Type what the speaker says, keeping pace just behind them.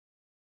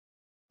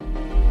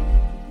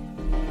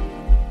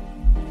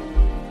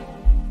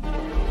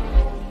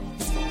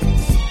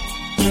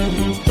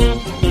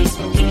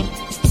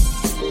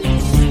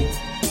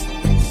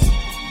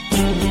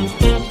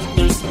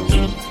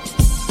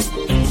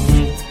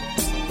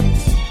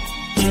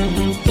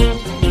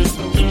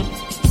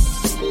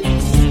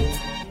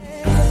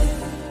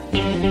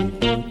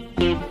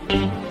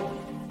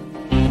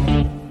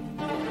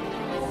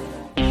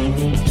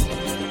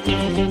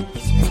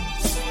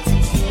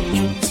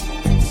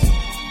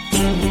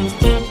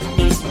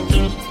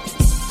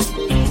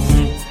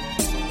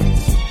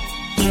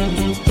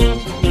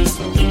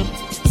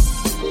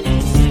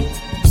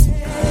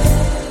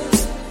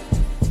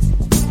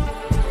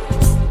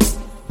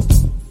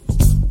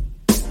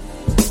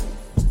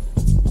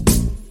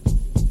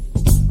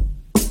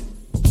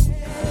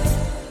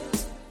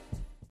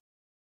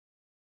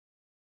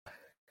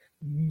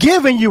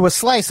Giving you a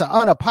slice of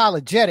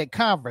unapologetic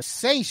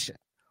conversation.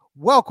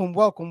 Welcome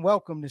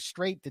to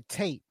Straight to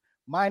Tape.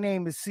 My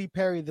name is C.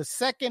 Perry II,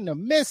 the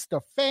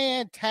Mr.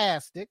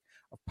 Fantastic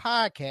of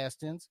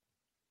podcastings.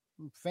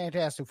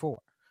 Fantastic Four.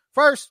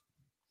 First,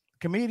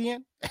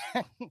 comedian,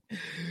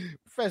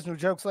 professional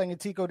joke slinger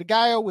Tico de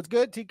Gallo. What's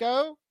good,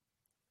 Tico?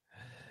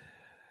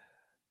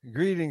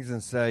 Greetings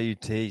and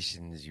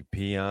salutations, you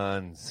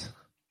peons.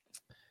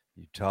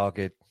 You talk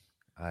it,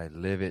 I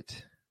live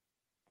it.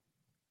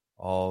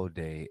 All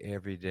day,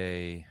 every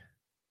day.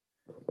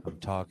 I'm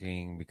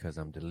talking because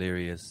I'm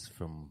delirious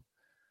from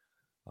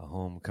a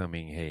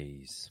homecoming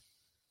haze.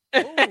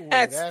 Ooh,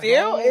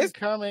 still, it's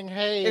homecoming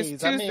haze.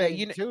 It's Tuesday. I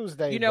mean,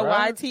 Tuesday. You know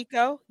why,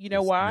 Tico? You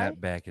know why?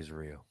 Snapback is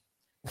real.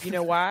 You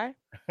know why?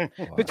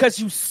 Because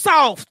you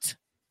soft.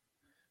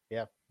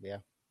 Yeah.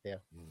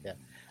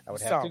 I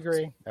would have to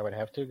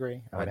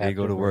agree. I did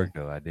go to work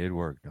though. I did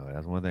work though.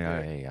 That's one thing.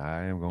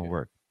 I am going to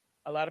work.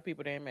 A lot of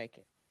people didn't make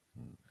it.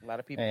 A lot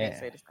of people can't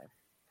say the same.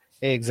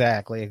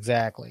 Exactly.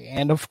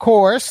 And of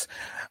course,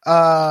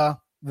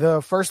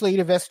 the first lady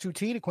of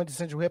S2T, the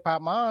quintessential hip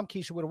hop mom,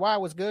 Keisha with a Y.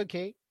 What's good,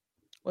 Kate?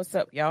 What's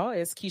up, y'all?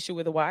 It's Keisha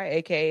with a Y,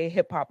 aka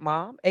hip hop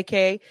mom,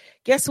 aka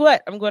guess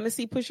what? I'm going to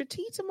see Pusha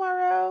T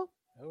tomorrow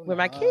with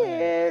my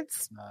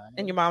kids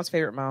and your mom's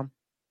favorite mom.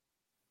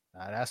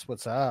 That's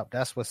what's up.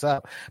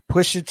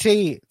 Pusha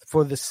T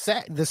for the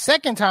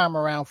second time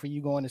around for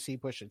you going to see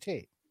Pusha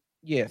T.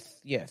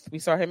 Yes. We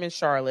saw him in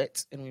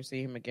Charlotte, and we'll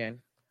see him again.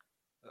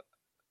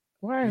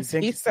 Why is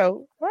he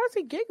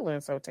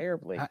giggling so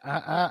terribly?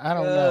 I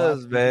don't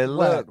know. Man,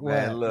 look.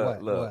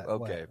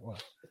 Okay.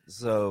 What?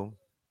 So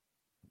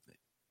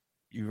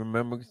you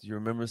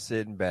remember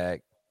sitting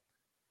back,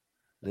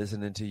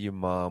 listening to your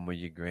mom or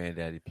your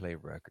granddaddy play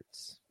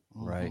records,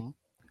 right?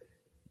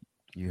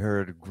 You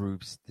heard the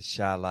groups, the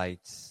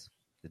Shy-Lights,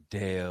 the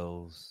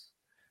Dales,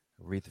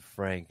 Aretha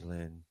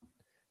Franklin,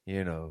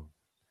 you know.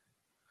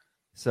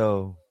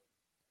 So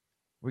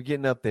we're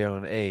getting up there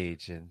on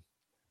age, and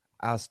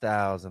our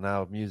styles and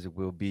our music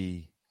will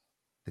be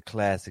the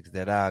classics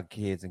that our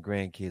kids and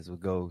grandkids will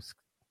go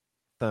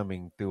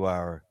thumbing through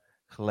our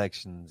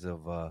collections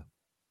of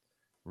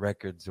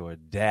records or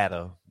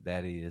data,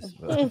 that is.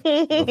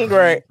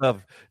 Right.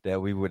 Stuff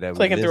that we would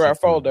clicking through our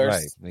folders.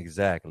 Right,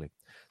 exactly.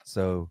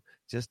 So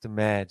just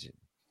imagine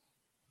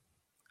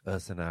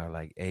us in our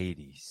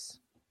 80s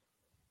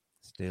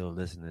still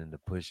listening to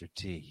Pusha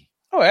T.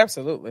 Oh,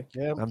 absolutely.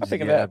 Yeah, I'm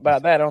thinking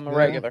about that on the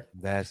regular.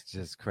 That's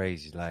just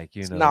crazy.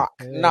 Knock.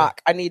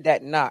 I need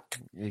that knock.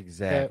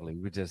 Exactly.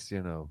 We just,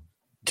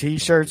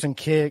 T-shirts and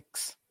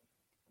kicks,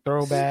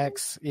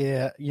 throwbacks.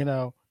 Yeah,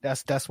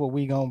 that's what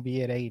we gonna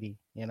be at 80.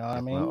 You know what I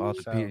mean?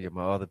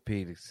 My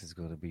orthopedics is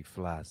gonna be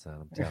fly,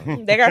 son. I'm telling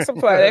you. They got some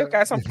fly. They've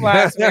got some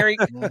flies. Very,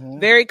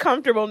 very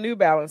comfortable New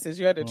Balances.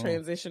 You had to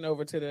transition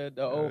over to the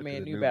old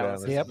man New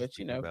Balances, but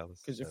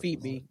because your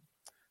feet be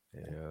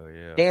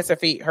dancer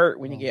feet hurt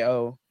when you get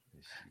old.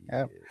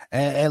 Yeah.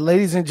 And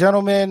ladies and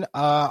gentlemen,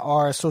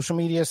 our social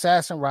media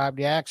assassin Rob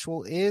the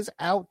Actual is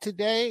out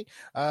today,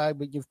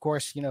 but of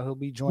course he'll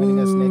be joining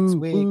us next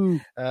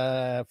week.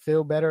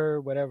 Feel better,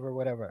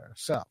 whatever.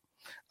 So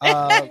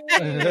damn.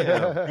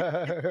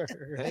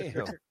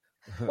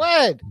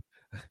 What?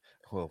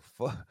 Well,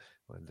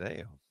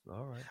 damn.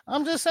 All right.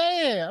 I'm just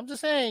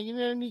saying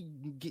you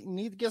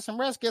need to get some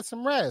rest.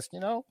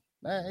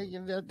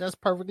 That's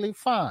perfectly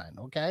fine.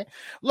 Okay.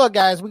 Look,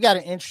 guys, we got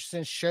an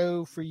interesting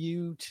show for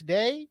you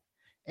today.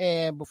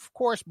 And of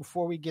course,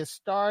 before we get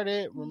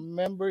started,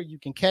 remember you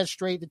can catch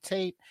Straight to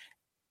Tape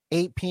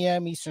 8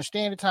 p.m. Eastern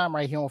Standard Time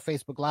right here on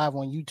Facebook Live,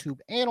 on YouTube,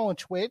 and on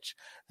Twitch.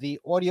 The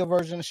audio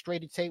version of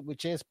Straight to Tape,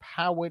 which is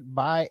powered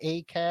by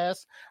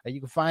Acast. You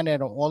can find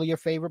that on all of your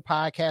favorite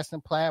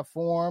podcasting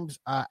platforms,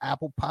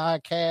 Apple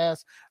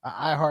Podcasts,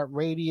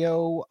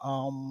 iHeartRadio,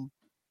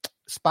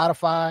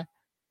 Spotify,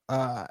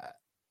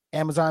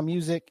 Amazon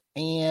Music,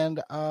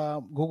 and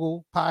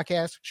Google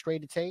Podcasts,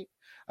 Straight to Tape.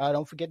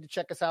 Don't forget to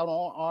check us out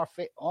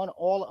on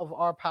all of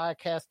our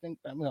podcasting,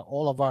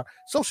 all of our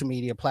social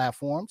media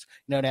platforms.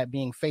 That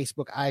being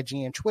Facebook,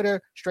 IG, and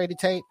Twitter, Straight to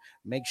Tape.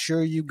 Make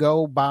sure you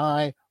go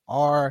by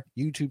our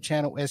YouTube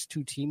channel,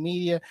 S2T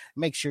Media.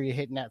 Make sure you're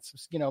hitting that,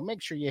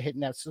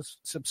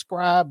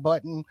 subscribe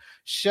button.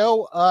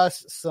 Show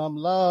us some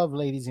love,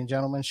 ladies and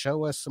gentlemen.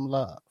 Show us some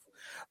love.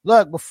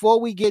 Look,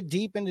 before we get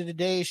deep into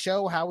today's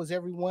show, how was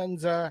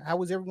everyone's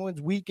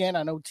weekend?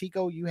 I know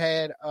Tico, you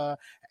had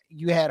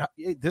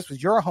this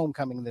was your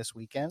homecoming this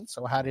weekend.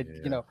 So how did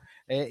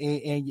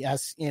and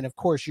yes, and of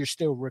course you're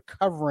still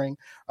recovering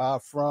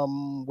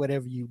from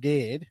whatever you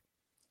did.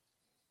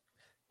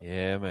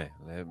 Yeah, man.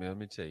 Let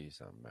me tell you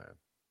something, man.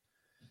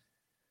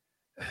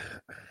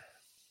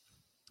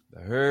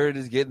 The herd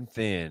is getting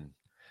thin.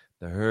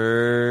 The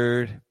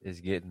herd is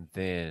getting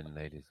thin,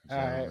 ladies and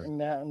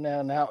gentlemen. All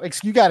right, now,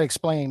 you got to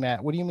explain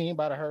that. What do you mean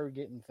by the herd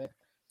getting thin?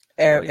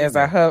 As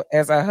I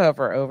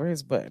hover over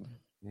his button.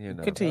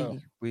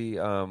 Continue. We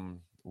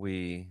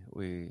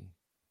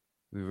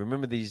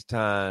remember these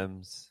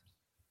times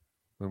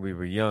when we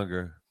were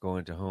younger,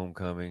 going to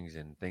homecomings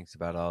and thinks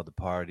about all the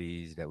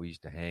parties that we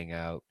used to hang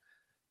out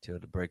till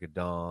the break of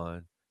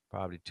dawn.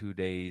 Probably 2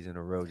 days in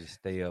a row, just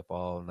stay up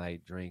all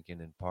night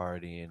drinking and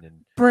partying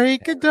and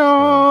break of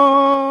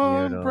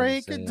dawn,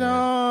 break of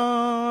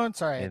dawn.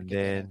 Sorry, and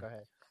then go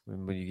ahead.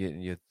 When you get in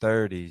your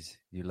 30s,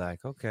 you're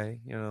like, okay,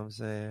 you know what I'm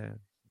saying?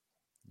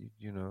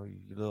 You're a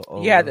little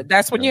older. Yeah,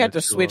 that's when you have to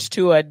switch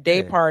to a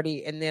day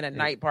party and then a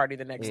night party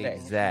the next day.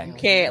 Exactly. You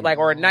can't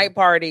or a night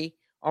party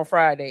on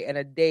Friday and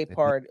a day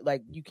party.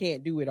 You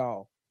can't do it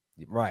all.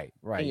 Right.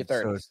 In your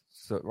 30s.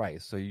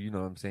 So you know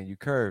what I'm saying, you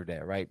curve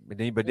that, right? But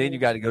then you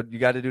got to do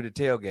the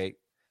tailgate,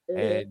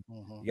 and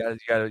you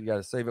got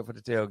to save up for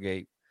the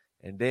tailgate,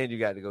 and then you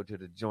got to go to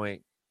the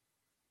joint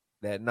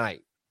that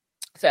night,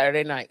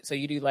 Saturday night. So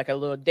you do like a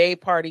little day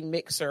party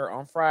mixer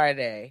on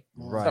Friday,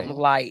 something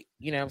light.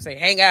 You know what I'm saying,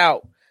 hang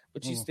out,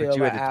 but you still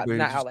still at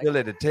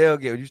the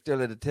tailgate. You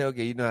still at the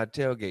tailgate. You know how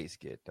tailgates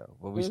get though.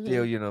 But we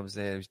still, you know what I'm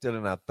saying, we're still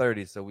in our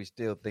 30s, so we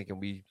still thinking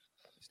we.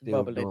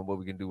 Still doing what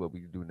we can do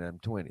in them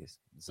 20s.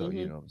 So,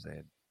 you know what I'm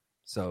saying?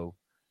 So,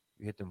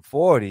 you hit them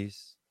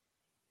 40s,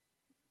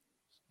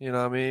 you know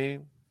what I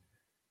mean?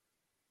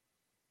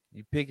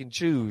 You pick and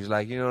choose,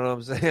 like, you know what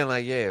I'm saying?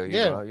 Like,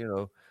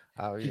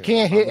 you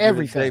can't hit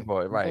everything. Day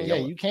party, right? Yeah,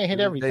 you can't hit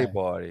everything. Day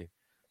party,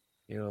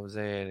 you know what I'm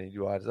saying? And you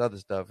do all this other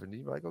stuff, and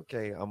you're like,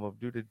 okay, I'm going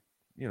to do the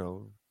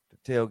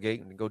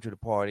tailgate and go to the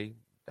party.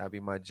 That'll be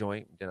my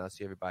joint. Then I'll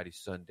see everybody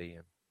Sunday,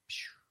 and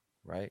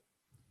right?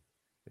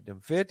 But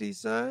them 50s,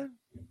 son.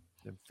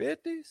 Them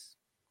 50s?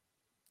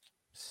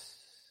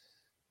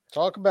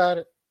 Talk about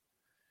it.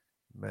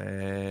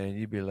 Man,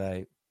 you'd be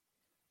like,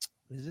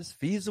 is this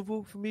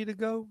feasible for me to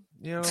go?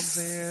 You know what I'm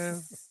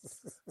saying?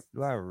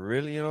 Do I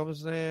really, you know what I'm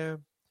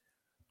saying?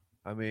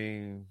 I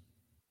mean,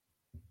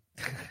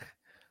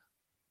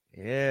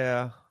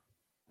 yeah.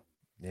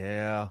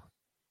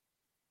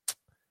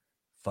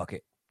 Fuck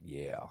it.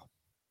 Yeah.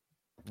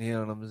 You know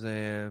what I'm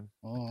saying?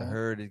 The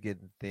herd is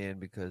getting thin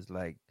because,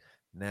 like,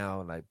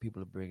 now, like,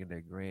 people are bringing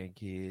their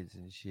grandkids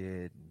and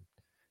shit, and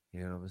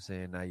you know what I'm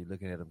saying? Now you're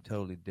looking at them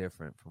totally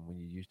different from when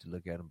you used to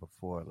look at them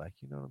before. Like,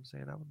 you know what I'm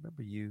saying? I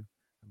remember you,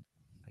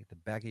 like the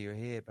back of your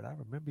head, but I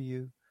remember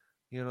you.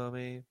 You know what I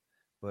mean?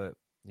 But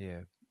yeah,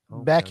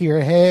 back of your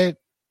head.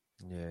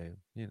 Yeah,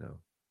 you know,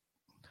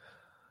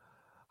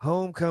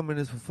 homecoming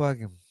is for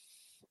fucking.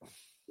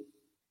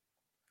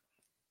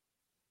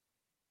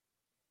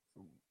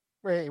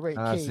 Wait.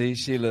 See,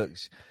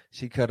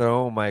 she cut her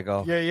own mic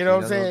off. Yeah, you know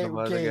what I'm saying?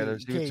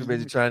 She was too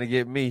busy trying to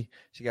get me.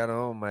 She got her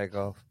own mic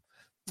off.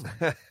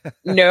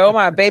 No,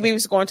 my baby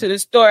was going to the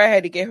store. I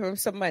had to give him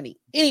some money.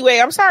 Anyway,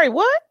 I'm sorry,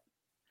 what?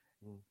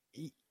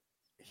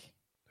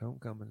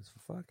 Homecoming is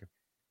for fucking.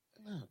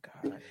 Oh,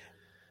 God.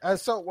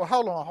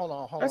 Hold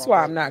on. That's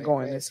why I'm not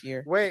going this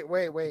year. Wait.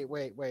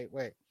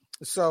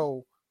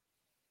 So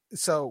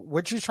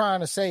what you're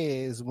trying to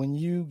say is when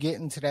you get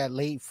into that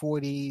late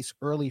 40s,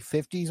 early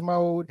 50s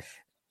mode,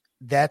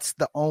 that's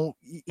the only,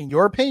 in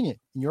your opinion,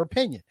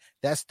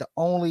 that's the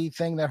only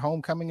thing that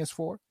homecoming is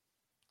for?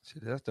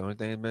 Shit, that's the only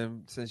thing,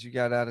 man, since you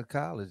got out of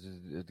college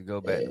is to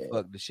go back and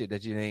fuck the shit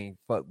that you ain't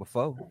fucked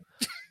before.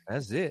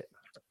 That's it.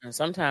 And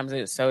sometimes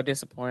it's so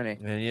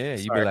disappointing. And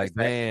you be like,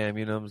 damn,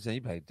 you know what I'm saying?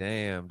 You be like,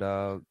 damn,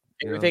 dog.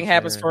 Everything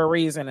happens for a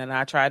reason, and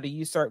I tried to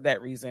usurp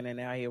that reason, and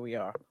now here we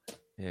are.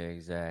 Yeah,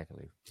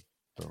 exactly.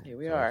 Boom. Here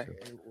we are.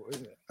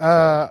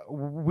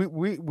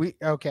 We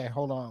okay,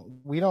 hold on.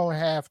 We don't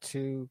have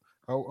to.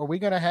 Are we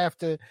going to have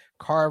to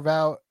carve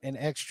out an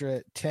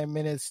extra 10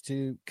 minutes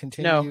to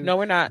continue? No,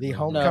 we're not. The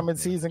homecoming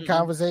season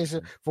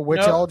conversation for what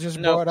y'all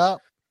just brought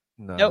up.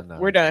 No,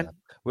 we're done.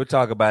 We'll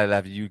talk about it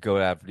after you go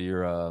after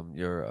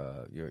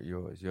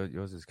yours.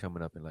 Yours is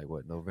coming up in like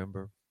what,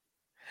 November?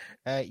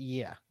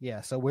 Yeah.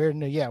 So we're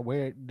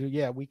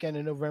weekend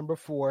of November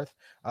 4th.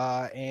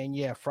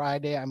 And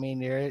Friday. I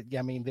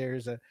mean,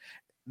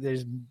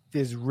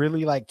 there's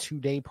really like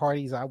 2-day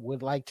parties I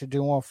would like to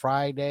do on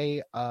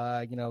Friday.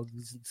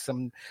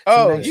 Some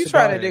you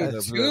trying to do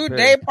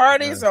 2-day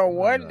parties on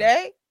one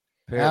day?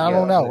 I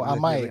don't know. I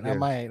might.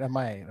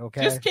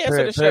 Okay. Just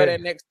cancel the show that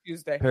next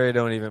Tuesday. Perry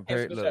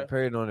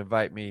don't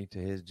invite me to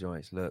his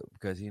joints. Look,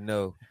 because he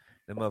know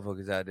the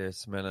motherfuckers out there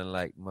smelling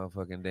like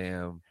motherfucking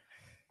damn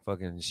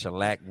fucking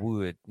shellac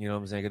wood. You know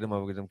what I'm saying? Because them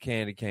motherfuckers, them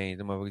candy canes,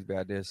 them motherfuckers be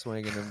out there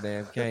swinging them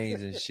damn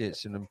canes and shit.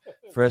 So them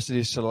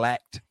freshly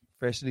shellacked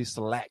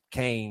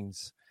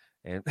canes.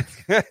 And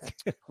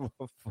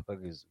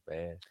motherfuckers,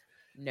 man.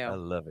 No. I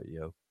love it,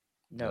 yo.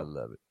 No. I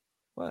love it.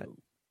 What?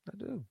 I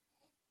do.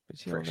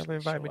 But you don't never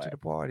invite me to the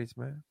parties,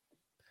 man.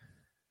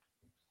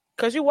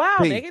 Cause you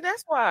wild, nigga.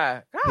 That's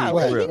why. God,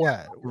 what?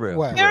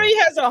 Perry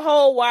has a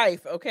whole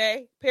wife,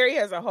 okay? Perry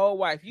has a whole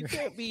wife. You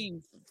can't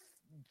be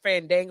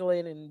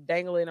fandangling and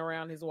dangling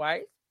around his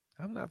wife.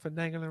 I'm not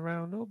fandangling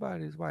around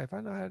nobody's wife. I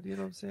know how to, you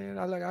know what I'm saying?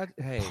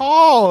 Hey.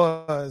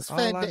 Pause.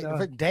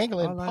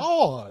 Dangling.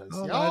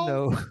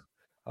 Pause.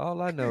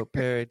 All I know,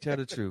 Perry, tell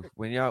the truth.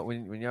 When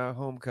y'all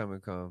homecoming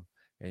come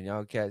and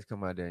y'all cats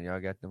come out there and y'all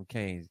got them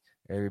canes,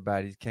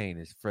 everybody's cane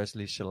is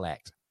freshly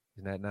shellacked.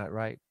 Isn't that not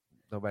right?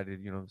 Nobody,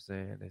 you know what I'm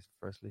saying? It's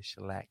freshly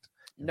shellacked.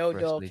 No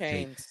dull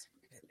canes.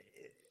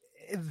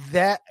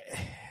 That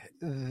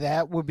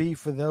would be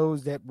for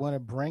those that want to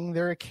bring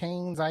their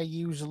canes. I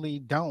usually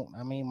don't.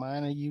 I mean,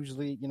 mine are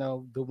usually,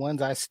 the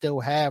ones I still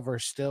have are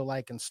still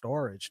like in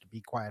storage, to be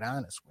quite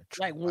honest with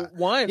you. Like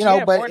one,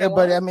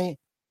 but I mean,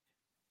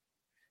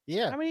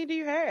 yeah. How many do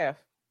you have?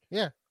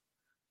 Yeah.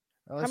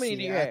 How many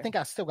do you have? I think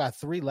I still got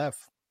 3 left.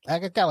 I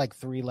got like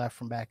 3 left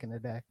from back in the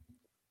day.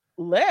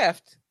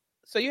 Left?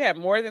 So you have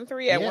more than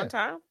 3 at one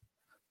time?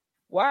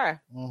 Why?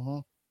 Mm-hmm.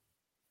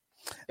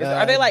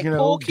 Are they like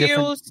pool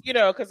cues?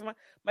 Because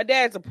my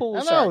dad's a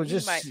pool shark.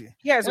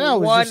 He has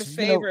one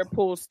favorite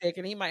pool stick,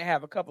 and he might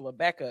have a couple of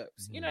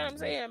backups. You know what I'm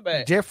saying?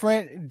 But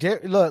different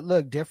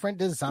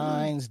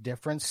designs,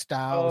 different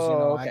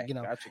styles. I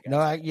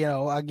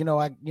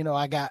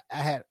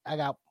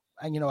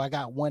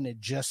got one that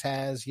just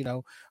has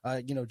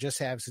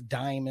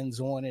diamonds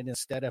on it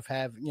instead of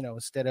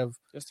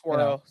the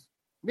swirl.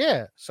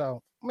 Yeah,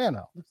 so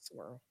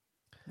swirl.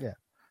 Yeah,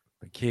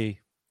 but Perry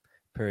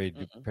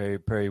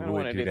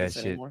would do that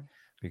shit anymore.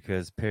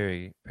 Because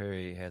Perry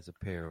has a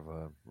pair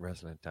of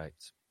wrestling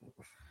tights,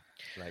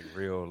 like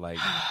real like.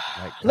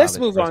 Let's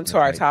move on to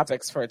our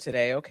topics for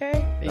today,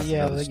 okay? Really,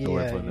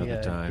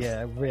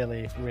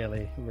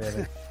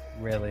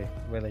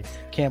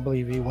 can't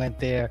believe he went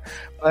there.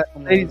 But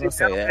ladies and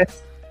gentlemen,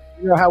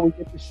 you know how we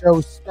get the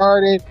show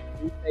started.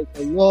 We take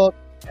a look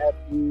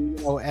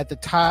at the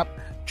top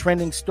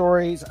trending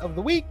stories of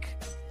the week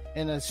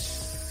in a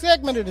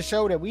segment of the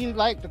show that we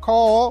like to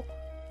call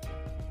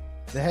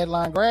the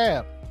headline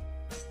grab.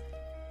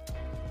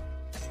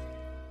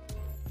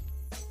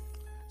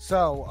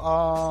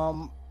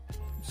 So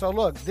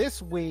look,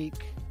 this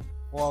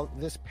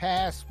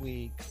past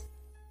week,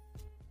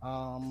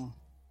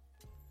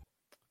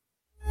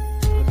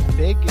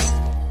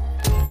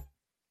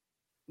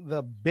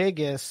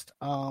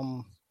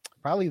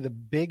 probably the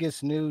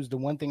biggest news, the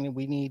one thing that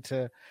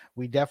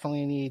we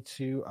definitely need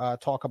to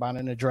talk about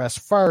and address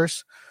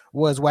first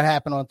was what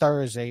happened on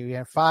Thursday. We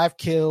had 5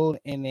 killed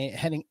in the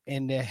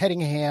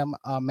Hedingham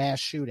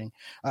mass shooting.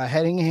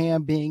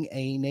 Hedingham being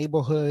a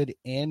neighborhood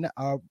in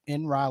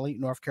Raleigh,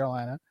 North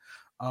Carolina,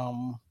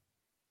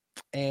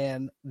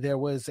 and there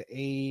was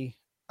a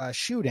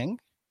shooting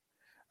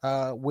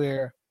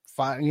where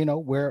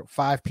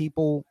 5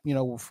 people in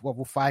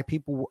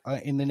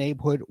the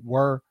neighborhood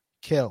were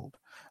killed.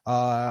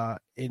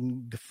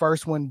 In the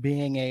first one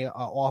being a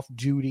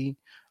off-duty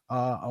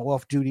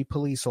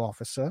police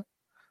officer.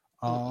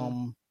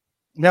 No,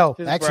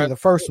 actually,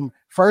 the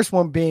first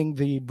one being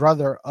the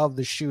brother of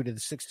the shooter, the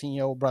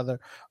 16-year-old brother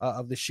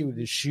of the shooter.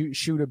 The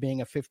shooter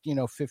being a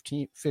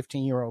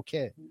 15-year-old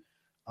kid.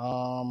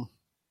 And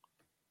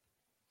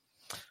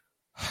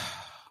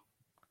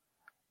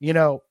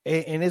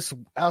it's,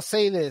 I'll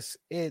say this,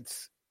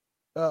 it's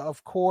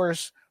of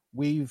course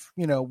we've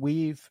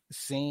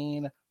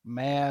seen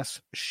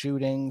mass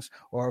shootings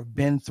or have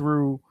been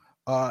through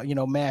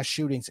mass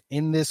shootings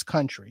in this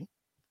country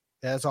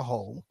as a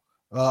whole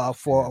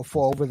for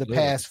over the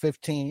past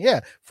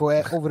 15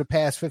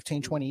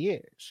 20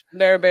 years.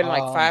 There have been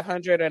like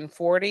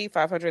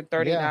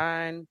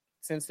 539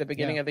 since the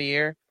beginning of the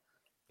year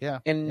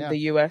in the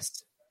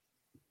US.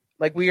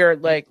 Like we are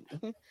like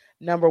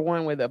number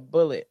 1 with a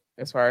bullet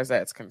as far as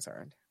that's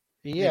concerned.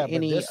 Yeah,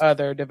 any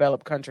other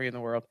developed country in the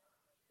world.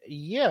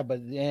 Yeah,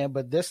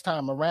 but this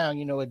time around,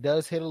 it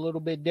does hit a little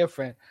bit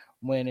different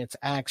when it's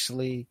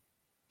actually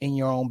in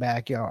your own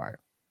backyard.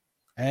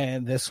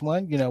 And this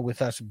one,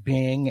 with us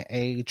being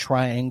a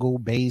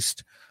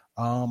triangle-based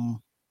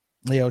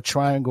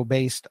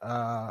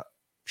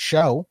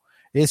show,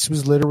 this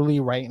was literally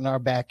right in our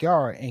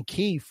backyard. And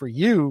Key, for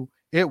you,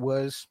 it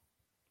was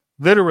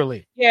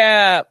literally.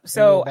 Yeah.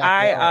 So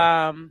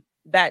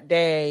that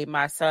day,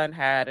 my son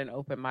had an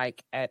open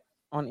mic on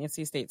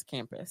NC State's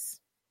campus.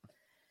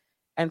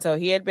 And so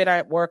he had been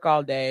at work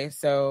all day.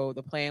 So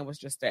the plan was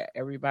just that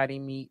everybody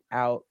meet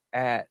out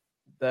at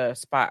the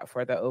spot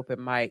for the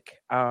open mic.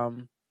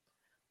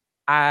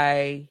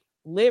 I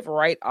live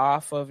right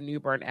off of New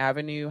Bern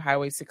Avenue,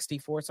 Highway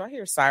 64. So I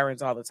hear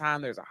sirens all the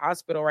time. There's a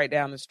hospital right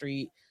down the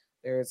street.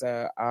 There's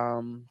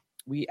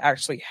we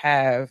actually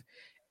have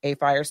a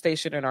fire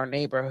station in our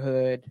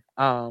neighborhood.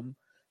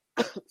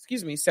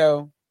 Excuse me.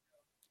 So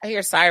I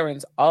hear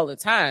sirens all the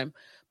time.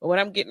 But when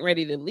I'm getting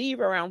ready to leave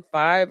around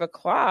 5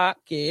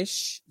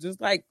 o'clock-ish, just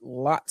like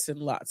lots and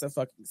lots of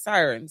fucking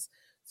sirens.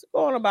 So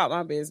going about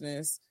my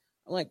business.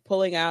 I'm like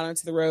pulling out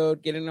into the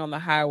road, getting on the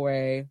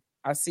highway.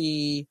 I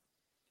see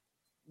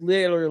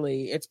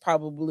literally it's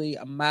probably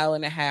a mile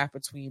and a half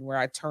between where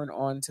I turn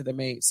on to the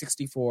main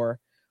 64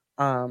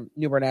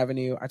 New Bern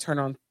Avenue. I turn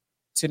on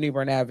to New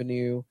Bern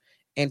Avenue,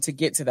 and to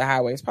get to the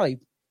highway, it's probably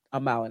a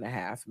mile and a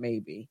half,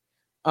 maybe.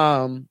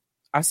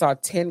 I saw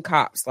 10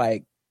 cops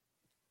like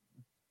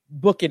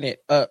booking it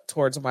up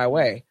towards my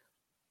way.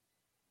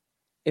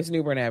 It's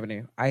New Bern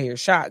Avenue. I hear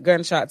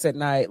gunshots at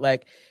night.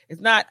 Like, it's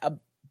not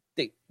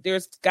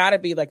there's got to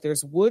be like,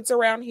 there's woods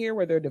around here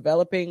where they're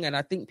developing, and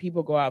I think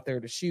people go out there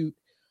to shoot.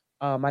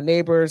 My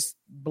neighbors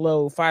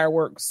blow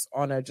fireworks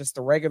on just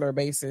a regular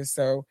basis,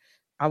 so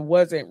I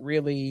wasn't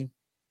really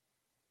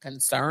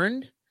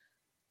concerned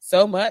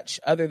so much,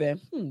 other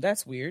than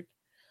that's weird.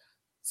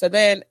 So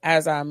then,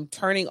 as I'm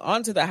turning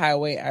onto the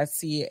highway, I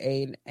see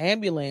an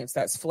ambulance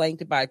that's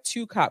flanked by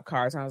 2 cop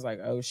cars, and I was like,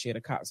 "Oh shit,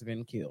 the cops have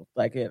been killed,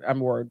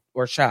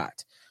 or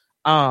shot."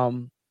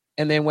 And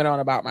then went on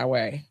about my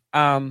way.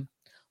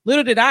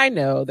 Little did I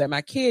know that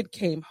my kid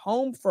came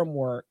home from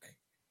work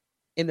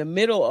in the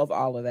middle of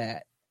all of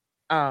that.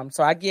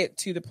 So I get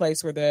to the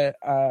place where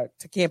to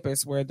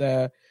campus where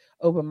the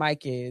open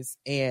mic is,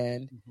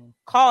 and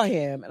call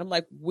him, and I'm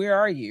like, "Where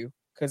are you?"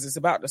 Because it's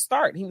about to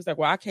start. And he was like,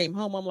 "Well, I came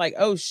home." I'm like,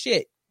 "Oh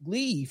shit,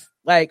 leave!"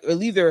 Like,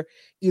 or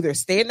either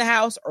stay in the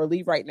house or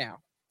leave right now.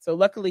 So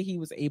luckily, he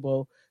was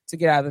able to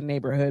get out of the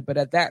neighborhood. But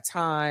at that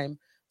time,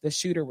 the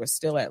shooter was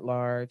still at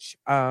large.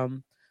 I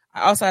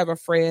also have a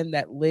friend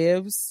that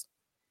lives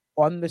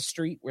on the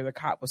street where the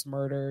cop was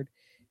murdered.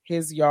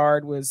 His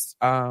yard was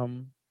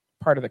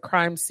part of the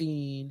crime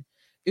scene.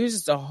 It was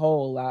just a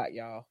whole lot,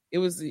 y'all. It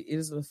was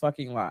a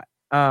fucking lot.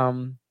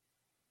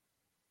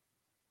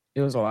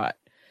 It was a lot.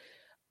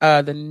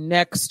 The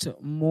next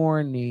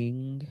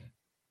morning,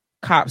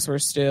 cops were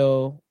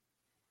still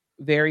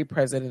very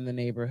present in the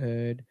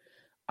neighborhood.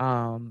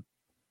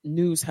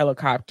 News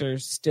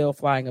helicopters still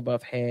flying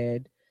above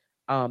head.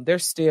 They're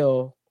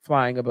still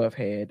flying above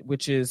head,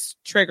 which is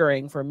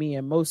triggering for me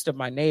and most of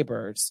my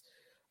neighbors,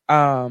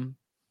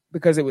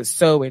 because it was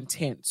so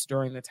intense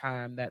during the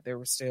time that they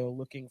were still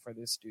looking for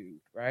this dude,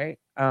 right?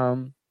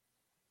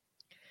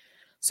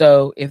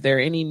 So if there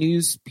are any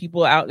news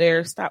people out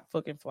there, stop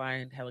fucking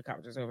flying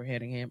helicopters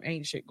overheading him.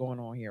 Ain't shit going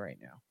on here right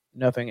now.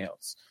 Nothing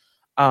else.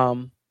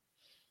 But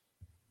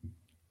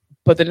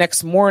the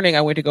next morning,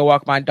 I went to go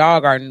walk my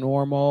dog, our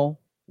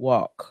normal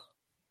walk.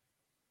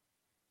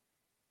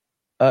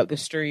 Up the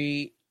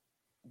street,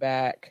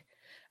 back.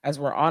 As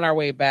we're on our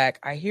way back,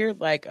 I hear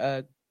like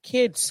a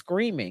kid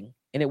screaming.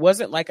 And it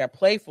wasn't like a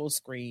playful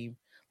scream.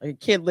 Like a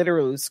kid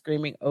literally was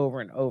screaming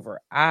over and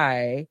over.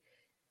 I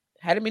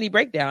had a mini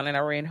breakdown and I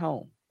ran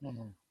home.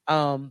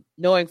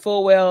 Knowing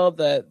full well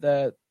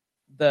the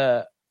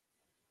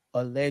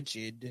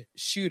alleged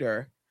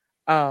shooter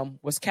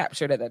was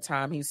captured at that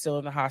time. He's still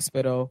in the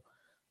hospital.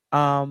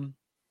 But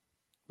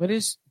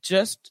it's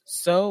just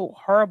so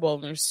horrible.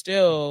 And there's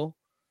still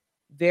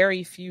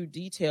very few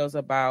details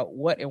about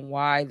what and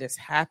why this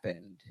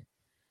happened.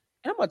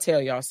 And I'm going to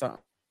tell y'all something.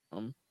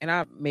 And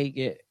I may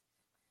get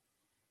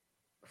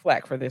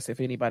flack for this if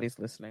anybody's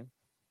listening.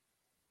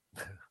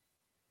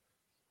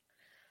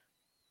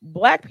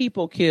 Black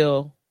people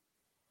kill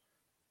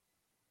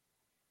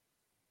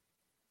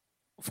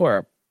for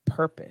a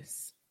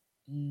purpose,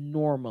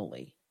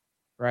 normally,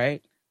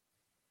 right?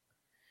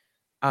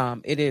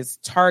 It is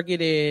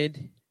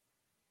targeted.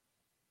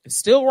 It's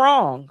still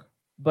wrong,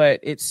 but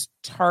it's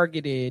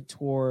targeted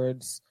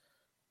towards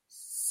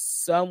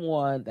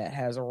someone that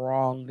has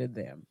wronged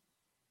them.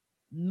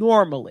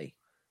 Normally.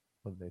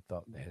 Well, they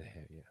thought they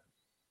had, yeah.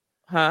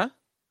 Huh?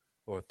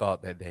 Or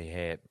thought that they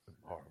had.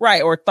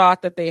 Right, or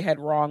thought that they had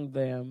wronged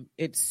them.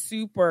 It's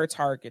super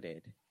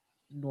targeted,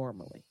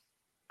 normally.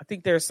 I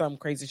think there's some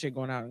crazy shit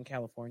going on in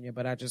California,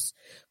 but I just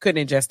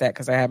couldn't ingest that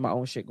because I have my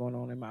own shit going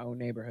on in my own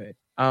neighborhood.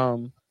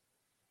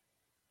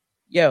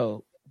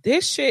 Yo,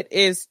 this shit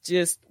is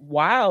just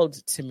wild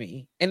to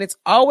me. And it's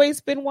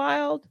always been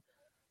wild.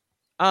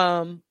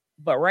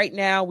 But right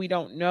now we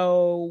don't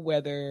know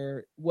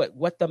whether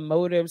what the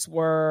motives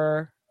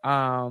were,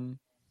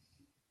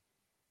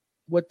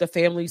 what the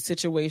family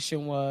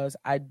situation was.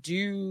 I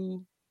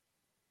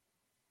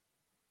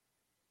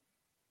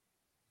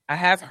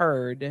have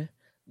heard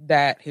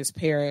that his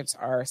parents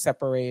are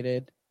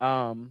separated.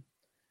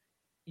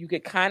 You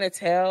could kind of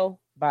tell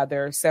by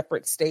their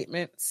separate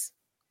statements,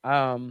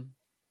 and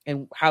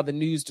how the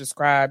news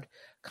described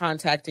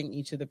contacting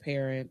each of the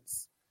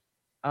parents.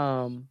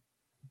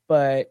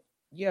 But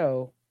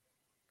yo,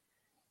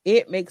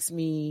 it makes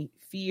me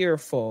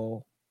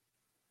fearful,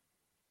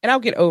 and I'll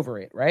get over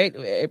it, right?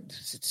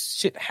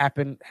 Shit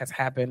has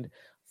happened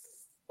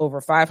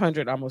over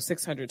 500, almost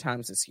 600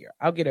 times this year.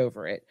 I'll get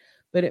over it,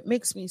 but it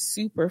makes me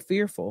super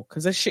fearful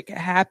because this shit can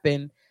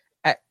happen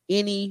at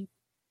any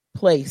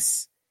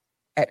place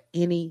at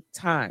any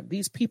time.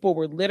 These people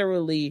were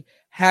literally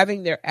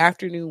having their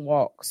afternoon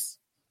walks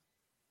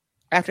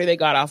after they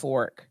got off of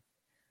work.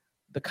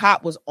 The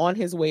cop was on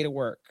his way to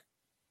work.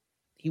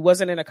 He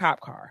wasn't in a cop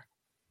car.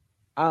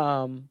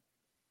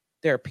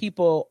 There are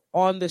people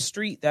on the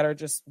street that are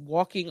just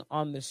walking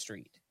on the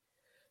street.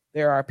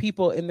 There are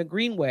people in the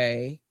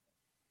Greenway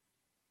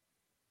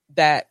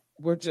that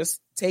were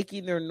just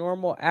taking their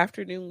normal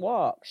afternoon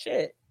walk.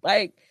 Shit.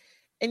 Like,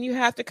 and you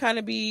have to kind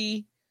of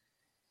be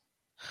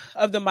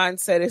of the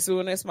mindset as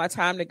when it's my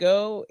time to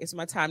go, it's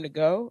my time to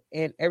go.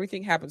 And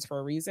everything happens for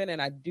a reason.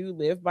 And I do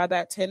live by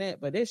that tenet,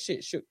 but this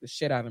shit shook the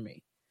shit out of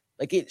me.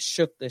 Like, it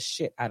shook the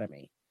shit out of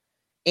me.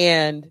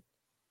 And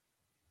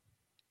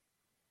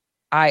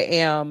I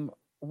am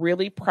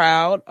really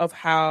proud of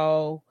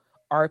how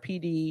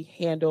RPD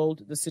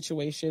handled the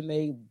situation.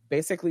 They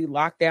basically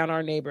locked down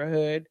our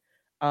neighborhood.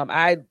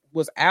 I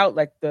was out,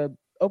 like, the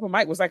open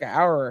mic was like an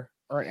hour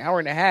or an hour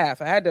and a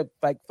half. I had to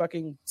like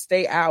fucking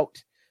stay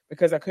out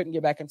because I couldn't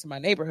get back into my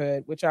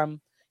neighborhood, which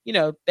I'm,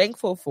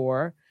 thankful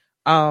for.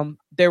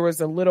 There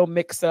was a little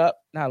mix up,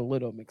 not a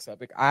little mix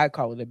up. I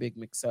call it a big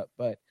mix up,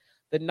 but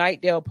the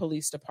Knightdale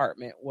Police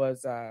Department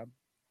was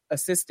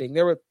assisting.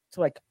 There were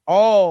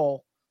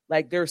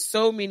there's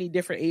so many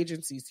different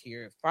agencies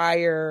here,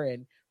 fire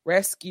and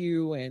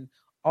rescue and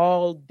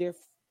all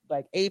different,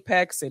 like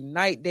Apex and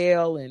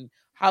Knightdale and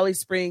Holly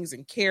Springs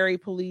and Cary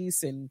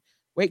Police and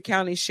Wake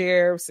County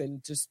Sheriffs,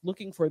 and just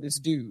looking for this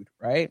dude,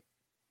 right?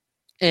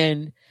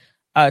 And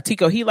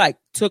Tico, he like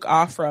took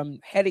off from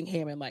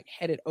Headingham and like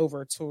headed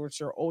over towards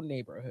your old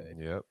neighborhood.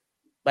 Yep.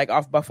 Like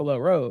off Buffalo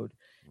Road.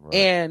 Right.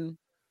 And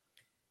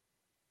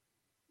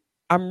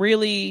I'm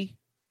really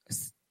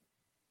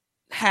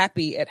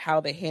happy at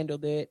how they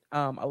handled it.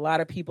 A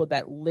lot of people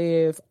that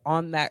live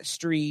on that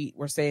street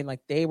were saying like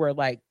they were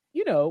like,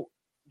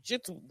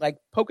 just like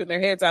poking their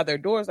heads out their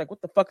doors, like,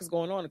 what the fuck is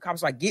going on? The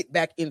cops were like, get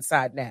back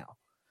inside now.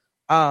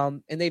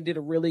 And they did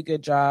a really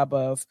good job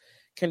of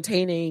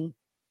containing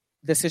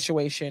the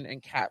situation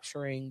and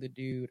capturing the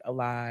dude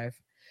alive.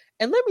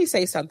 And let me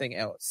say something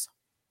else.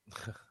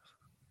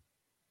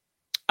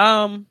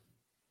 And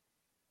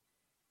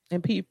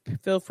Pete,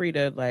 feel free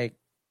to like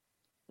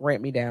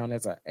ramp me down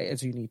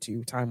as you need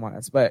to time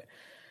wise, but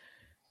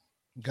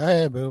go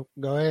ahead, boo.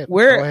 Go ahead.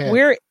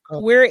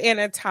 We're in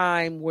a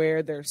time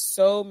where there's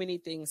so many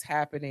things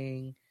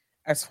happening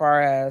as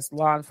far as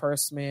law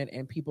enforcement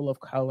and people of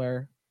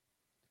color.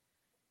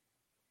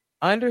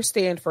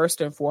 Understand first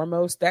and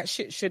foremost that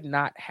shit should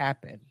not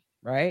happen,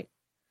 right?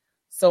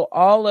 So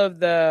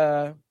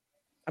I'm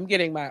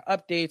getting my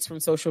updates from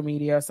social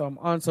media, so I'm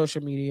on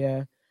social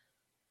media.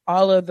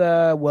 All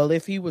of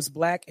if he was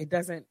black, it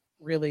doesn't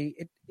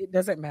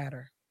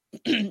matter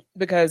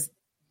because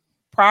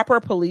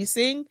proper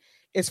policing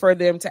is for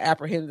them to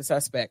apprehend the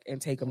suspect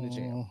and take him to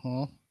jail.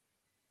 Mm-hmm.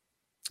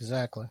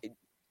 Exactly.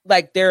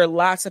 Like, there are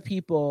lots of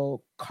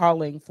people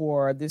calling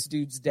for this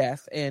dude's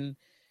death, and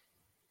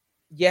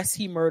yes,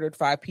 he murdered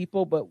 5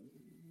 people, but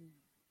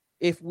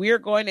if we're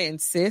going to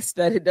insist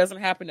that it doesn't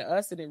happen to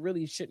us, then it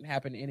really shouldn't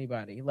happen to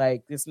anybody.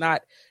 Like, it's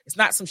not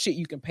some shit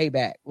you can pay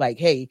back. Like,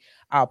 hey,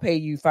 I'll pay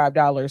you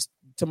 $5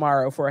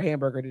 tomorrow for a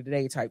hamburger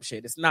today type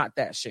shit. It's not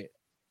that shit.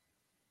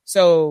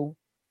 So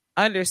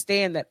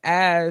understand that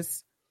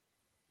as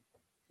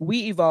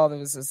we evolve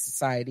as a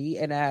society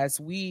and as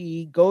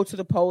we go to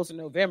the polls in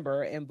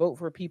November and vote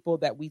for people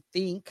that we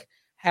think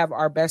have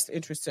our best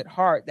interests at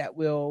heart, that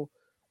will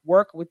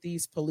work with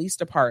these police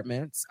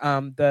departments.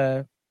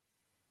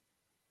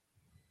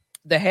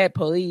 The head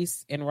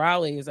police in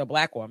Raleigh is a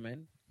black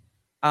woman.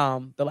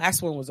 The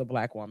last one was a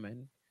black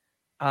woman.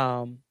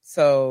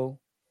 So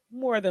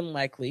more than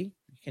likely,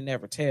 you can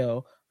never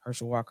tell,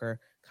 Herschel Walker,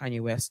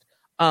 Kanye West.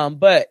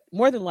 But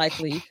more than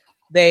likely,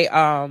 they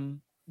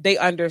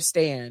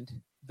understand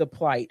the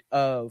plight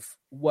of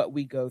what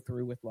we go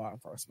through with law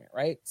enforcement,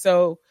 right?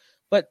 So,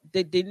 but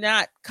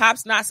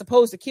cops not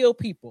supposed to kill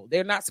people.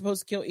 They're not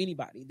supposed to kill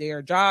anybody.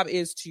 Their job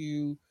is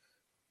to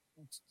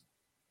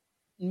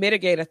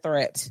mitigate a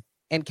threat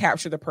and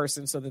capture the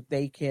person so that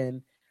they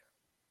can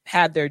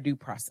have their due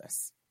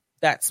process.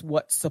 That's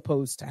what's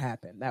supposed to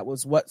happen. That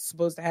was what's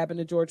supposed to happen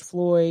to George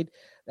Floyd.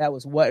 That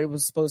was what it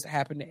was supposed to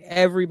happen to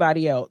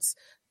everybody else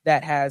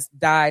that has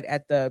died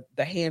at the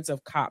hands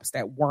of cops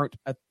that weren't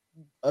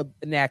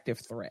an active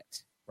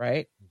threat,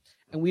 right?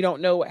 And we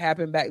don't know what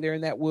happened back there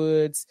in that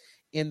woods,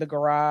 in the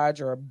garage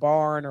or a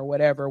barn or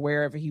whatever,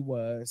 wherever he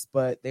was,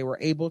 but they were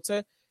able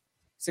to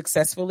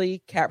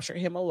successfully capture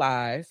him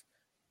alive,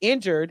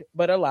 injured,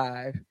 but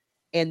alive.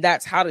 And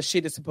that's how the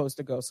shit is supposed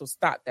to go. So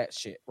stop that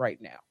shit right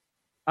now.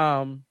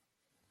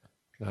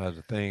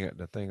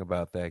 The thing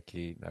about that,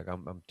 Keith, like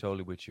I'm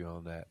totally with you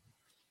on that.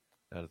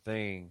 Now the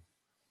thing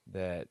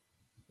that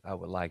I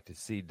would like to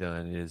see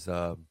done is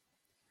I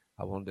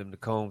want them to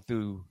comb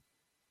through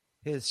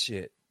his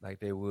shit like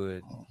they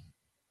would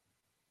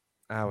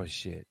our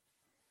shit.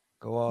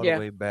 Go all the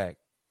way back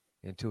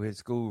into his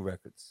school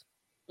records.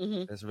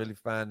 Mm-hmm. Let's really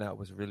find out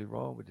what's really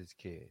wrong with this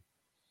kid.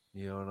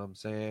 You know what I'm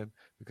saying?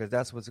 Because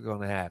that's what's going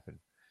to happen.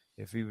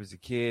 If he was a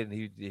kid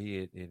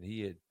and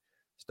he had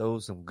stole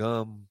some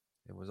gum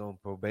and was on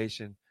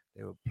probation,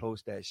 they would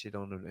post that shit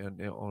on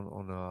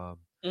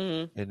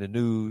in the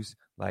news,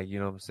 like, you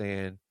know what I'm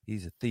saying,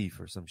 he's a thief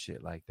or some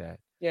shit like that.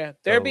 Yeah,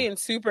 they're being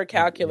super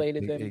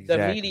calculated. The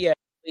media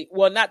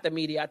well, not the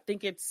media. I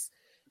think it's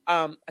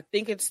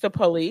the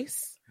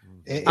police.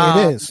 It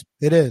is.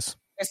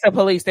 It's the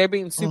police. They're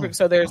being super.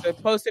 So there's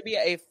supposed to be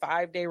a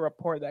 5-day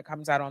report that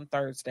comes out on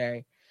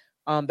Thursday.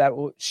 That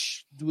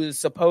was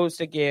supposed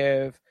to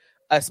give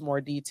us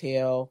more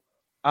detail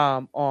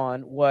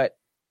on what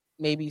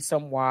maybe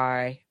some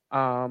why.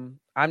 I'm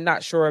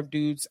not sure of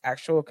dude's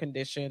actual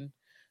condition.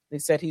 They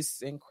said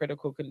he's in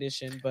critical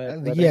condition,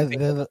 but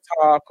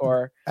talk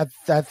or I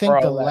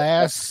think the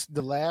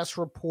last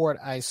report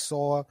I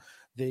saw,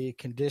 the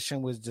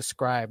condition was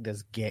described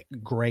as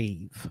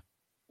grave.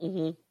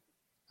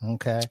 Mm-hmm.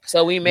 Okay,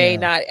 so we may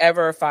not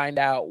ever find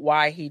out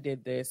why he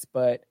did this,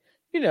 but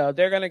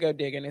they're gonna go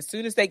digging as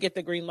soon as they get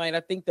the green light.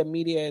 I think the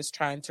media is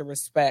trying to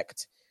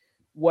respect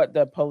what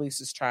the police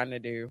is trying to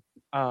do,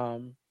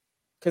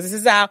 because this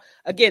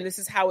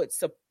is how it's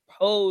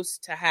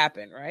supposed to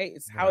happen, right?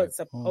 It's how it's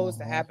supposed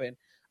to happen.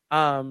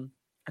 I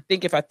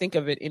think if I think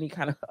of it any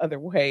kind of other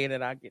way,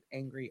 then I get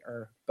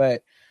angrier.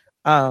 But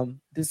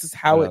this is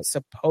how it's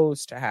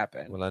supposed to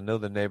happen. Well, I know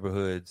the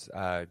neighborhoods.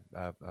 I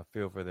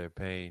feel for their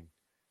pain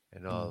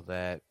and all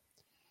that.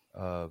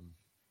 I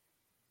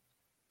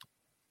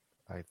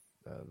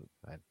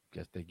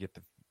guess they get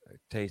the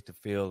taste, the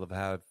feel of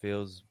how it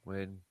feels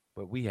when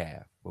what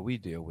we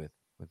deal with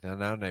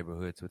within our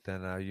neighborhoods,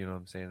 within our, in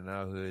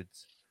our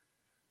hoods.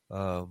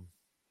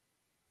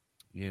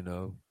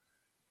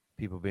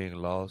 People being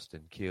lost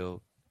and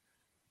killed,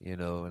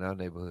 in our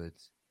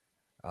neighborhoods.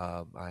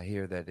 I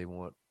hear that they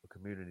want a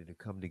community to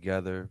come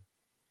together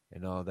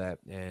and all that,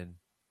 and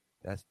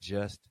that's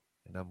just,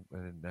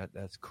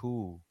 that's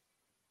cool.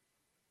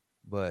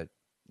 But,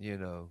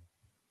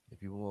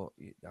 if you want,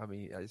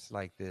 it's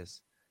like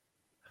this.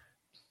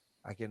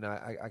 I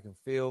can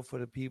feel for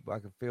the people. I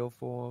can feel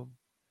for them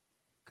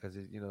because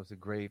it's a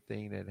grave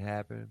thing that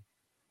happened.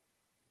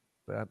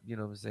 But you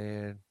know what I'm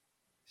saying?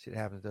 Shit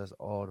happens to us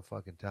all the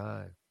fucking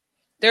time.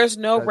 There's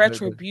no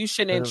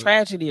retribution in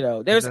tragedy,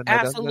 though. There's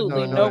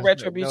absolutely no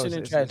retribution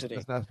in tragedy.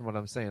 That's not what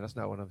I'm saying. That's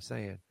not what I'm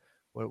saying.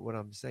 What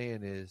I'm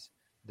saying is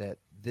that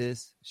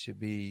this should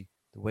be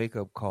the wake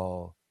up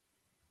call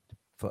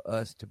for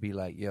us to be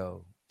like,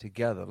 yo,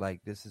 together.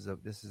 Like this is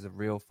a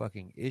real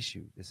fucking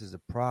issue. This is a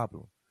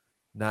problem.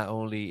 Not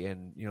only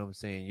in,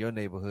 your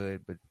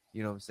neighborhood, but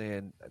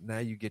now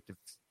you get to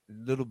a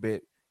little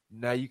bit.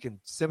 Now you can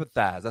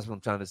sympathize. That's what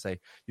I'm trying to say.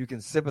 You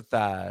can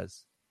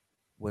sympathize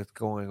with what's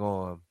going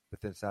on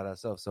within inside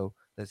ourselves. So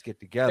let's get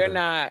together. They're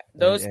not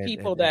those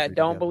people that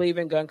don't believe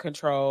in gun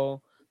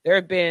control. There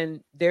have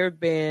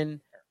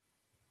been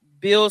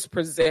bills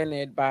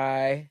presented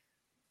by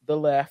the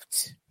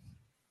left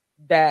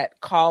that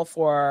call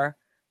for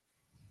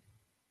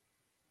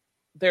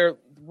their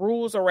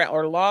rules around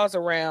or laws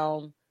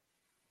around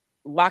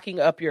locking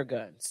up your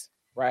guns,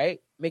 right?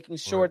 Making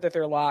sure that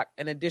they're locked,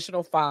 and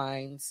additional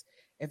fines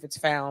if it's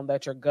found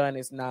that your gun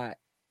is not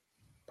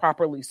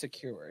properly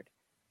secured.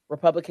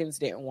 Republicans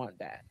didn't want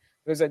that.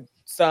 There's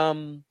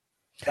some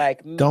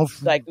mental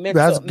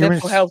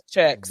health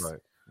checks.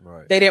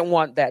 Right. They didn't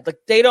want that. Like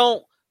they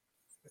don't.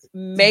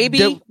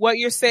 Maybe what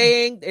you're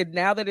saying, and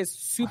now that it's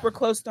super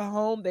close to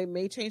home, they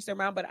may change their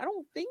mind, but I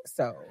don't think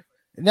so.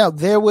 No,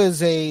 there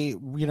was a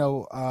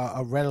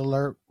red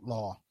alert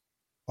law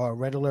or a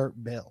red alert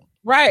bill.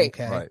 Right.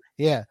 Okay. Right.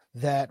 Yeah.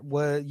 That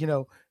was,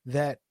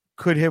 that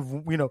could have,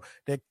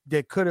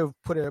 that could have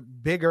put a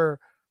bigger,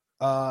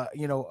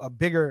 a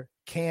bigger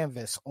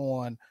canvas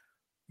on,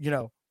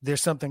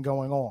 there's something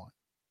going on.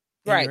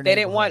 Right. They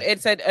didn't want, it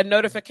said a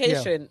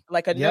notification,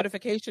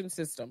 notification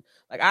system.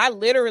 Like I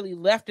literally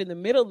left in the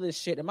middle of this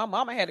shit and my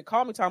mama had to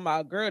call me talking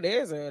about, girl,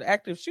 there's an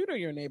active shooter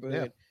in your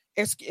neighborhood.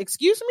 Yeah.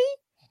 Excuse me?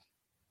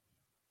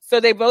 So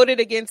they voted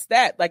against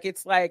that. Like,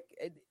 it's like,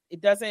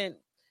 it doesn't.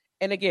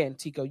 And again,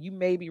 Tico, you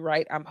may be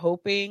right. I'm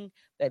hoping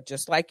that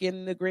just like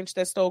in The Grinch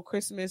That Stole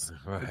Christmas,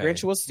 the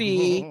Grinch will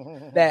see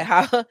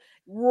that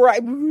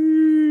right.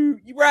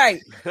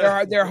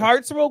 Their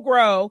hearts will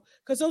grow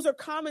because those are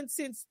common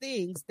sense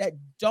things that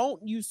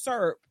don't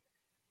usurp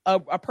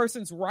a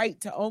person's right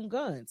to own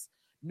guns.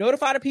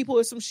 Notify the people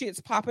if some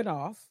shit's popping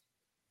off.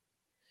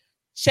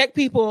 Check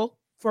people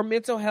for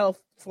mental health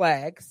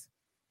flags.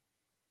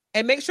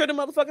 And make sure the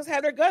motherfuckers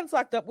have their guns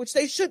locked up, which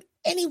they should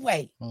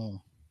anyway.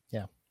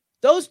 Yeah.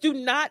 Those do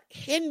not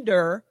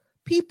hinder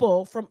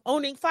people from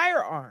owning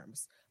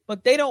firearms,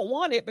 but they don't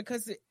want it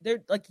because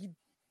they're like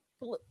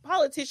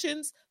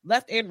politicians,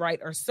 left and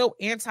right, are so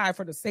anti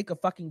for the sake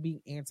of fucking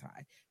being anti.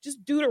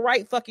 Just do the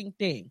right fucking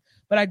thing.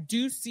 But I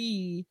do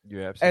see,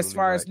 as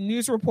far as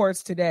news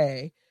reports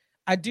today,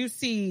 I do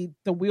see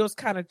the wheels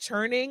kind of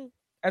churning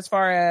as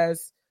far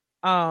as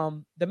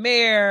the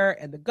mayor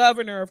and the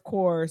governor, of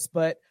course,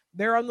 but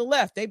they're on the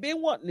left. They've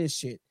been wanting this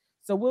shit.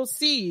 So we'll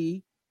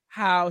see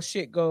how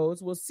shit goes.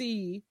 We'll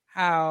see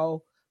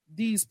how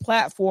these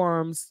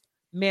platforms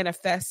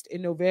manifest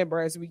in November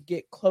as we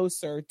get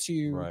closer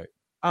to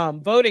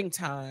voting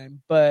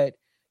time. But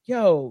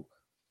yo,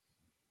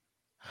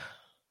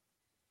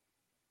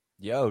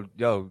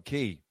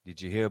 Key,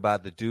 did you hear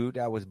about the dude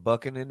that was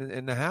bucking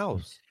in the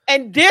house?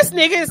 And this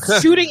nigga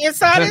is shooting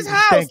inside his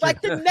house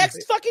like the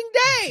next fucking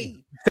day.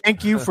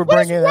 Thank you for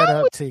bringing that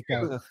up,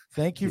 Tico.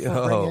 Thank you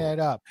for bringing that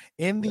up.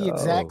 In the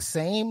exact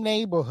same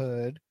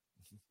neighborhood,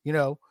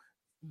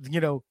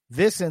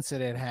 this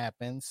incident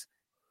happens.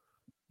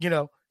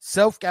 I'll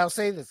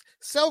say this,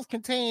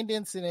 self-contained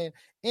incident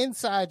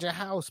inside your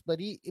house, but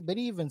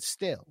even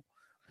still.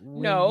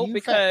 No,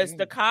 because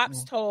the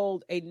cops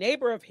told a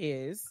neighbor of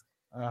his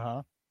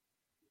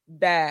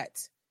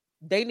that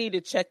they need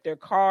to check their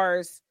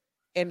cars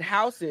and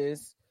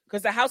houses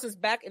because the house is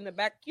back in the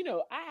back.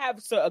 I have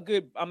a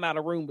good amount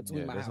of room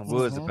between my house. Some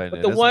woods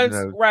but the ones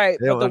right,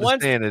 they don't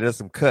understand that there's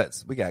some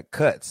cuts. We got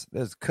cuts.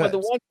 There's cuts. But the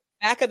ones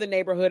back of the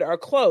neighborhood are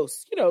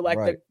close. Like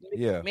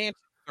the mansion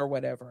or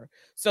whatever.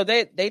 So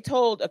they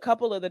told a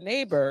couple of the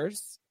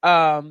neighbors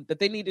that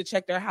they need to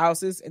check their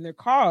houses and their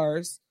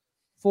cars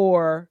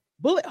for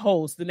bullet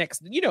holes the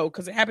next,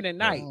 because it happened at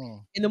night.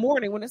 In the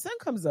morning when the sun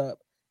comes up.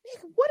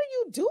 What are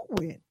you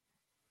doing?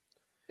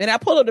 And I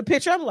pull up the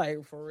picture. I'm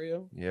like, for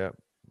real? Yep.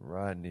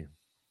 Rodney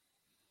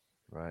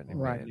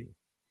Manning,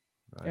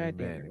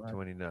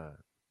 29.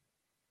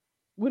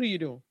 What are you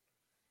doing?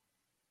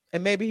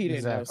 And maybe he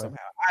didn't know somehow.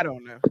 I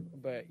don't know.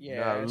 But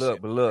yeah.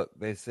 Look,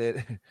 they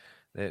said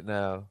that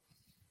now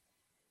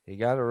he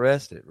got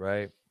arrested,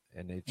 right?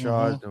 And they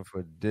charged him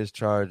for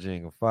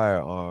discharging a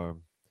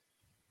firearm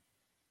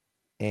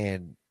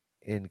and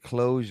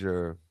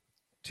enclosure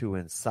to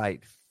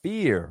incite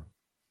fear.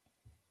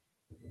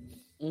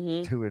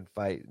 To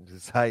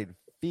incite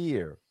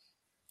fear.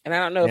 And I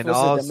don't know if it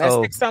was a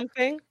domestic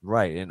something.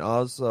 Right. And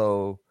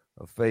also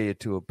a failure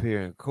to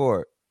appear in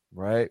court,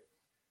 right?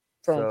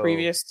 From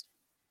previous.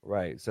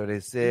 Right. So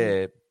they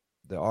said,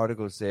 the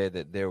article said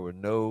that there were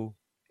no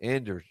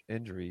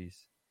injuries,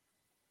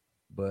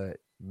 but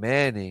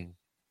Manning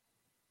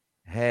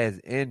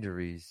has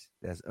injuries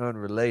that's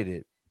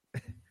unrelated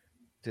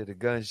to the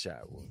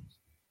gunshot wounds.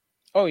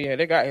 Oh, yeah.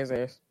 They got his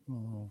ass.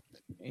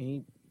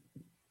 They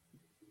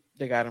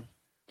got him.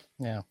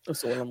 Yeah,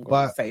 that's what I'm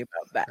going to say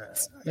about that.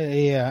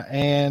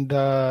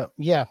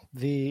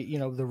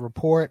 The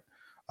report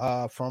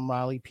from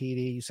Raleigh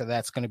PD, so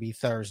that's going to be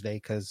Thursday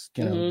because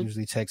it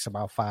usually takes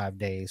about 5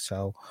 days.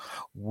 So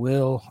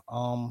we'll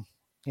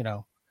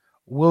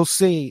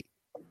see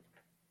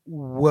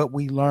what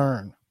we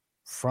learn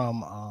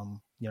from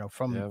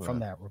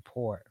that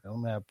report.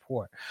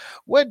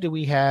 What do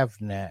we have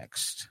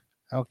next?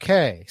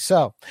 Okay,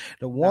 so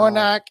the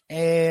Warnock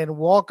and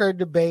Walker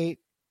debate.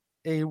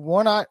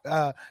 Warnock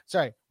and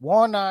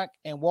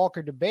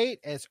Walker debate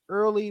as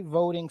early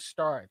voting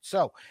starts.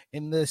 So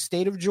in the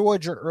state of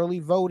Georgia, early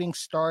voting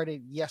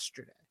started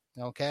yesterday.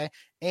 Okay.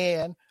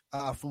 And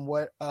from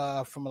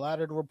a lot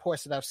of the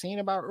reports that I've seen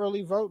about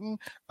early voting,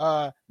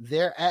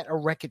 they're at a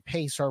record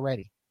pace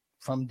already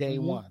from day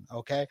one.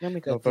 Okay. Let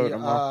me go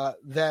vote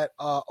that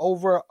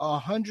over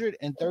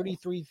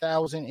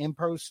 133,000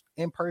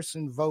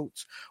 in-person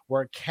votes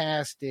were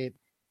casted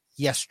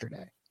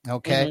yesterday.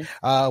 Okay.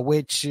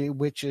 Which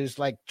is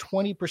like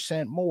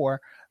 20% more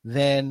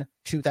than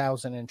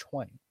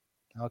 2020.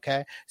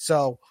 Okay.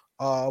 So,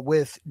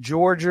 with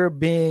Georgia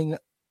being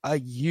a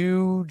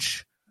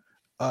huge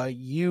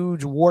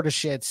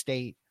watershed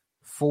state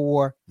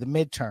for the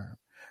midterm,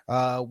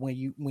 when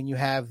you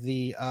have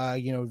the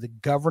the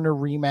governor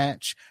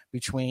rematch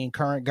between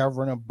current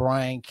governor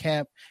Brian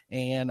Kemp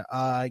and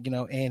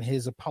and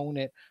his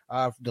opponent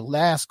the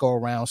last go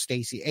around,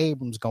 Stacey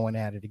Abrams, going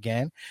at it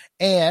again,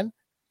 and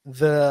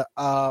the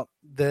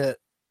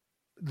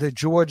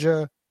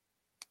Georgia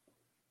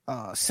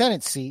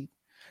Senate seat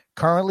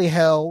currently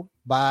held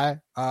by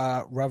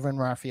Reverend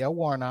Raphael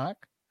Warnock,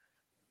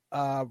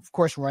 of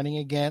course, running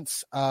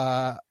against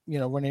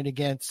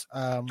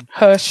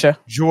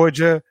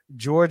Georgia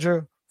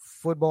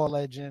football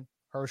legend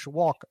Herschel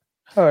Walker.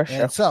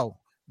 And so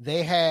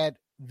they had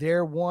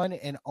their one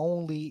and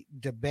only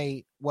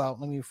debate. Well,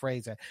 let me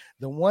rephrase that.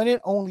 The one and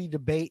only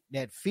debate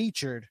that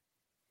featured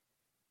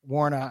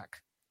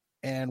Warnock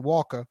and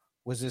Walker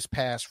was this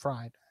past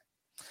Friday.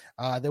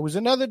 There was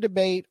another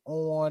debate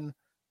on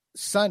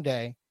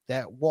Sunday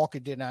that Walker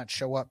did not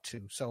show up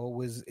to.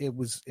 So it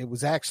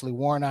was actually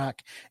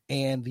Warnock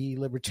and the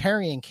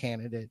Libertarian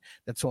candidate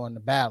that's on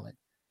the ballot.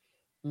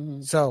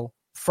 So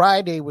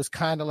Friday was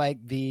kind of like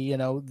the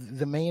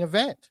main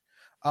event.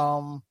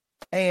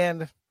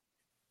 And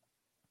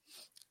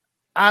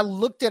I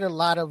looked at a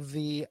lot of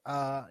the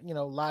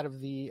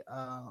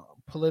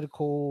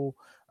political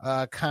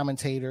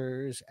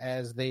commentators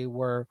as they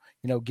were,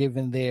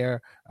 giving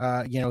their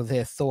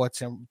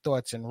thoughts and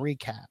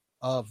recap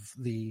of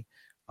the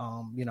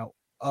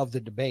of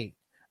the debate,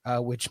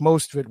 which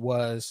most of it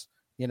was,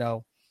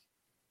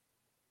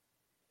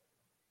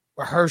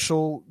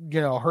 Herschel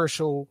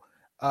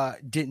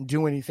didn't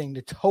do anything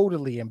to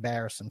totally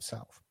embarrass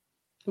himself.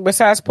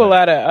 Besides pull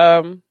out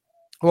a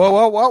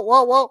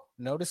Whoa.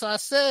 Notice I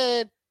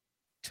said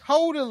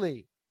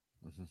totally,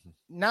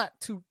 not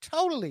to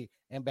totally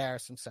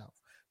embarrass himself.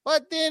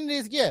 But then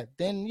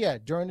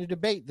during the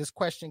debate, this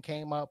question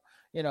came up,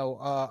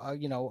 about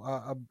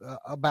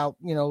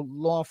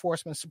law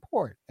enforcement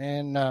support.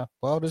 And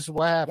this is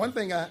what happened. One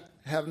thing I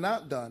have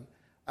not done,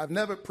 I've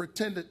never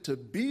pretended to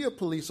be a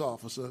police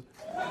officer,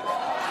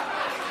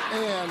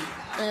 and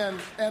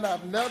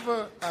I've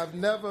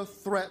never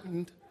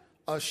threatened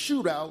a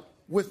shootout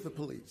with the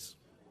police.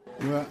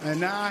 Well, and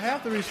now I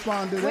have to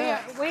respond to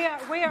that.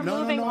 We are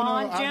moving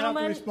on,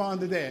 gentlemen. I have to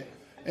respond to that.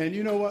 And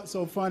you know what's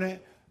so funny?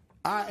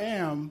 I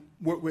am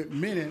with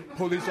many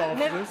police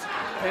officers,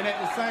 and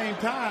at the same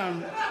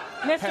time,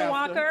 Mr.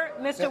 Walker,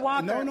 Mr.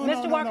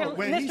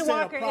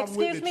 Walker,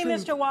 excuse me,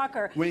 Mr.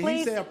 Walker.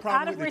 Please,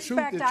 out of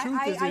respect,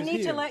 I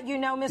need to let you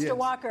know, Mr.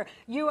 Walker,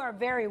 you are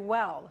very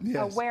well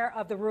aware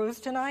of the rules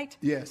tonight.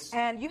 Yes.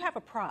 And you have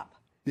a prop.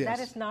 Yes. That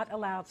is not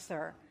allowed,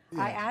 sir.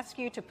 Yeah. I ask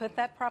you to put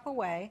that prop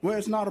away. Well,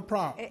 it's not a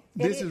prop.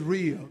 This is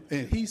real.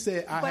 And he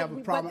said, I have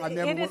a problem. I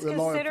never worked with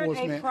law enforcement. It is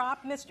considered a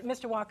prop,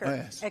 Mr. Walker.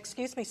 Yes.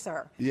 Excuse me,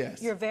 sir.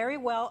 Yes. You're very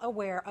well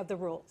aware of the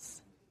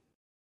rules.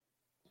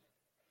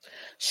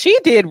 She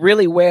did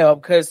really well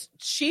because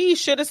she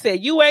should have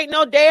said, you ain't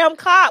no damn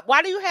cop.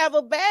 Why do you have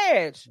a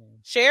badge?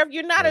 Sheriff,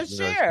 you're not a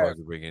sheriff. Not supposed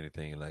to bring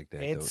anything like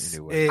that,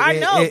 anyway. I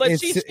know, but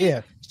she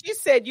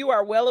said you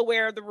are well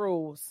aware of the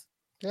rules.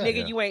 Yeah,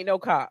 nigga, you ain't no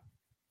cop.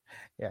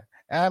 Yeah.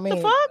 I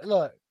mean,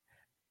 look,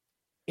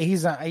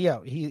 he's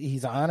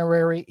an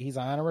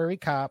honorary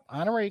cop.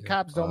 Honorary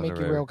cops don't make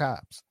you real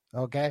cops.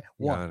 Okay.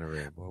 One.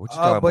 Honorary. What you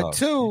talking about?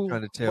 Two, you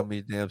trying to tell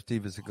me damn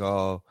Steven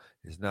Seagal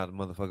is not a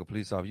motherfucking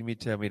police officer? You mean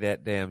tell me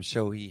that damn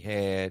show he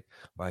had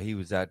while he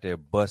was out there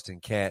busting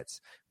cats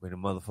with a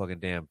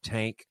motherfucking damn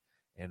tank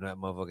and that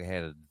motherfucker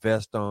had a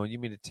vest on? You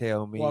mean to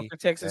tell me Walker,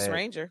 Texas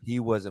Ranger? He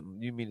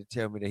wasn't. You mean to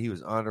tell me that he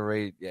was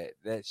honorary?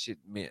 That shit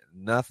meant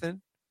nothing?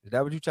 Is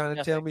that what you're trying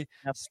to tell me?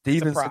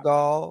 Steven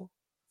Seagal,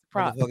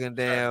 motherfucking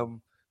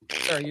damn.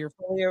 Sir, you're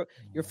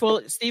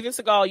full. Steven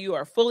Seagal, you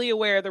are fully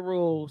aware of the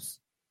rules.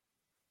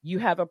 You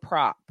have a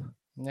prop.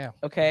 Yeah.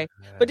 Okay.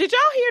 But did y'all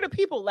hear the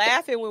people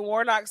laughing when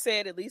Warnock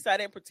said, "At least I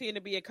didn't pretend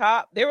to be a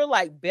cop"? They were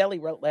like belly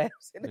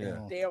laughs in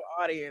the damn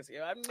audience.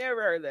 I've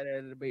never heard that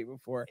in a debate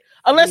before.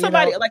 Unless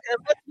unless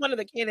one of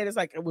the candidates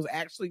was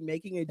actually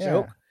making a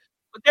joke,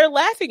 but they're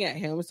laughing at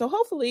him. So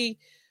hopefully,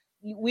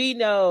 we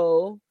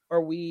know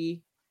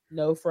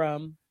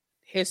from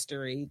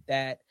history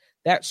that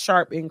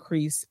sharp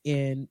increase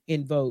in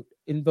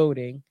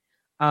voting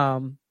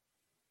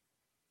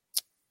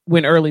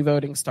when early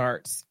voting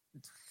starts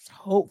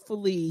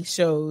hopefully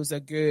shows a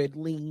good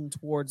lean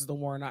towards the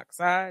Warnock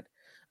side,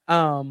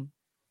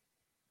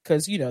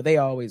 because they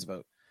always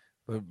vote.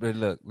 But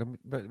look,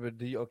 but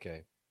do you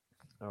okay?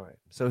 All right.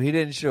 So he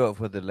didn't show up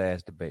for the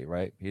last debate,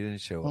 right? He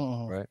didn't show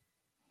up, right?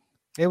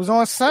 It was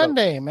on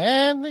Sunday,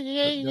 man.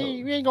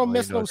 You ain't gonna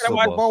miss no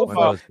Super Bowl.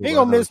 You ain't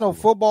gonna miss no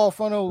football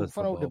for no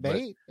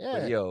debate.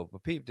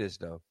 But peep this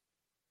though.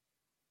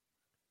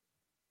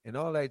 In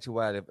all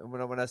actuality,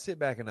 when I sit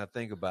back and I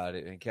think about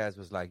it, and Cass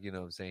was like, what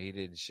I'm saying, he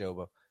didn't show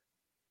up.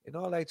 In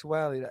all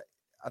actuality,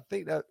 I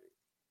think that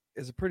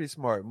is a pretty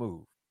smart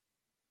move.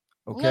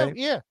 Okay.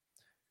 Yeah.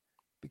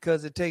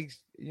 Because it takes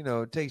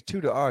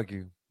two to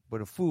argue,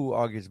 but a fool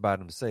argues by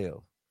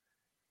themselves.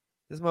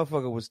 This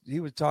motherfucker was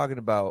talking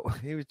about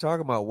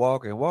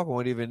Walker, and Walker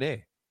wasn't even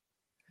there.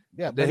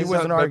 Yeah, but he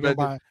wasn't arguing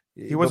by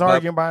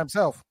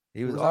himself.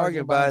 He was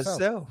arguing by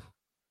himself.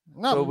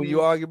 No, so when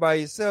you argue by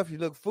yourself, you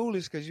look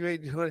foolish because you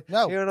ain't doing.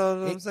 No, you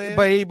know what I'm saying.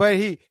 But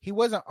he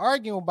wasn't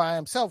arguing by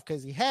himself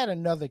because he had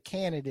another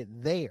candidate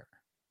there.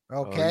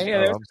 Okay,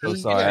 I'm so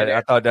sorry.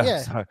 I thought that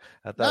was. Sorry.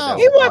 I thought that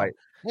was white.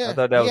 I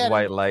thought that was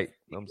white light.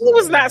 He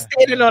was not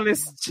standing on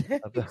his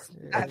chest.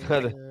 I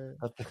thought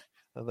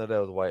that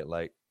was white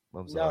light.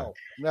 I'm sorry.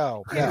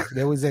 No.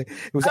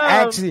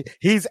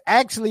 He's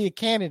actually a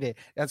candidate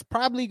that's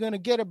probably going to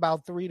get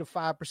about 3 to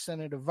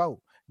 5% of the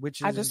vote,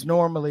 which is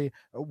normally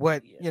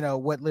what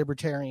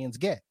libertarians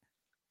get.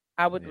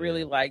 I would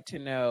really like to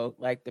know,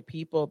 like, the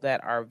people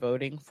that are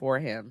voting for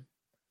him.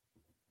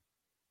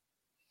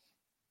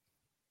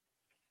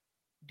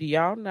 Do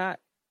y'all not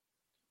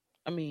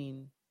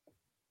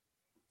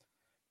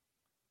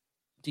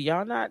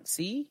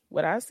see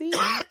what I see?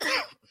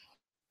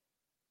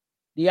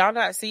 Do y'all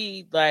not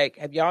see,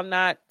 have y'all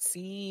not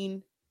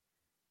seen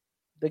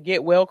the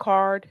get well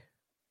card?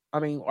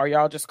 I mean, are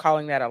y'all just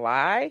calling that a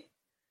lie?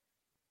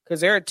 Because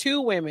there are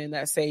 2 women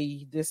that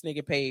say this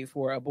nigga paid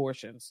for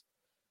abortions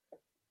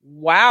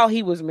while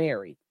he was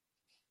married.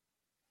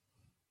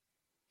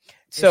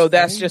 So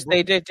that's just,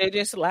 they're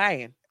just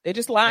lying. They're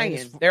just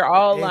lying. They're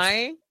all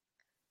lying.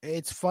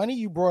 It's funny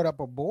you brought up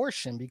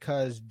abortion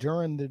because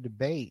during the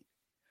debate,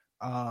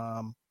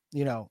 Herschel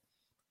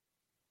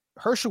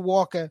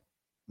Walker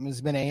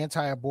has been an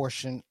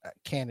anti-abortion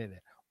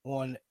candidate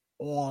on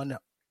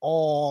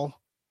all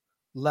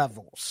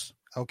levels.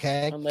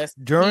 Okay, unless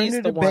during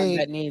the debate one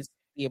that needs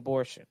the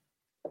abortion.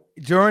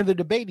 During the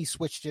debate, he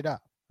switched it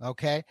up.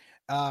 Okay,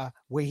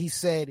 where he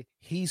said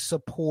he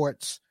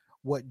supports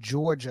what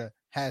Georgia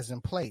has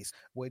in place.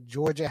 What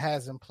Georgia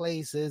has in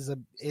place is a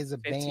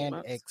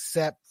ban,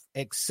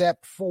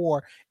 except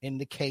for in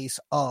the case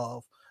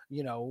of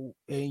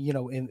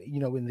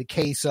in the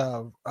case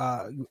of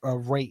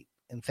rape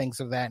and things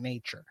of that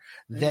nature,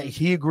 that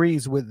he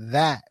agrees with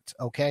that.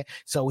 Okay.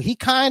 So he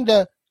kind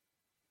of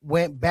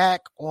went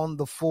back on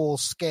the full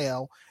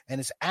scale, and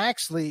it's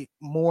actually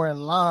more in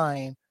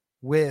line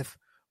with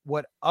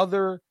what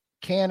other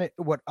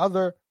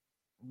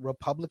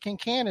Republican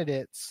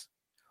candidates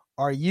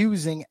are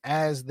using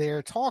as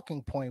their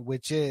talking point,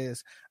 which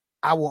is,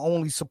 I will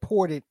only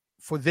support it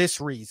for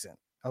this reason.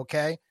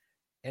 Okay.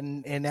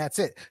 And that's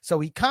it. So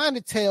he kind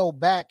of tailed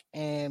back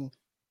and,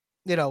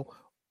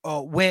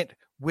 went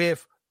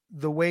with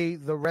the way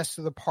the rest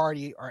of the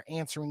party are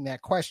answering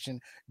that question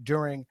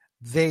during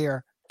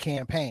their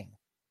campaign.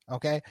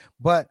 Okay.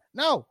 But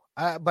no,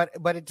 but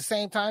at the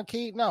same time,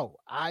 Keith, no,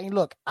 I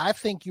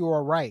think you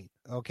are right.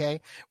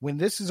 Okay. When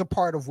this is a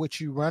part of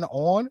which you run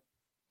on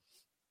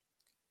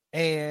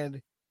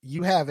and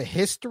you have a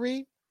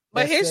history,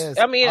 but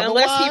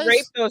unless he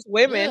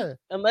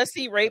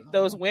raped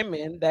those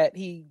women, that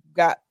he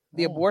got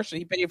the abortion,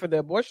 he paid for the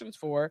abortions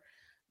for,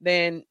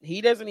 then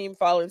he doesn't even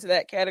fall into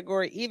that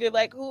category either.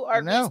 Like, who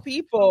are these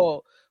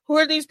people? Who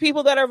are these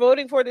people that are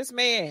voting for this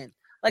man?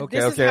 Like,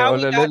 this is how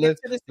we got into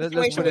the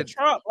situation with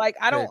Trump. Like,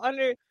 I don't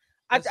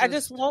I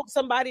just want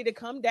somebody to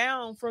come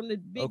down from the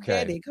big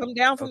daddy, come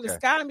down from the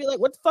sky and be like,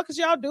 what the fuck is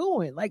y'all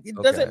doing? Like, it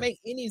doesn't make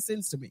any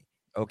sense to me.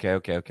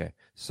 Okay.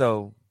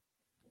 So,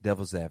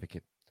 devil's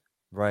advocate,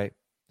 right?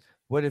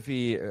 What if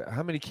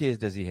how many kids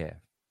does he have?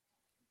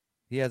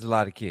 He has a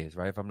lot of kids,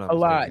 right? If I'm not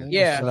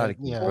mistaken. A lot of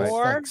kids, right?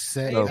 4,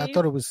 6. I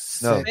thought it was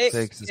 6. No,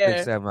 6,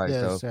 7, right?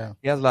 So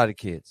he has a lot of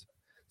kids.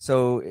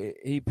 So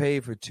he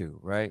paid for 2,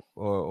 right?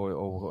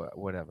 Or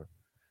whatever.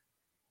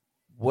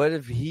 What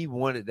if he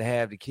wanted to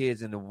have the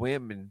kids and the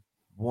women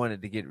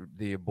wanted to get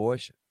the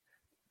abortion?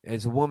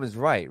 It's a woman's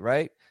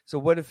right? So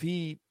what if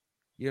he,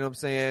 you know what I'm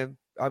saying?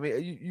 I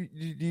mean,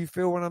 do you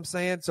feel what I'm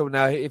saying? So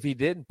now if he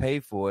didn't pay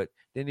for it,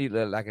 then he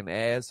looked like an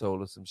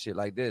asshole or some shit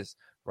like this,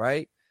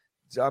 right?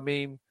 So, I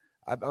mean,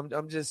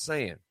 I'm just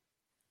saying.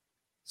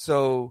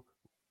 So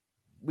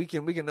we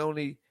can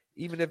only,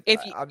 even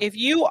if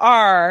you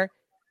are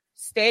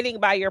standing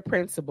by your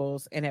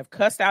principles and have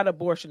cussed out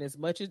abortion as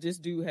much as this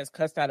dude has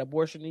cussed out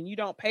abortion, and you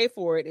don't pay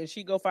for it, and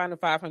she go find the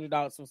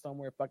 $500 from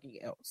somewhere fucking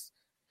else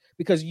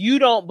because you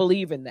don't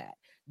believe in that.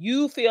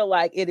 You feel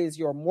like it is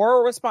your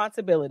moral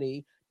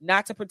responsibility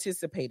not to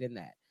participate in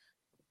that.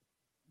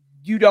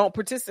 You don't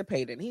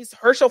participate in it. He's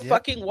Herschel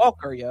fucking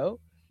Walker, yo.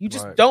 You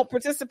just don't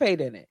participate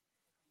in it.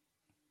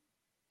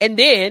 And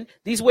then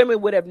these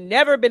women would have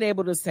never been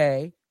able to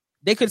say,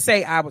 they could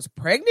say, I was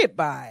pregnant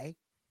by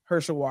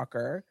Herschel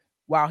Walker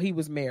while he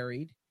was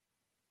married.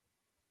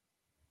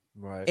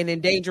 Right. And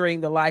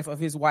endangering the life of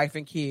his wife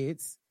and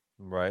kids.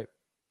 Right.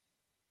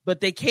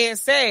 But they can't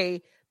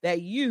say that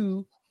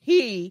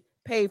he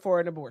paid for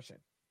an abortion.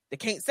 They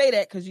can't say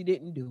that because you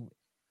didn't do it.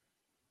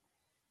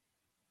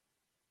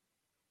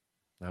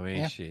 I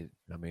mean, shit.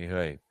 I mean,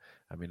 hey.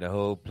 I mean, the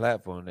whole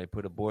platform, they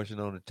put abortion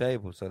on the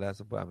table. So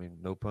that's,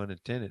 no pun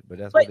intended, but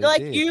that's what they did.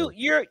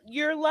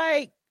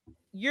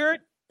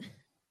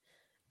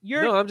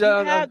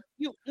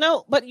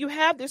 But you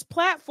have this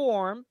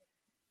platform.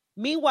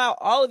 Meanwhile,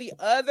 all of the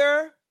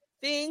other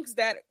things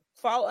that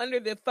fall under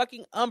the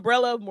fucking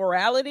umbrella of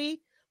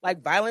morality,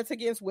 like violence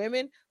against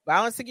women,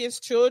 violence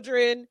against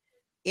children,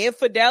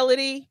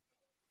 infidelity,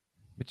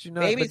 but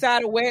babies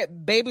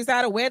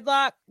out of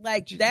wedlock,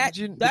 like that.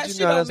 That shit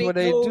don't make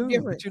no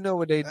difference. But you know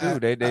what they do?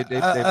 They pull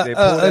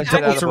that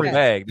shit out of a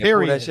bag. They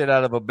pull that shit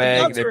out of a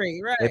bag.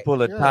 They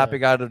pull a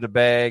topic out of the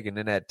bag, and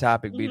then that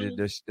topic be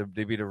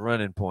the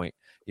running point.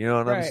 You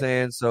know what I'm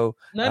saying? So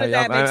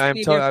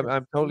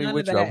I'm totally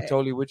with you. I'm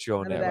totally with you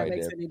on that right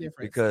there.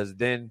 Because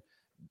then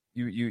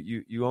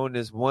you own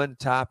this one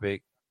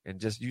topic. And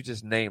you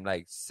just named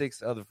like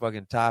 6 other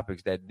fucking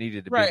topics that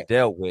needed to be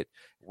dealt with.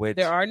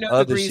 There are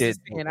no degrees to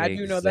sin. I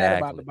do know that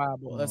about the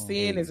Bible. A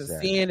sin is a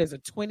sin, is a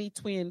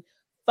twin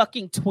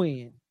fucking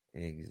twin.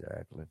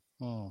 Exactly.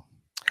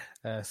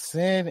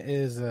 Sin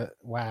is a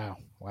wow.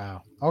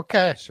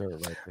 Okay,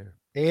 shirt right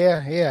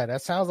there. Yeah,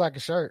 that sounds like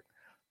a shirt.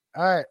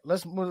 All right,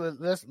 let's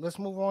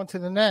move on to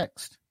the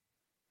next.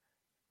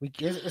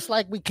 It's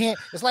like we can't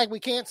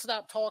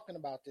stop talking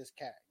about this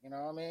cat. You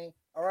know what I mean?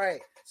 All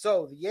right.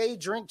 So the Yay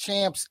Drink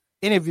Champs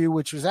interview,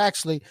 which was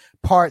actually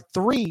part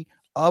 3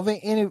 of an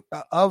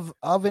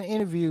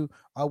interview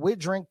with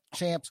Drink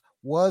Champs,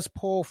 was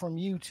pulled from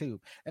YouTube.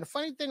 And the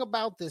funny thing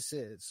about this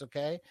is,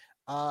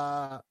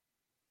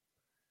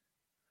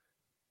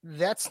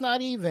 that's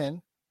not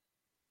even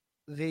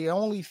the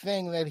only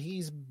thing that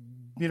he's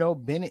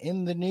been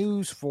in the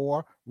news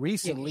for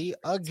recently.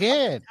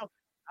 Again.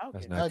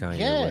 That's not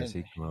Kanye West.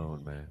 He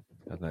cloned, man.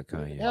 That's not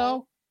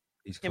Kanye.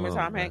 He's cloned, him and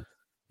Tom Hanks.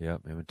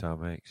 Yep, him and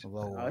Tom Hanks.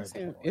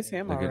 It's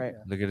him, all right.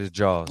 Look at his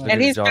jaws.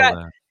 And he's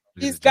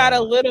got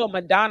a little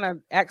Madonna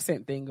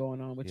accent thing going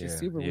on, which is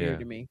super weird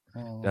to me.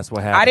 That's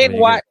what happened.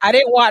 I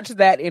didn't watch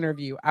that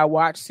interview. I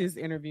watched his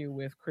interview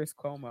with Chris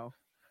Cuomo.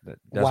 That's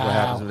what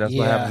happens. That's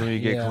what happens when you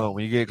get cloned.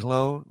 When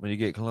you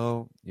get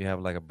cloned, you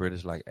have like a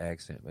British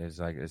accent. It's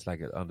like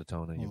an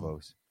undertone in your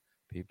voice.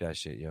 Peep that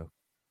shit, yo.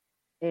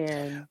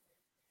 And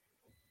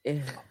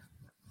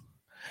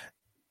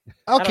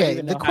okay,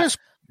 I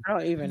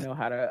don't even know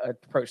how to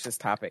approach this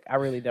topic. I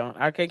really don't.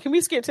 Okay, can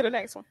we skip to the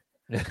next one?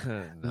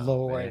 No,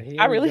 Lord,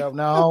 I really go.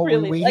 No,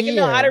 really we like here.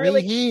 no, I don't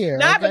really here.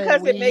 not okay,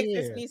 because it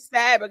makes me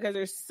sad, because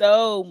there's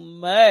so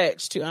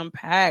much to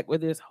unpack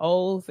with this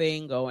whole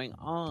thing going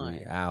on.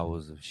 3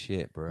 hours of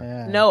shit, bro.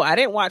 Yeah. No, I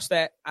didn't watch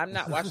that. I'm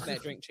not watching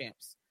that Drink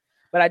Champs.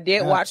 But I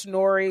did watch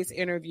Nori's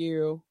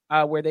interview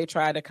where they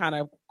tried to kind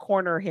of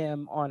corner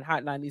him on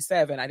Hot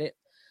 97.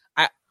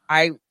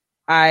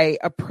 I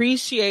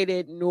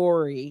appreciated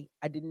Nori.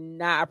 I did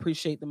not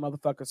appreciate the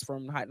motherfuckers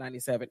from Hot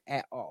 97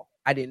 at all.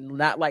 I did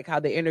not like how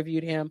they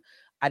interviewed him.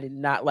 I did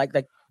not like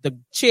the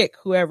chick,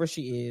 whoever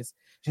she is.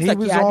 He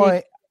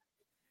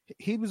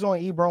was on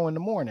Ebro in the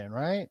morning,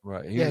 right?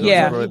 Right.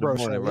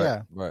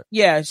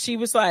 Yeah. She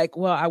was like,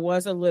 well, I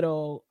was a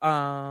little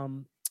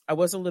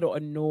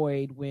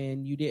annoyed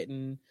when you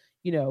didn't,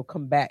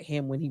 combat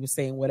him when he was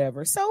saying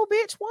whatever. So,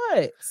 bitch,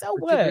 what? So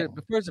what?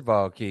 But first of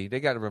all, Key, they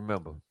got to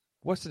remember,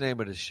 what's the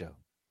name of the show?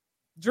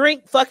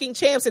 Drink fucking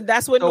Champs, and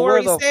that's what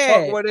Nori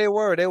said. Fuck where they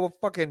were? They were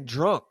fucking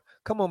drunk.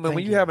 Come on, man.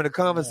 When you having a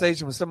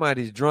conversation with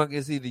somebody who's drunk,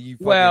 it's either you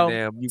fucking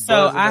damn.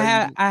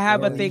 I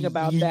have a thing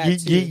about that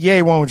too.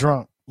 Ye won't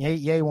drunk.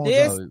 Ye won't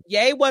drunk.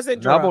 Ye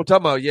wasn't drunk. I'm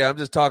talking about. I'm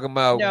just talking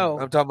about. No.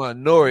 I'm talking about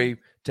Nori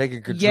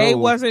taking control. Ye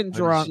wasn't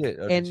drunk,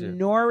 and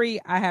Nori.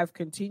 I have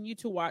continued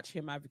to watch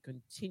him. I've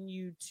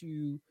continued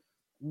to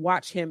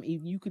watch him.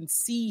 You can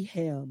see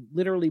him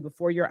literally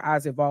before your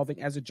eyes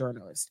evolving as a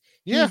journalist.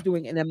 Yeah. He's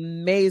doing an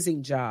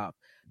amazing job.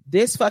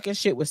 This fucking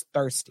shit was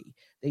thirsty.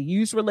 They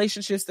used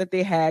relationships that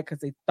they had because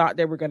they thought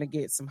they were going to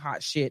get some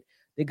hot shit.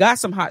 They got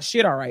some hot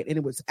shit, all right, and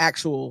it was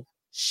actual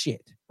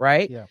shit,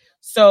 right? Yeah.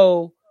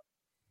 So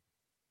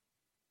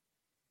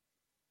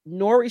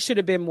Nori should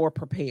have been more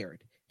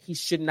prepared. He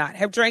should not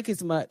have drank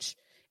as much.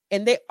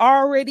 And they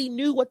already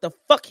knew what the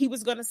fuck he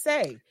was going to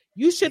say.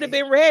 You should have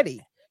been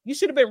ready. You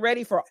should have been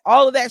ready for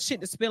all of that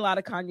shit to spill out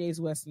of Kanye's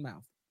West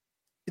mouth.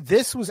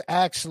 This was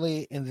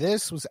actually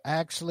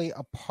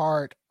a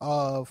part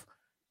of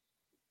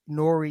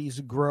Nori's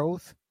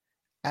growth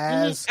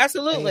as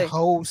a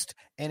host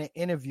and an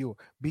interviewer,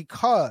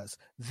 because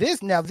this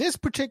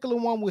particular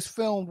one was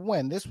filmed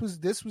when this was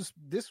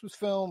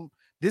filmed.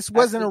 This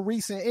wasn't a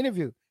recent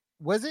interview,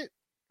 was it?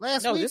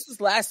 Last week? No, this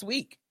was last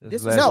week.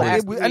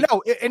 I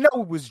know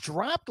it was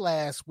dropped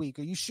last week.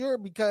 Are you sure?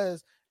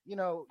 Because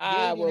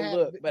I will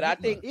look, but I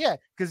think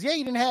because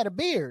Ye didn't have a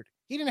beard.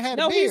 He didn't have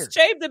a beard. He's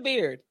shaved the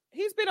beard.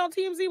 He's been on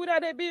TMZ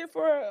without that beard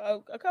for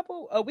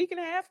a week and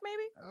a half,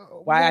 maybe.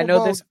 Why I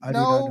know this? I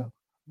know.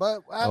 But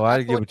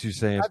I get what you're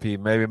saying, Pete.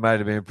 Maybe it might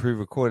have been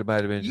pre-recorded,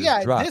 might have been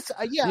just dropped.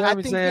 I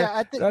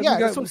think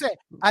that's what I'm saying.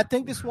 I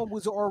think this one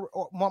was,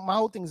 my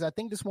whole thing is, I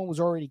think this one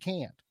was already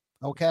canned.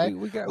 Okay,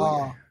 we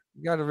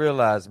got to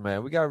realize,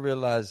 man. We got to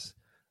realize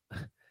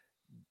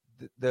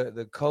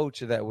the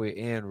culture that we're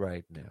in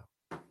right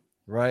now,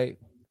 right?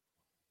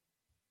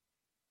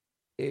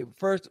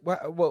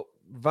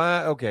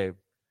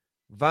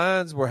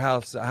 Vines were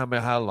how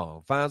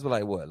long? Vines were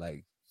like what?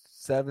 Like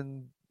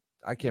 7.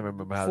 I can't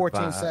remember how.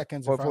 14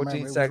 seconds.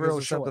 14 seconds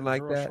or something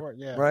like that,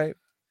 right?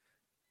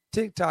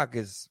 TikTok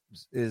is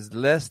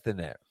less than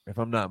that, if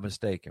I'm not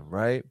mistaken,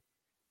 right?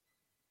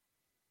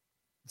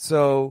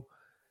 So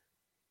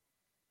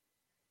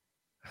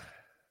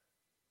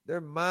their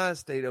mind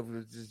state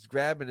of just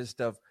grabbing this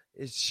stuff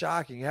is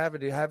shocking.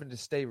 Having to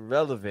stay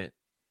relevant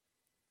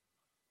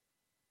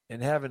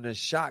and having to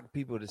shock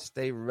people to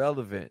stay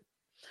relevant.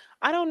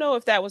 I don't know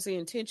if that was the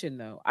intention,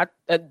 though.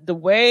 The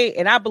way,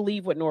 and I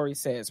believe what Nori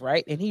says,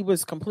 right? And he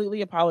was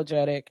completely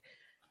apologetic,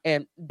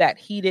 and that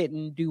he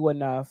didn't do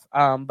enough.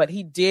 But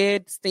he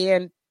did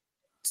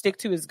stick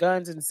to his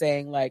guns and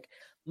saying, like,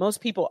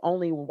 most people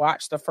only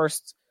watch the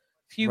first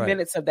few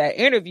minutes of that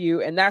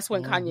interview, and that's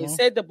when Kanye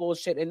said the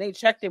bullshit, and they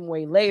checked him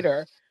way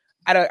later.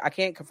 I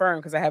can't confirm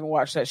because I haven't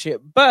watched that shit,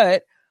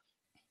 but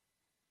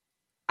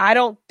I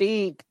don't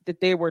think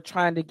that they were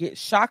trying to get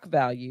shock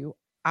value.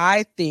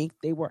 I think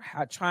they were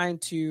trying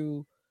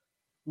to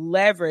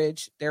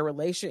leverage their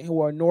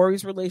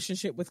Nori's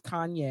relationship with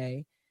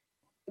Kanye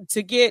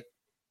to get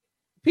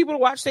people to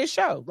watch their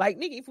show. Like,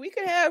 nigga, if we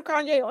could have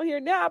Kanye on here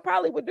now, I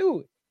probably would do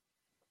it.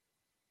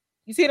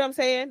 You see what I'm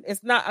saying?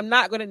 I'm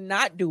not going to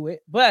not do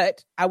it,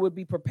 but I would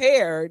be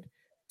prepared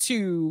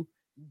to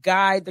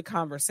guide the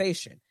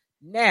conversation.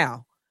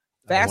 Now,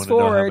 fast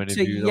forward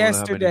to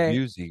yesterday. How many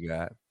views he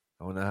got.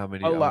 I want to know how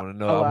many. I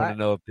want to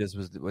know if this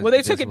was. Well,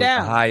 they took it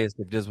down. The highest.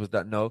 If this was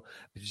no,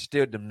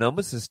 still the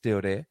numbers are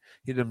still there.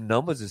 Them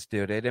numbers are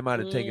still there. They might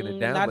have taken it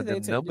down, but the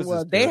numbers.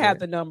 Well, they have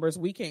the numbers.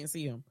 We can't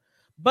see them.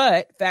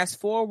 But fast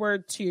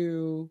forward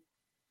to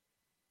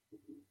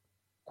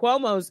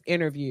Cuomo's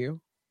interview,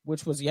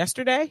 which was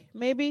yesterday,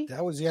 maybe.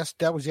 That was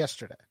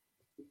yesterday.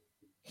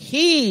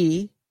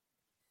 He,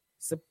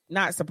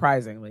 not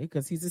surprisingly,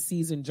 because he's a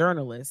seasoned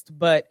journalist,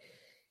 but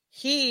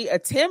he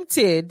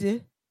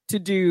attempted to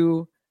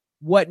do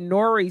what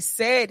Nori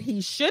said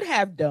he should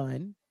have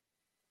done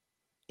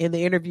in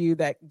the interview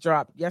that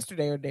dropped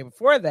yesterday or the day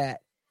before that.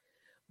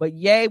 But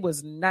Ye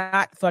was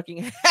not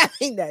fucking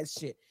having that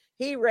shit.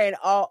 He ran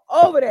all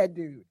over that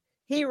dude.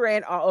 He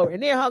ran all over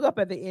and then hung up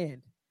at the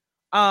end.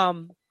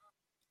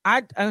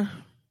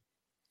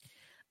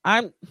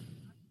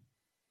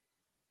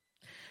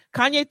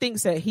 Kanye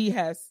thinks that he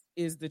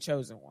is the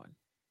chosen one.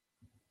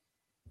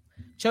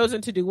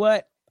 Chosen to do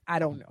what? I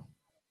don't know.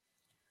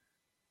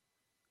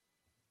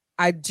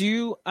 I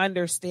do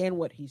understand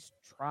what he's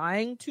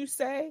trying to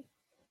say,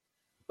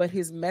 but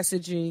his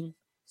messaging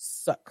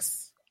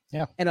sucks.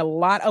 Yeah. And a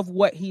lot of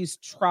what he's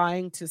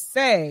trying to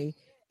say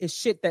is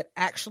shit that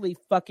actually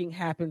fucking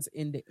happens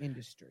in the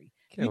industry.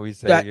 Can we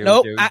say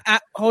nope?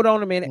 Hold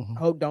on a minute.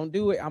 Mm-hmm. Don't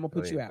do it. I'm gonna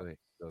put you out.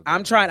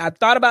 I'm trying. I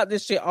thought about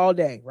this shit all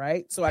day,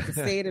 right? So I can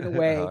say it in a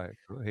way. All right,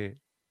 go ahead.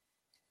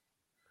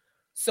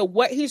 So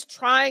what he's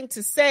trying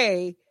to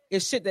say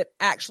is shit that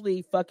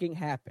actually fucking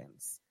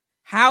happens.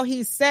 How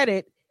he said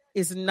it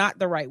is not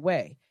the right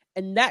way.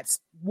 And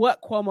that's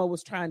what Cuomo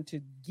was trying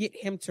to get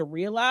him to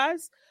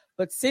realize.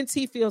 But since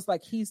he feels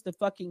like he's the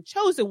fucking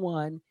chosen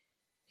one,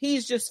 he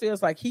just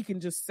feels like he can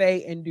just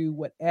say and do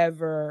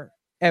whatever,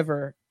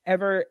 ever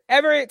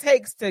it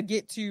takes to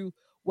get to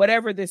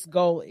whatever this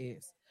goal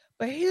is.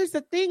 But here's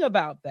the thing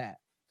about that.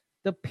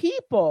 The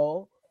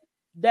people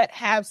that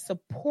have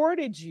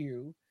supported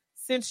you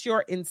since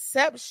your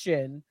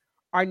inception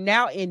are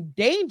now in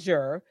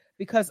danger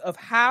because of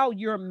how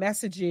you're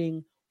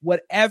messaging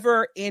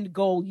whatever end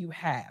goal you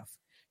have.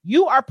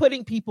 You are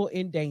putting people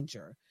in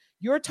danger.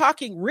 You're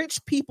talking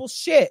rich people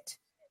shit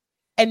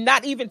and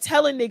not even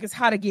telling niggas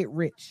how to get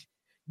rich.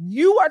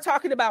 You are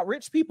talking about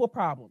rich people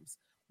problems.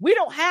 We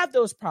don't have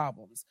those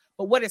problems.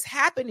 But what is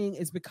happening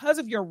is because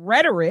of your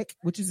rhetoric,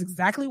 which is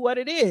exactly what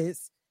it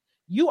is,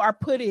 you are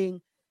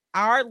putting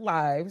our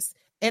lives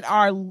and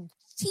our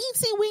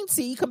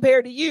teensy-weensy,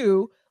 compared to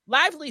you,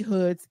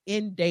 livelihoods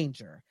in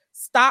danger.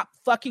 Stop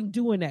fucking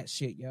doing that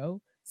shit,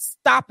 yo.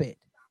 Stop it.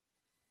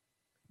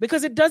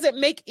 Because it doesn't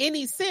make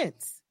any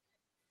sense.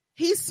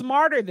 He's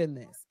smarter than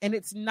this. And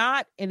it's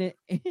not and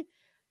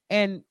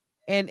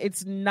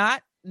it's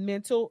not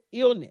mental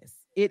illness.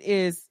 It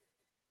is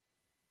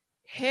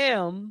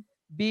him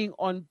being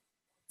on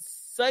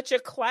such a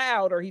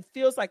cloud, or he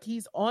feels like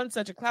he's on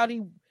such a cloud.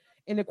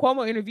 In the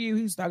Cuomo interview,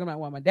 he's talking about,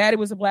 well, my daddy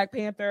was a Black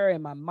Panther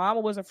and my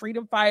mama was a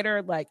freedom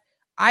fighter. Like,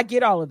 I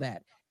get all of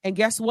that. And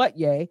guess what,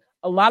 Ye?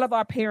 A lot of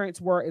our parents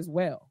were as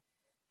well.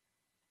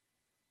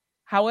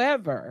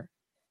 However,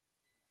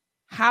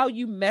 how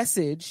you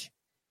message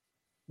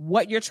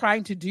what you're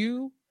trying to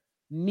do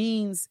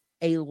means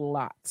a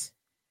lot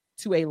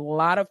to a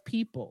lot of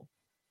people.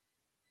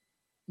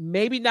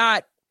 Maybe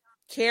not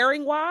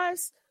caring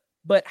wise,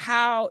 but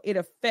how it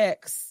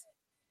affects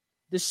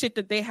the shit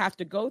that they have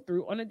to go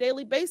through on a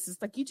daily basis.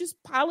 Like, you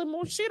just piling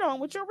more shit on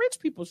with your rich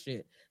people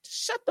shit.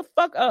 Just shut the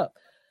fuck up.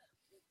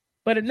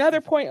 But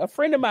another point a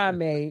friend of mine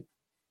made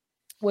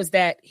was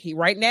that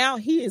right now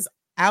he is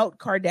out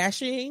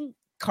Kardashianing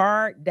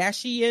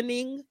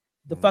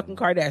the fucking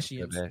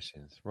Kardashians.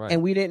 Right.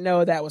 And we didn't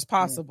know that was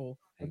possible.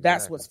 But exactly.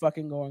 That's what's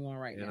fucking going on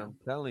right now. I'm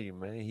telling you,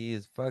 man, he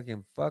is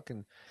fucking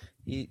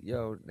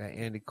that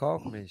Andy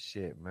Kaufman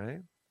shit,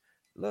 man.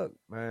 Look,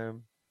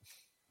 man.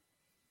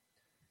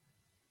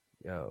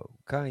 Yo,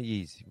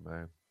 Kanye,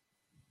 man.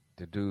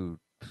 The dude.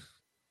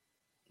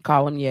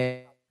 Call him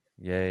Ye.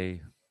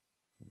 Ye.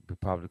 We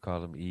probably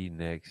call him E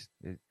next.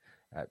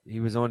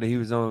 He was on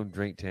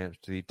Drink Champs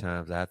 3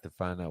 times. I have to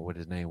find out what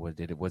his name was.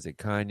 Was it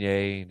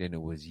Kanye? Then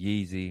it was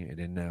Yeezy, and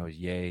then now it's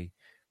Ye.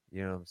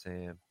 You know what I'm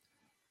saying?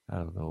 I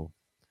don't know.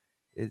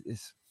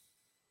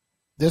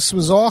 This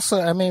was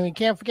also, I mean, we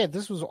can't forget,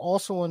 this was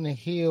also on the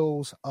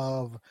heels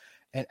of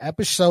an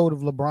episode of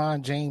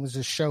LeBron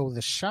James' show,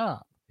 The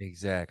Shop.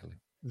 Exactly.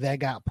 That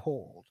got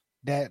pulled.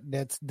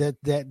 That's not,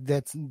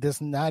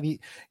 that's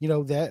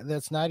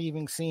not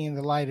even seeing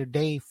the light of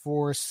day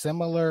for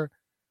similar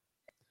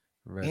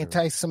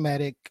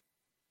anti-Semitic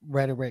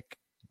rhetoric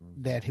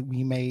that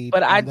we made.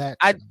 But I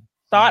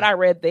thought I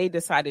read they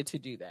decided to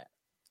do that.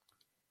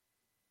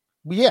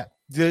 Yeah,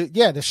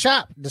 the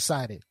Shop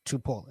decided to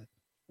pull it.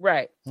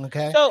 Right.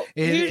 Okay. So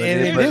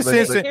in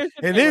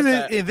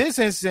this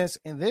instance,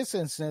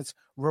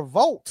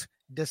 Revolt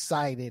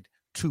decided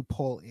to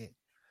pull it.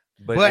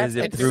 But is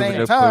it proving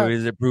the point?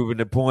 Is it proving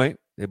the point?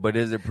 But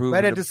is it proving?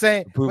 But at the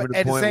same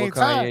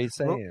time,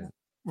 saying?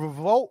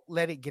 Revolt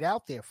let it get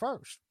out there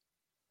first.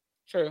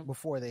 True.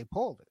 Before they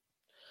pulled it.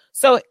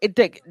 So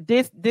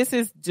this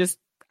is just,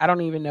 I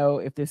don't even know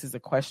if this is a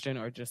question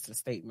or just a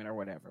statement or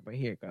whatever, but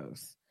here it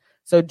goes.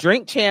 So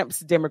Drink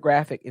Champs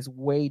demographic is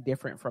way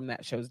different from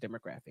that show's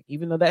demographic.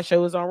 Even though that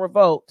show is on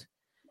Revolt,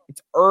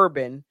 it's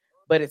urban,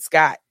 but it's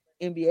got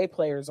NBA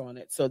players on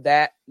it. So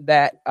that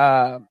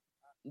demographic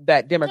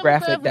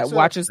that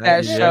watches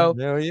that show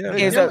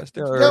is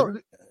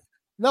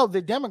no,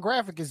 the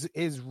demographic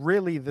is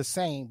really the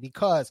same,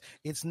 because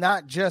it's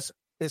not just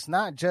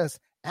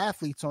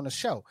athletes on the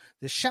show.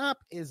 The Shop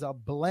is a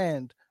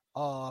blend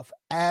of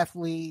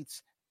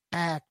athletes,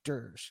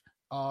 actors,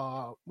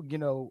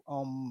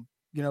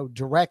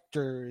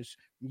 directors,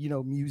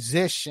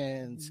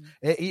 musicians.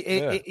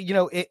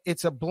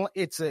 It's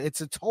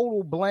a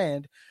total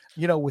blend,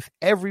 with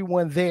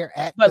everyone there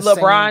at the same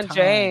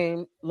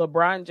time.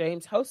 LeBron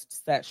James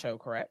hosts that show,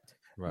 correct?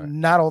 Right.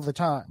 Not all the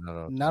time.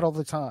 Not all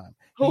the time.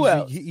 Who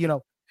else?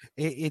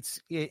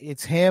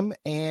 It's him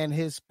and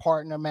his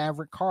partner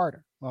Maverick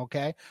Carter.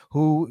 Okay,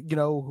 who's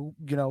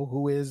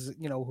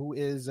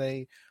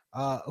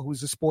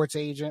a sports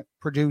agent,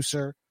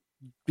 producer.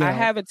 I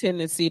have a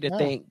tendency to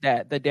think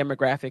that the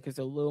demographic is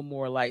a little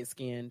more light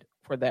skinned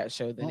for that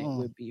show than it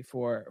would be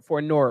for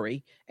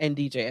Nori and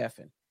DJ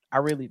Effin. I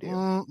really do.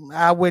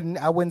 I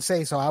wouldn't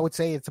say so. I would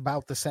say it's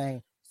about the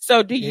same.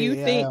 So do you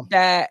think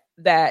that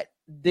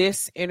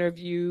this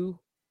interview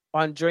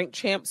on Drink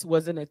Champs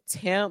was an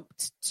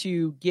attempt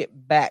to get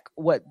back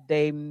what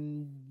they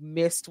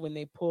missed when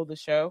they pulled the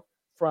show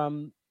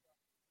from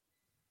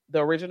the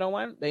original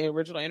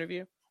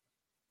interview?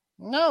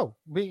 No.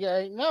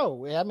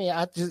 I mean,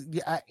 I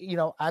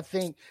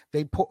think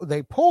they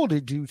pulled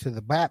it due to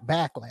the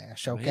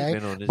backlash. Okay,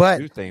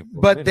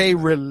 but they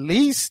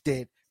released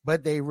it.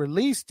 But they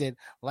released it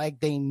like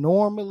they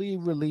normally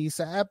release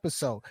an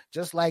episode,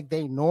 just how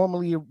they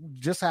normally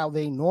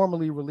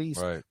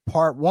release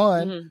part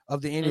one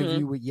of the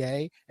interview with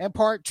Ye and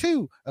part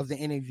two of the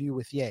interview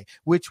with Ye,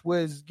 which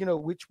was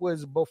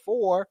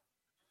before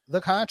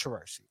the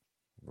controversy.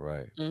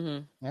 Right.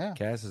 Mm-hmm. Yeah.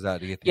 Cass is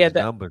out to get these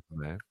numbers,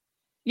 man.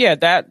 Yeah,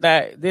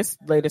 that this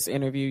latest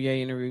interview,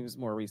 Ye interview, was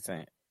more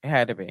recent. It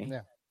had to be.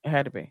 Yeah. It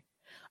had to be.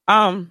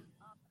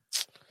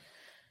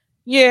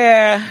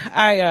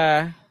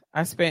 Yeah,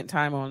 I spent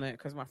time on it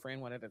because my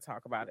friend wanted to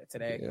talk about it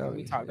today.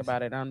 We talked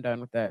about it. I'm done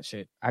with that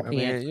shit. I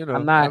can't.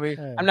 I'm not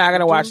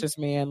gonna watch this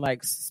man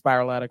like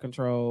spiral out of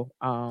control.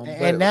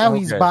 And now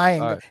he's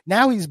buying. Right.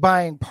 Now he's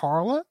buying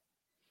Parler.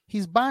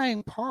 He's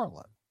buying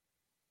Parler.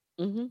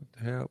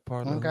 Mm-hmm. Hell,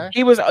 Parler. Okay.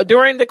 He was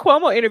during the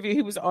Cuomo interview.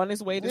 He was on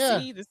his way to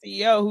see the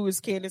CEO, who is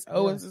Candace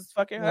Owens'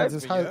 fucking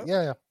husband.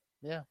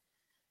 Yeah.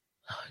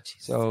 Oh,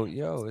 so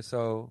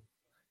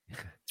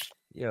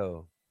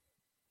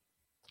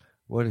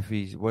What if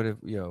he's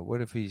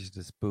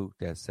the spook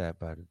that sat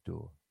by the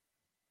door?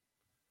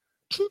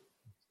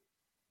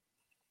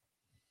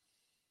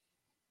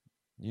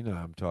 You know what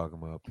I'm talking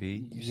about,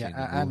 Pete.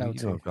 I know.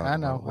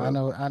 I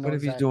know. What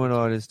if he's doing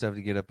all this stuff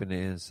to get up in the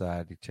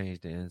inside, to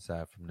change the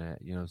inside from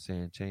that? You know what I'm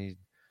saying? Change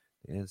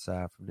the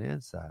inside from the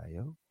inside,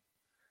 yo.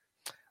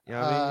 You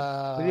know what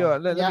I mean?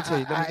 But let me tell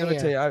you. Let me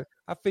tell you.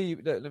 I feel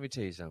you. Let me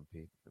tell you something,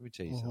 Pete. Let me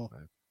tell you something,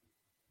 man.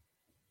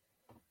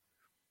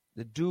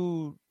 The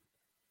dude,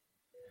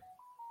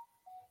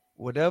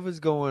 whatever's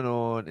going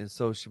on in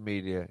social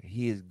media,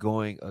 he is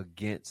going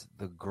against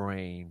the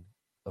grain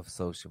of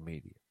social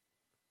media.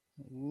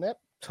 Yep,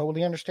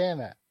 totally understand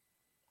that.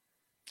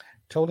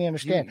 Totally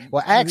understand.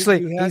 Well,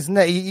 actually,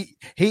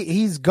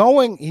 he's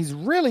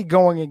really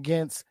going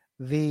against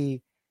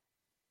the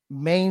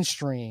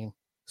mainstream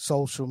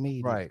social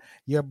media. Right.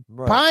 You're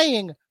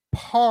buying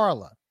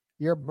Parler.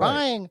 You're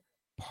buying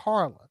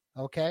Parler.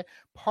 Okay,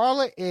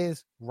 Parler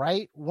is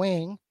right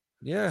wing.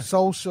 Yeah.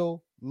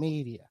 Social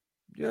media.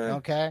 Yeah.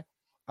 Okay.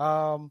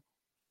 And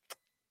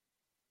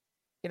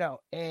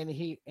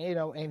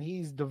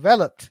he's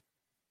developed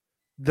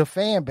the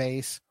fan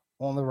base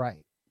on the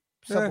right.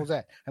 Simple as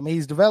that. I mean,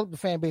 he's developed the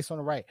fan base on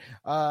the right.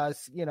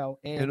 You're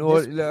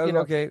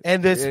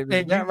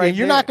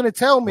not going to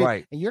tell me,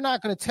 and you're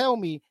not going to tell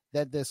me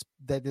that this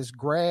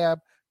grab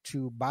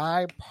to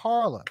buy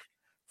Parler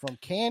from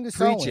Candace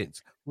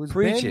Owens was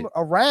been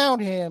around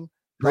him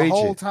the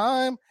whole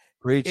time.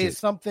 Is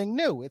something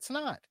new. It's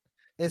not.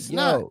 It's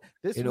not.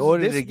 In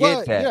order to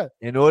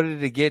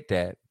get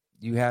that,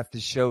 you have to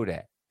show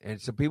that.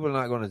 And so people are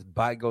not going to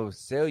go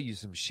sell you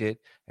some shit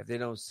if they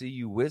don't see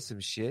you with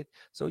some shit.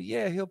 So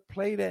yeah, he'll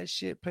play that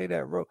shit, play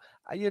that role.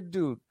 Dude,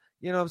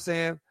 you know what I'm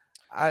saying?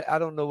 I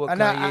don't know what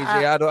Kanye's.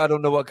 I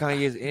don't know what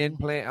Kanye's end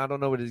plan. I don't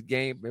know what his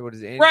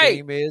end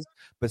game is.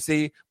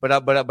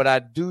 But I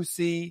do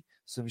see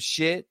some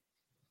shit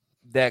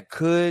that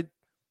could.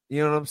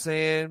 You know what I'm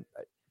saying?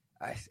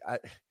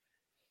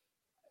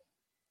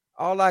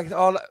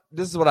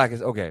 This is what I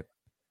can. Okay.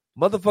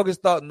 Motherfuckers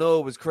thought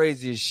Noah was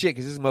crazy as shit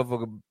because this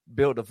motherfucker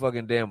built a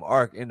fucking damn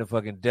ark in the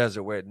fucking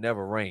desert where it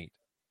never rained.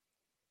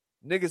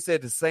 Nigga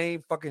said the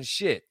same fucking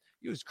shit.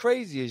 You was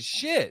crazy as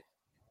shit.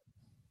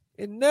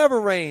 It never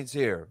rains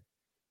here.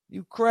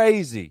 You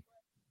crazy.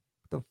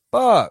 What the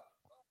fuck?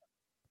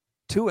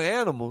 2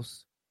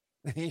 animals.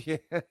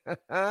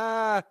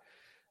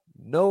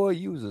 Noah,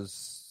 you was a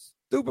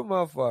stupid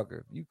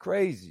motherfucker. You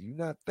crazy. You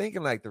not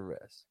thinking like the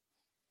rest.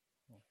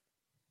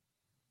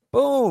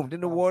 Boom.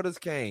 Then the waters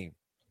came.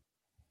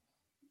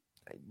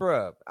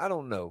 Bruh, I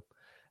don't know.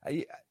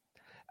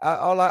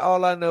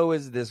 All I know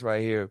is this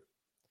right here.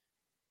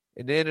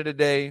 At the end of the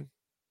day,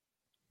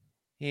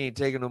 he ain't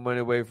taking no money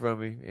away from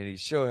me, and he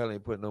sure hell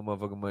ain't putting no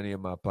motherfucking money in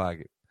my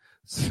pocket.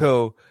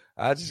 So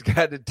I just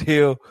got to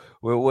deal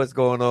with what's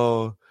going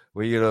on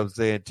with, you know what I'm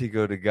saying,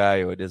 Tico the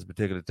Gallo at this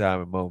particular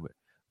time and moment.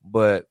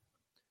 But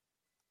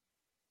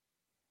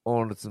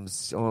on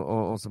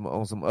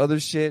some other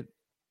shit,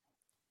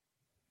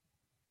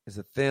 it's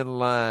a thin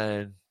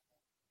line.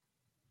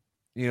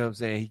 You know what I'm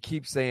saying? He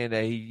keeps saying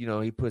that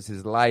he puts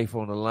his life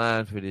on the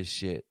line for this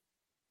shit.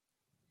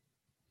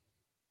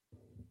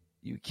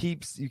 You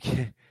keep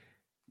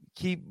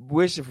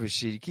wishing for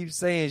shit. You keep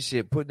saying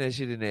shit, putting that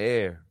shit in the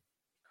air.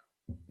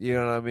 You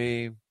know what I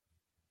mean?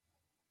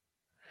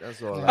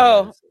 That's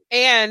all.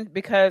 And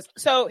because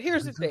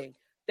here's the thing.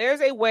 There's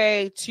a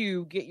way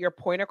to get your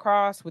point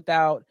across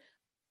without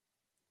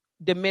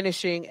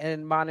diminishing and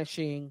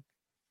admonishing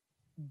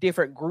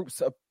different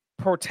groups of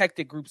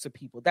protected groups of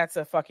people. That's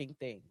a fucking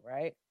thing,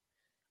 right?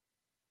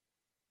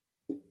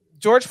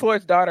 George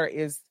Floyd's daughter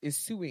is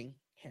suing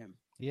him.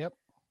 Yep.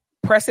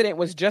 Precedent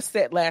was just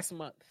set last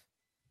month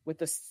with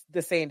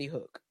the Sandy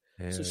Hook.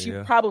 So she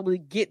probably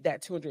get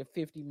that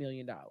 $250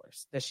 million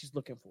that she's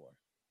looking for.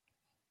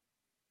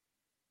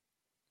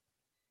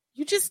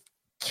 You just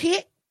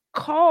can't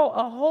call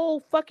a whole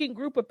fucking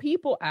group of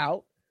people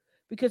out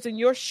because in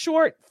your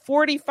short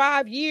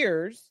 45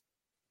 years,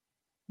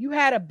 you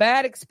had a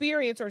bad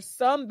experience or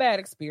some bad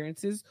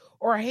experiences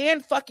or a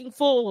hand fucking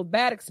full of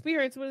bad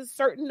experience with a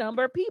certain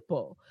number of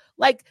people.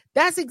 Like,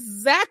 that's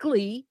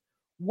exactly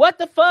what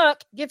the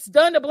fuck gets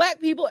done to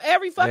black people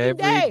every fucking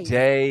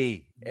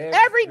day.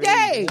 Every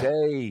day.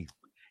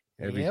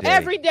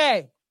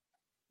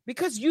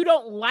 Because you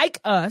don't like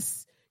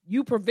us,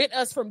 you prevent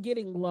us from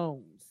getting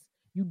loans.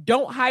 You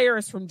don't hire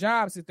us from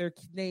jobs if they're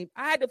named.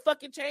 I had to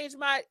fucking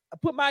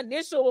put my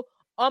initial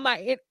on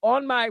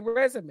my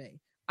resume.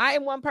 I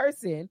am one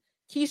person,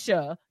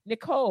 Keisha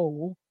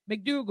Nicole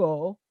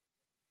McDougal.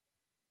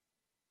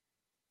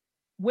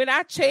 When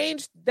I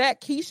changed that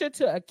Keisha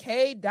to a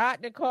K.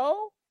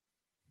 Nicole,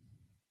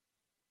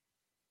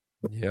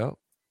 yep,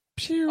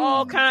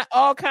 all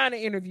kind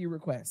of interview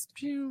requests.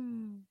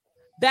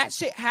 That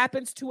shit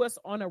happens to us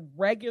on a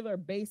regular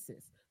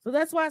basis. So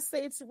that's why I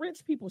say it's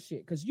rich people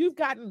shit, because you've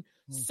gotten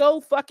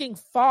so fucking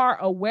far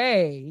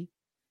away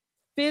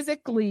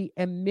physically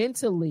and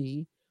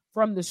mentally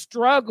from the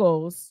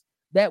struggles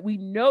that we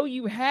know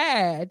you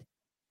had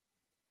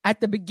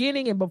at the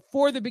beginning and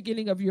before the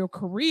beginning of your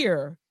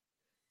career,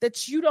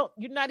 that you're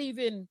not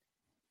even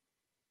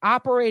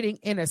operating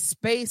in a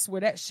space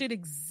where that shit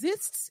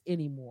exists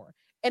anymore.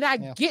 And I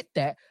get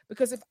that,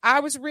 because if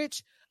I was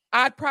rich,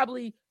 I'd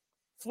probably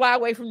fly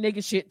away from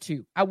nigga shit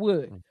too. I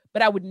would.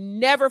 But I would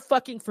never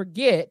fucking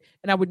forget,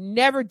 and I would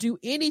never do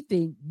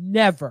anything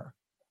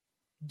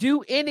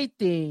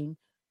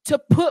to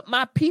put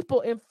my people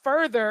in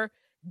further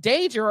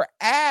danger or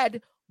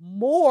add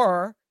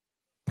more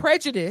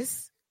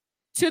prejudice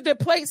to the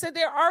plates that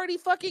they're already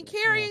fucking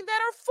carrying that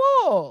are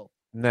full.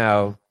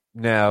 Now,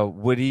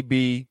 would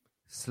he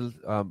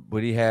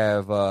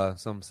have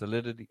some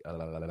solidity?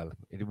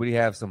 Would he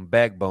have some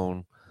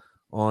backbone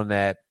on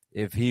that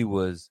if he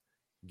was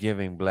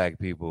giving black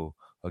people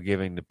or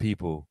giving the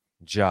people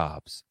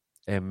jobs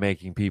and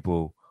making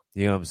people,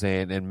 you know what I'm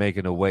saying, and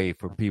making a way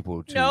for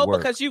people to work?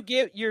 Because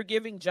you're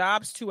giving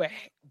jobs to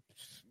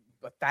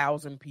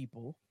 1,000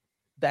 people.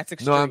 That's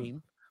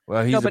extreme.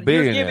 Well, he's a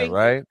billionaire,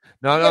 right?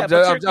 I'm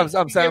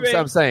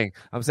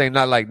saying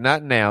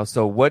not now.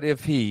 So what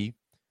if he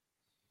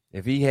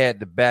had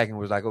the back and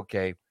was like,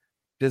 okay,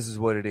 this is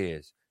what it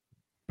is.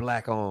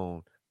 Black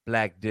owned,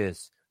 black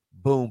this,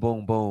 boom,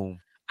 boom, boom.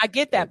 I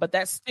get that, but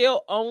that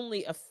still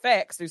only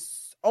affects,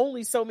 there's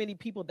only so many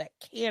people that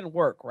can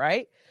work,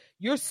 right?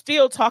 You're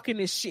still talking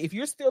this shit. If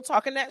you're still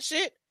talking that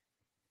shit,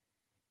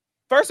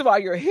 first of all,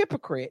 you're a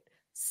hypocrite.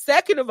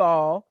 Second of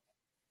all,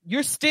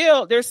 there's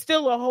still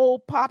a whole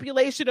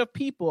population of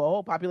people, a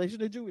whole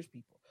population of Jewish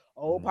people,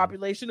 a whole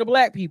population of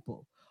black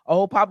people, a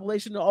whole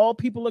population of all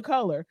people of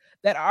color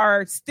that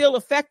are still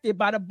affected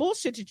by the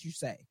bullshit that you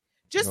say.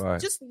 Just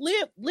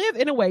live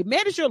in a way,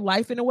 manage your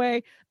life in a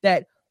way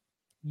that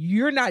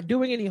you're not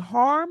doing any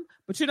harm,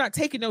 but you're not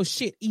taking no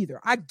shit either.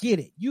 I get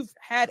it. You've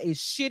had a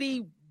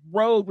shitty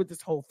road with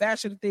this whole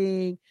fashion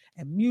thing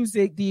and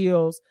music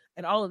deals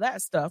and all of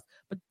that stuff,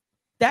 but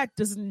that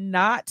does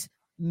not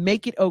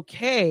make it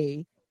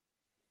okay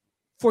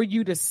for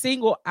you to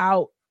single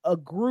out a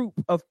group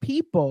of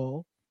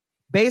people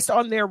based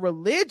on their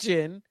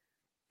religion.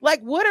 Like,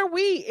 what are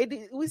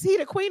we? Was he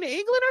the Queen of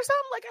England or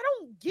something? Like, I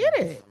don't get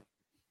it.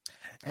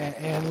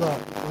 And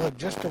look,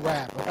 just to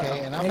wrap,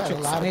 okay? And I've had a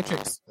lot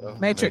of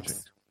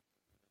Matrix,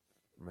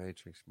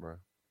 bro.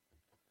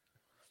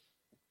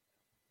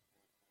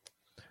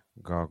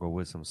 Gargle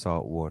with some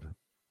salt water.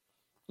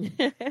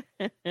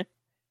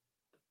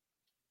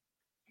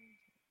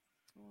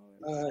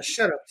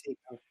 Shut up,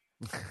 Tico.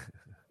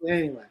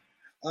 Anyway,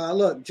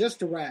 look, just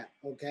to wrap,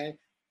 okay?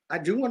 I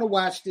do want to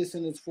watch this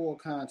in its full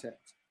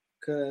context,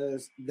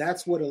 because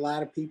that's what a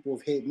lot of people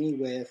have hit me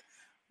with.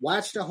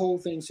 Watch the whole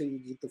thing so you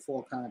get the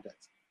full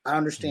context. I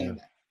understand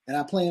that, and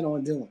I plan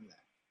on doing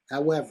that.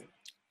 However,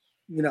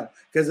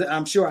 because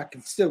I'm sure I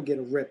can still get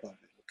a rip of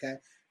it, okay?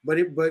 But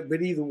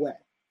either way,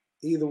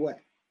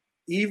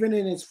 even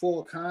in its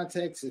full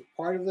context, if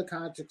part of the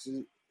context,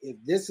 if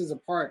this is a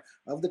part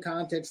of the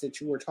context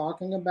that you were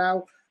talking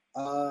about,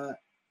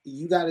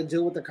 you got to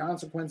deal with the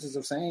consequences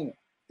of saying it.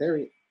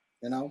 Period.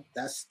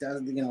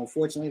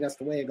 Fortunately, that's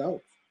the way it goes.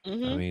 I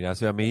mean,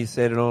 that's what I mean. He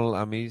said it on.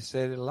 I mean, he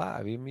said it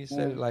live. He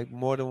said it like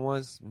more than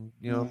once.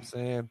 You know what I'm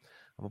saying? I'm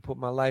gonna put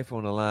my life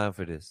on the line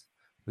for this.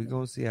 We're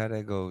gonna see how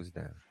that goes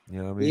down. You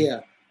know what I mean?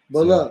 Yeah.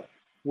 But look,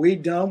 we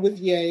done with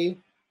Ye.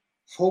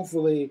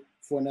 Hopefully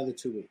for another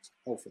 2 weeks.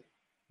 Hopefully.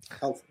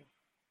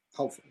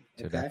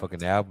 Till that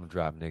fucking album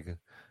drop, nigga.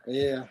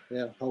 Yeah.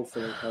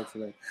 Hopefully.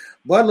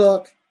 But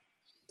look.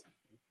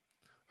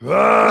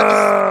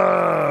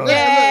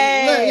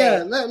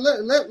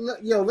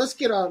 Let's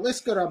get our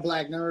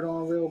Black Nerd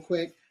on real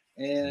quick,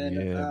 and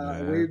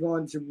we're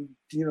going to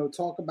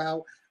talk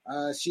about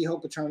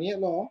She-Hulk Attorney at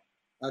Law.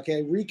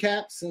 Okay,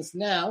 recap since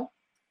now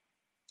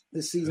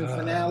the season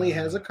finale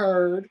has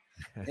occurred,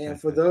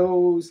 and for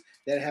those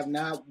that have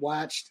not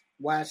watched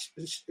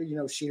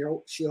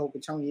She-Hulk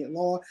Attorney at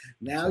Law,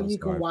 now you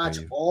can watch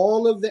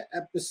all of the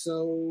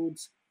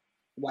episodes,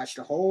 watch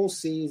the whole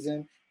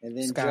season, and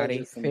then Scotty,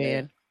 judge it from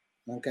there.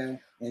 Okay,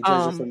 and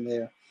judge it from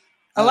there.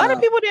 A lot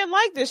of people didn't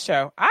like this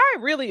show. I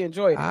really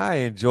enjoyed it. I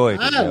enjoyed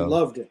it. I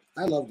loved it.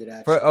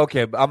 Actually.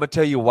 Okay, I'm gonna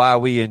tell you why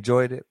we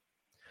enjoyed it.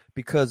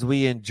 Because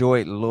we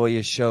enjoyed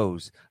lawyer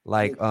shows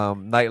like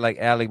like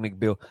Ally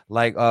McBeal,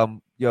 like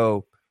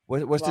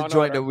what's the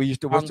joint that we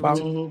used to watch? What's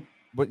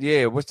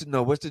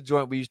the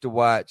joint we used to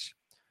watch?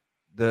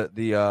 The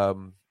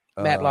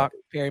Matlock,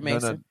 Perry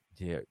Mason.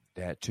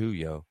 That too,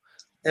 yo.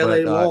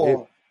 L.A.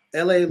 Law.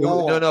 L.A.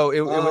 Law.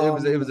 It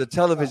was a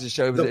television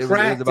show. It was about the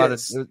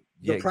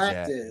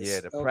practice. Yeah,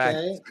 the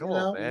practice. Come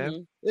on,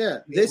 man. Yeah,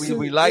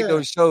 we like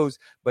those shows,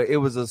 but it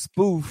was a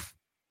spoof.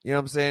 You know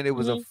what I'm saying? It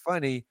was a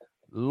funny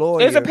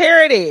lawyer. It was a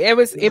parody. It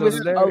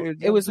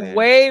was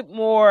way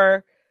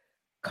more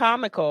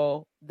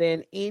comical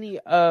than any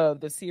of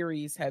the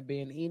series have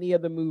been, any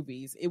of the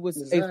movies. It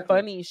was a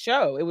funny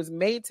show. It was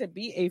made to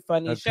be a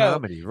funny show.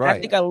 Comedy, right. I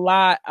think a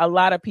lot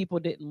of people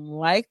didn't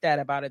like that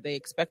about it. They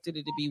expected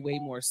it to be way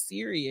more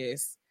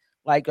serious,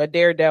 like a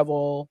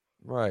Daredevil,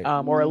 right?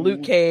 Or a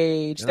Luke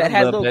Cage that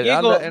had a little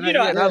giggle.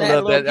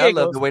 I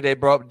love the way they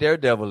brought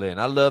Daredevil in.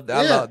 I love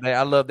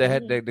that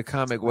had the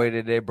comic way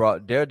that they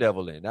brought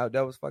Daredevil in.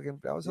 That was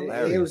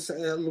hilarious.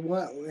 It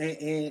was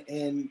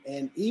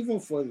and even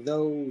for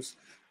those.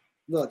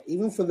 Look,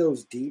 even for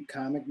those deep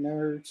comic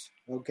nerds,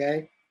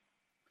 okay,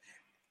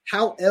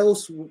 how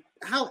else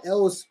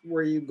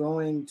were you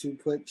going to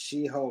put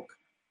She-Hulk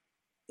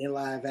in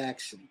live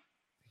action?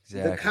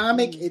 Exactly. The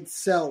comic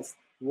itself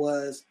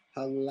was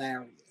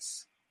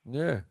hilarious.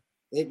 Yeah.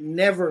 It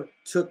never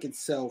took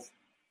itself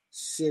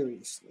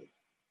seriously.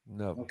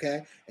 No.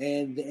 Okay?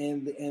 And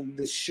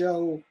the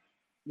show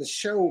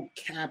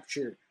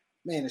captured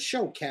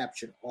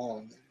all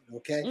of that.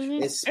 Okay,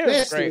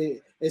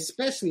 especially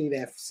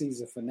that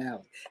season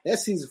finale. That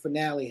season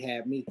finale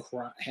had me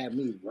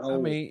roll. I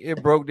mean,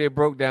 they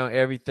broke down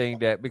everything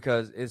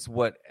because it's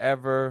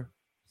whatever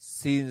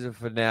season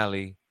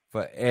finale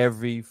for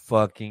every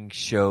fucking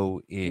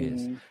show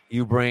is.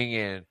 You bring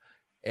in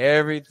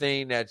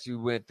everything that you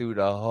went through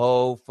the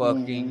whole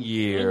fucking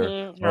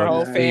year, your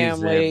whole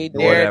family,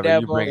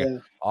 Daredevil, you bring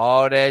in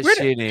all that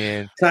shit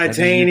in.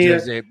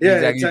 Titania,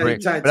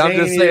 but I'm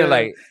just saying,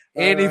 like.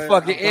 Any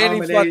fucking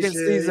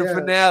season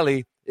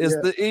finale is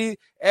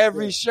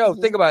every show.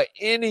 Think about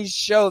any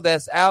show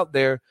that's out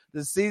there.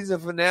 The season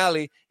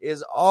finale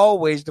is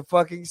always the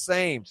fucking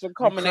same. It's a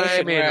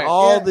combination, right?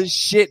 All the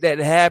shit that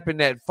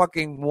happened that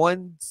fucking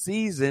one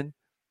season.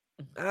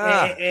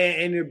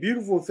 And the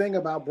beautiful thing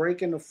about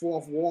breaking the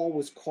fourth wall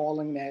was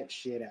calling that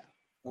shit out.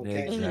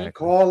 Okay, exactly.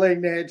 Calling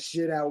that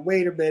shit out.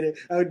 Wait a minute.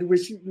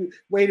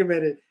 Wait a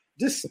minute.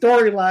 This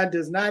storyline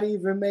does not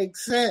even make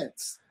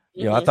sense.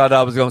 Yo, I thought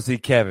I was gonna see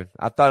Kevin. Kevin.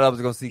 I thought I was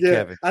gonna see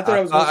Kevin. I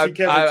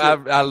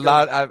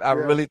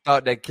really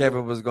thought that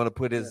Kevin was gonna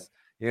put his.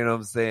 You know what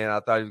I'm saying? I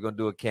thought he was gonna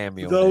do a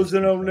cameo. Those who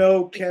don't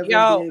know,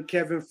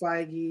 Kevin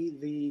Feige,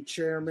 the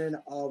chairman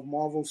of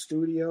Marvel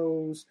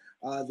Studios,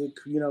 the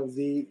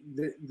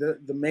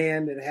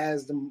man that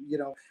has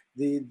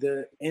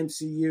the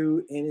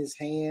MCU in his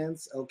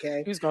hands.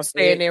 Okay, he's gonna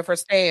stay in there for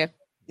Stan.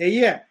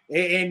 Yeah,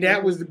 and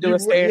that was the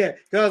beautiful. Yeah,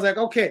 because I was like,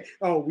 okay,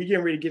 we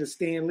getting ready to get a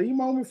Stan Lee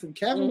moment from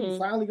Kevin. We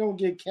finally gonna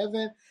get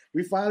Kevin.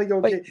 We finally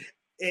gonna get.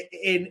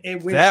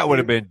 And when that would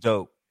have been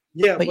dope.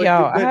 Yeah, but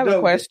y'all, I have a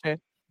question.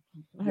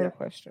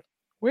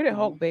 Where did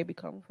Hulk baby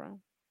come from?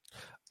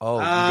 Oh,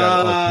 you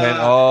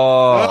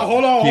got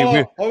hold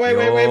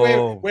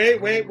on.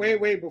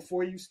 Wait.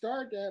 Before you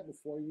start that,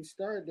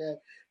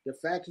 the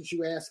fact that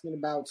you're asking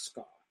about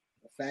Scar.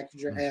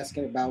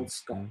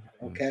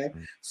 Okay,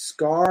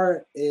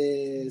 Scar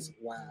is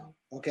wow.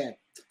 Okay,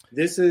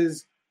 this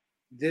is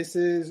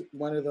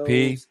one of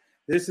those.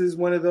 This is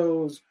one of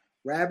those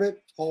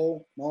rabbit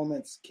hole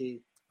moments.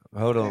 Key,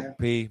 hold on.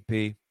 P.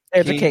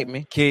 Educate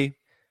me. Key.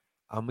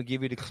 I'm gonna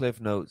give you the cliff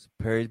notes.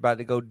 Perry's about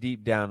to go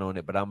deep down on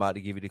it, but I'm about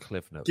to give you the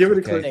cliff notes. Give it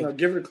a cliff note.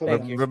 Give it a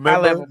cliff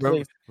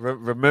note.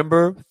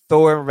 Remember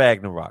Thor and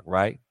Ragnarok,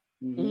 right?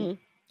 Mm-hmm.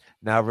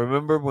 Now,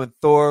 remember when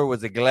Thor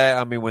was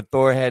when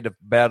Thor had to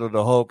battle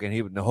the Hulk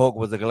and the Hulk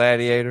was a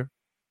gladiator?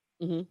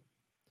 Mm-hmm.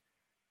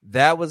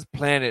 That was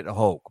Planet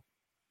Hulk.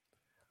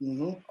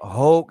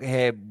 Hulk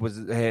had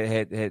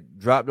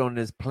dropped on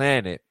this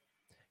planet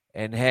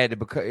and had to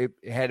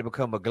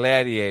become a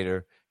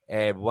gladiator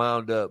and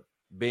wound up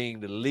being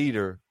the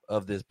leader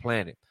of this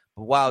planet.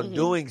 But while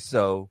doing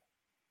so,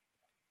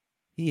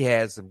 he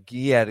had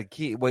a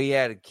kid. Well, he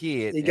had a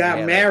kid. He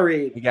got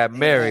married.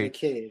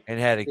 And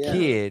had a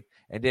kid,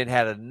 and then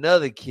had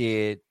another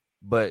kid,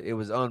 but it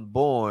was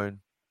unborn,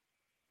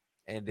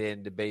 and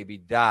then the baby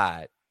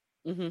died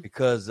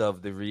because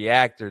of the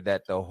reactor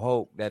that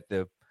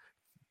the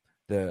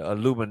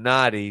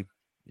Illuminati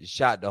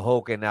shot the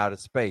Hulk in outer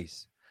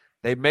space.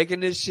 They making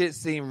this shit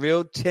seem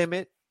real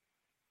timid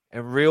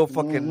and real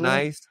fucking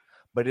nice,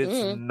 but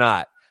it's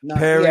not.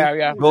 Perry,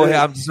 go ahead.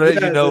 I'm just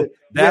letting you know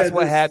that's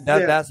what happened.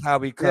 That's how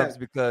he comes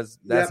because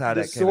that's how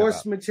that came about. The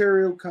source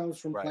material comes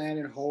from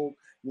Planet Hulk.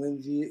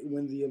 When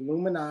the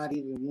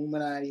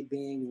Illuminati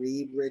being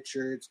Reed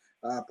Richards,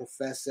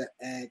 Professor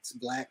X,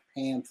 Black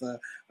Panther,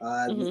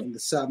 and the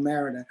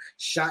Submariner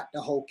shot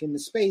the Hulk into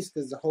space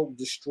because the Hulk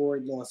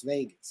destroyed Las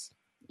Vegas.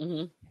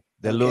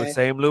 The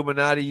same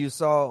Illuminati you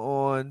saw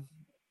on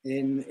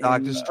in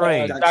Doctor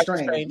Strange. Doctor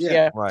Strange,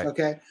 yeah. Right.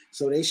 Okay.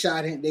 So they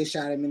shot him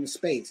into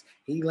space.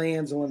 He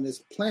lands on this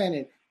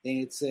planet,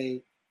 and it's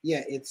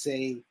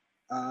a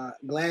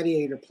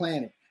gladiator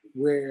planet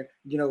where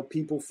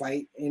people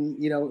fight in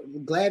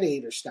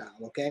gladiator style.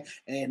 Okay.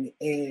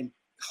 And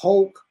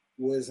Hulk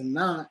was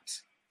not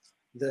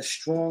the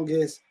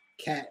strongest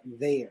cat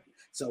there.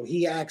 So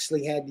he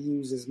actually had to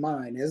use his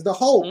mind as the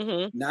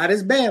Hulk, not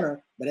as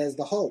Banner, but as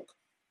the Hulk.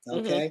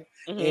 Okay.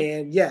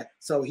 And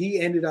so he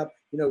ended up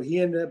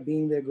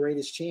being their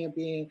greatest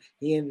champion.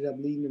 He ended up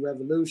leading the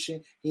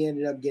revolution. He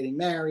ended up getting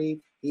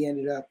married. He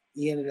ended up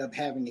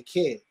having a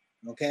kid.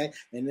 Okay.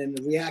 And then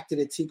the reactor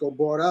that Tico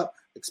brought up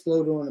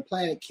exploded on the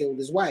planet, killed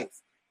his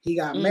wife. He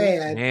got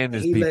mad. And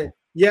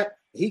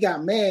he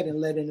got mad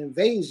and led an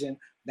invasion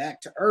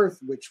back to Earth,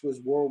 which was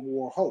World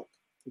War Hulk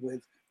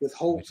with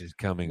Hulk, which is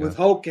coming with up.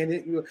 Hulk and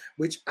it,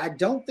 which I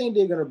don't think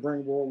they're going to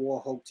bring World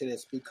War Hulk to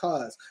this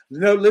because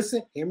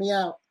listen, hear me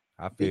out.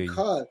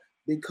 Because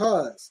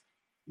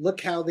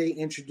look how they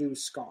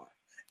introduced Scar,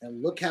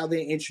 and look how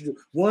they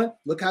introduced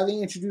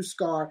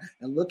Scar,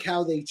 and look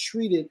how they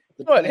treated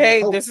the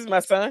Hulk. This is my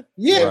son.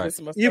 Yeah, right. This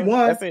is my son.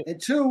 One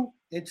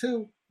and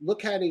two.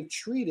 Look how they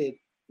treated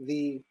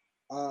they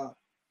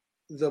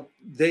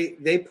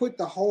put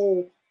the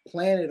whole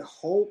Planet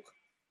Hulk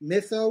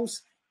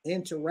mythos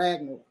into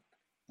Ragnarok.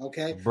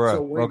 Okay,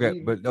 bro.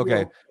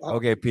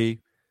 Okay,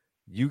 P.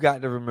 You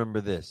got to remember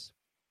this.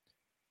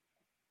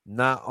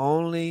 Not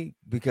only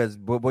because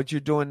what you're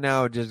doing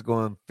now is just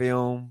going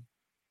film,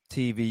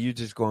 TV. You're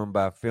just going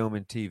by film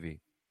and TV.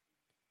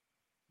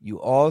 You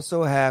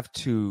also have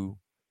to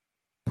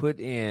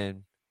put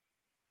in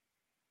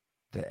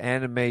the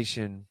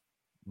animation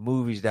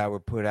movies that were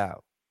put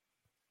out.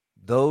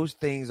 Those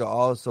things are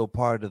also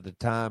part of the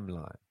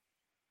timeline.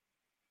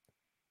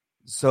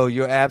 So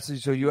you're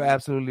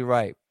absolutely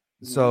right.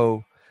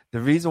 So the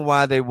reason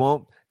why they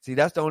won't see,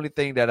 that's the only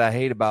thing that I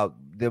hate about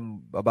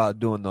them about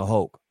doing the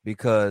Hulk,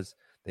 because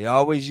they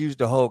always use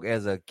the Hulk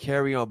as a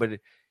carry on, but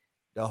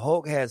the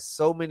Hulk has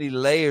so many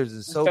layers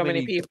and so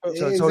many people,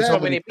 so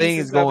many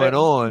things going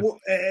on.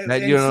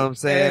 That you know what I'm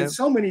saying? And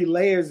so many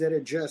layers that are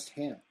just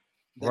him.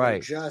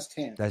 Just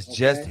him. That's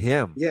just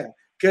him. Yeah.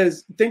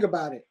 Because think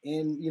about it.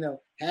 And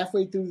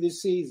halfway through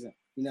this season,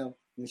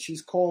 when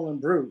she's calling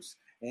Bruce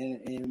and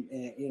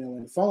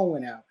the phone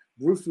went out,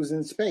 Bruce was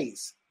in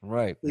space.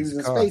 Right. He was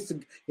in space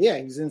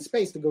he was in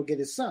space to go get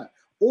his son.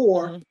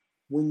 Or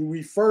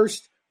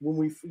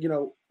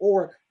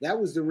or that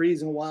was the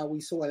reason why we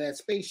saw that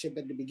spaceship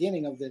at the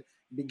beginning of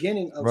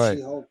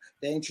She-Hulk.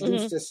 They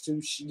introduced us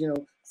to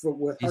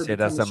he said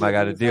that's something I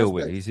got to deal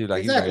with. He said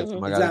like exactly.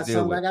 Something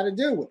I got to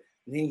deal with.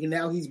 And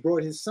now he's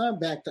brought his son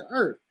back to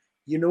Earth.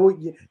 You know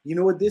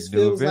what this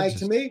feels like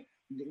to me?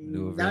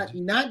 I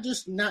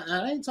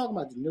ain't talking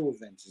about the new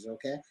Avengers,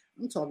 okay?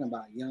 I'm talking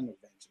about young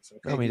Avengers,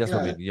 okay? I mean, that's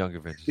what I mean, the young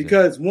Avengers.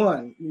 Because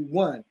one,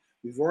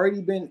 we've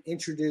already been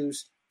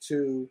introduced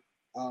to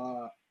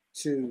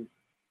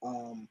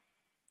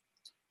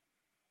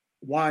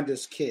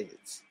Wanda's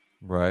kids,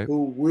 right?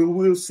 Who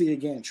we'll see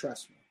again.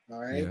 Trust me. All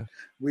right. Yeah.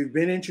 We've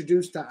been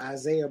introduced to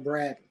Isaiah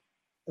Bradley.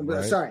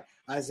 Right. Sorry,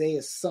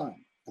 Isaiah's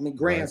son. I mean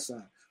grandson.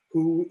 Right.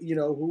 Who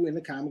in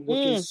the comic book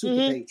is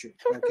Super Patriot.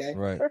 Okay.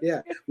 Right.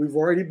 Yeah. We've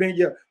already been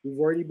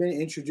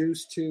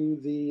introduced to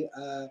the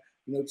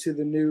to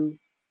the new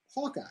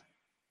Hawkeye.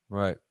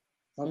 Right.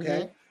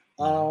 Okay.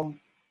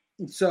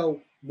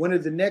 So one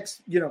of the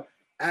next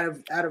out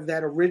of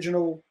that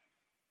original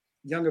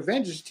Young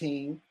Avengers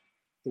team,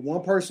 the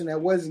one person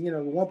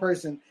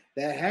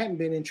that hadn't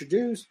been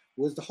introduced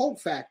was the Hulk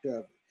factor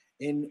of it.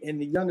 In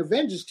the Young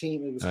Avengers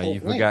team, it was Hulk. You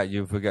forgot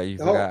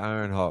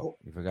Ironhawk.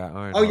 You forgot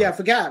Ironhawk. Oh yeah, I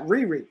forgot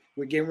Riri.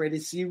 We're getting ready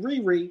to see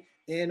Riri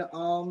in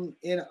Wakanda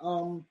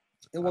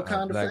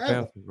Forever.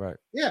 Panther, right.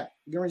 Yeah,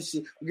 we're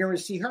getting ready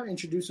to see her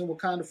introducing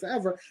Wakanda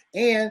Forever,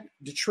 and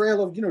the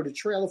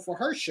trailer for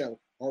her show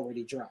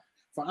already dropped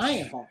for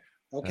Ironhawk.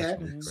 Okay,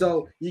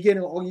 so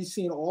you're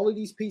seeing all of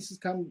these pieces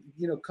come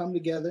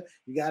together.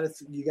 You got to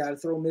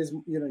throw Ms.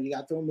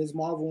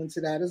 Marvel into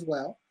that as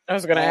well. I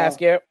was going to ask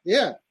you.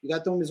 Yeah, you got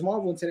to throw Ms.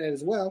 Marvel into that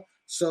as well.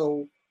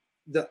 So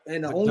the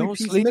only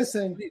piece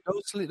missing.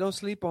 Don't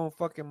sleep on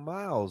fucking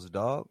Miles,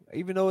 dog.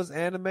 Even though it's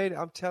animated,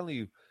 I'm telling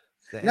you.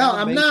 No,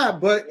 I'm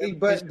not. But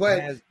here's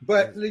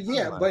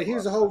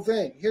the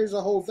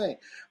whole thing.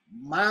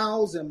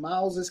 Miles and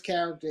Miles's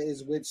character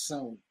is with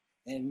Sony.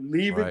 And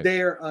leave it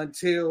there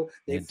until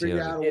they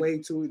figure out a way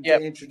to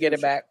introduce get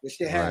it back, which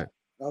they have.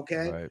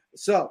 Okay,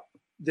 so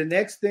the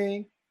next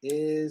thing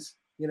is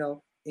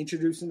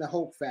introducing the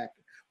Hulk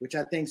factor, which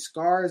I think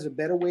Scar is a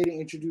better way to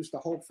introduce the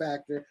Hulk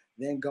factor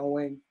than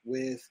going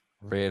with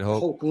Red Hulk.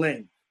 Hulk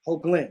Lynn.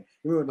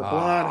 Remember the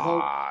blonde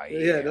Hulk?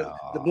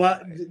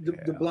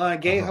 The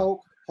blonde gay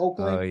Hulk.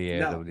 Hulkling? Oh yeah,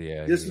 no.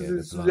 This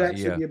is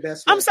actually your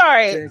best. I'm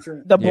sorry,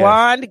 the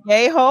blonde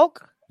gay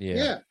Hulk.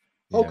 Yeah.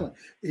 Hulkling.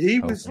 He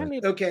was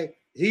okay.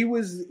 He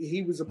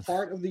was a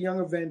part of the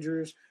Young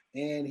Avengers,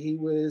 and he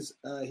was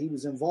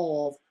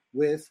involved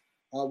with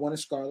one of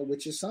Scarlet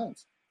Witch's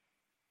sons.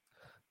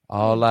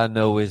 All I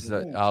know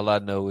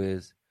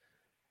is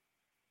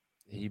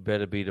he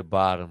better be the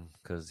bottom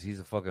because he's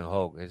a fucking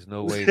Hulk. There's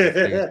no way this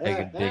nigga's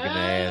taking dick in the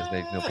ass.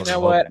 There's no fucking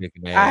Hulk dick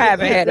in the ass. I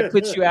haven't had to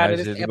put you out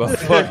of this episode.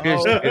 It's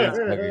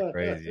fucking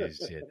crazy as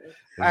shit.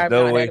 There's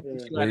no way.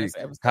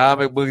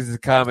 Comic books is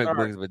comic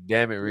books, but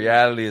damn it,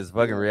 reality is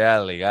fucking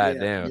reality. God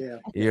damn.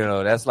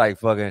 Yeah. That's like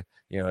fucking,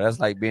 that's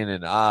like being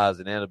in Oz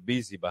and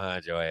Annabelle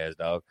behind your ass,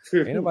 dog.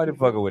 Ain't nobody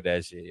fucking with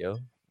that shit, yo.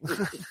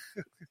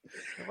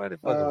 Nobody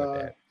fucking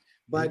with that.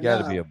 But you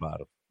gotta be a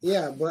bottom.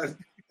 Yeah, but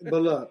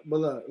look,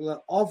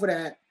 off of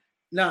that,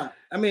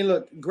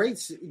 great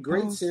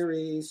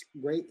series,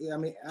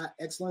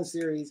 excellent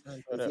series.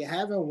 If you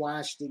haven't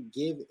watched it,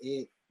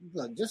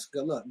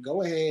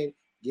 go ahead,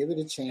 give it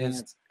a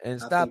chance.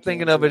 And stop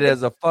thinking of it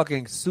as a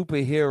fucking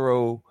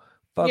superhero.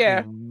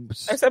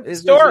 It's a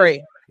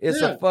story.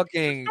 It's a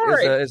fucking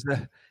story.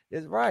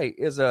 It's right.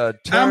 It's a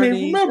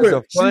attorney. Remember,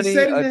 it's a funny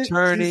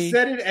attorney. She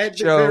said it at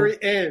the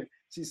very end.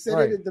 She said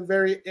it at the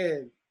very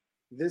end.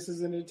 This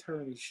is an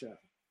attorney show.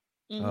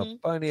 A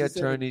funny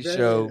attorney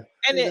show.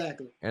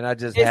 And I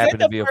just is happen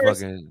to be a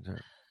fucking.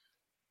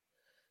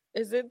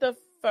 Is it the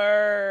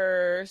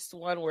first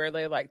one where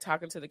they like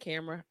talking to the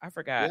camera? I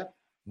forgot. Yep.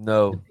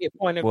 No.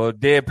 Well,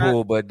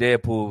 Deadpool, but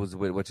Deadpool was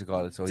with what you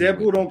call it. So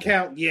Deadpool don't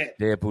count yet.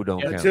 Deadpool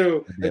don't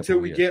count until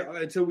we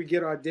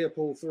get our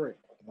Deadpool 3.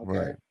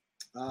 Okay.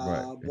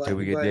 Right. Until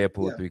we get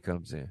Deadpool 3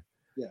 comes in.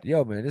 Yeah.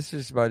 Yo, man, this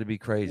is about to be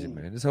crazy,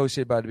 man. This whole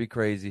shit about to be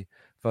crazy.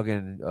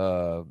 Fucking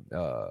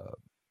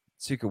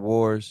Secret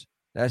Wars.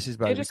 That's just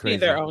about to be crazy. They just need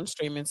their own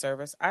streaming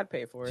service. I'd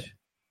pay for it.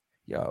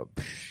 Yo,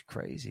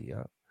 crazy,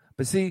 yo.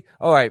 But see,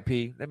 all right,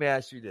 P. Let me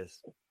ask you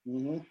this.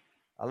 Mm-hmm.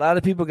 A lot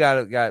of people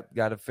got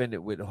offended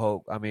with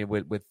Hulk. I mean,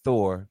 with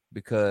Thor,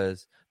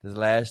 because the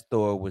last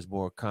Thor was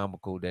more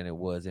comical than it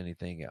was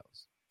anything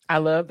else. I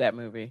love that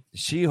movie.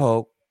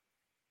 She-Hulk,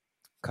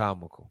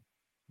 comical,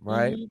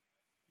 right? Mm-hmm.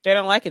 They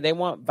don't like it. They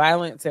want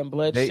violence and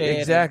bloodshed.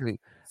 Exactly.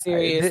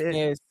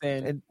 Seriousness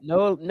and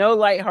no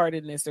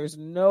lightheartedness. There's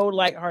no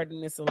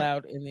lightheartedness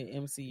allowed in the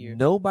MCU.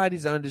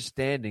 Nobody's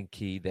understanding,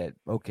 Key, that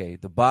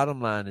the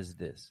bottom line is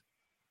this: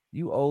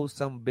 you old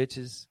some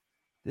bitches.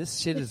 This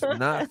shit is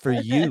not for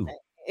you.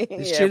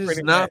 This shit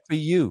is not for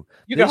you.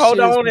 You can hold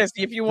on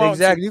if you want.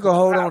 Exactly. You can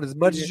hold on as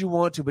much as you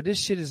want to, but this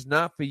shit is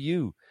not for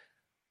you.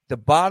 The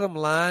bottom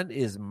line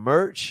is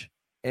merch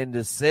and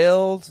the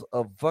sales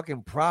of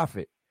fucking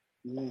profit.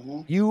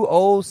 Mm-hmm. You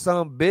old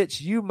some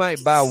bitch, you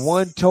might buy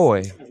one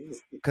toy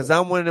because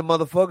I'm one of the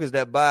motherfuckers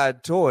that buy a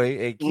toy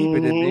and keep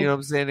it, you know what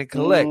I'm saying, and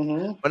collect.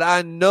 Mm-hmm. But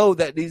I know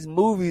that these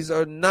movies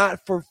are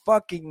not for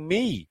fucking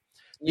me.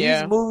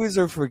 These movies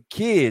are for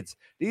kids.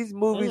 These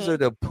movies are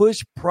the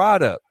push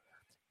product.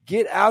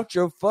 Get out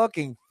your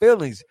fucking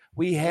feelings.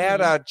 We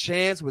had our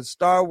chance with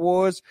Star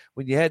Wars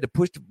when you had to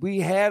push. We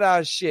had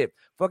our shit.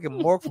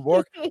 Fucking Mork from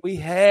Ork. We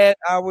had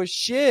our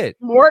shit.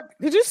 Mork?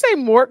 Did you say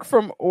Mork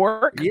from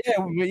Ork?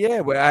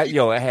 Yeah. Well,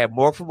 I had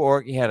Mork from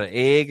Ork. He had an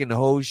egg and the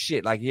whole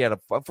shit. Like he had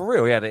for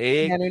real. He had an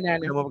egg.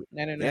 No.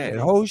 The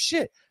whole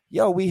shit.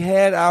 Yo, we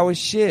had our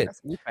shit.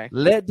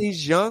 Let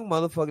these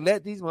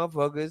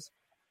motherfuckers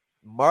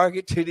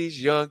market to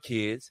these young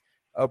kids.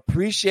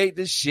 Appreciate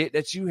the shit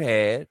that you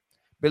had.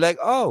 Be like,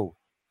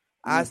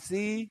 I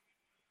see.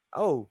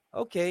 Oh,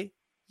 okay.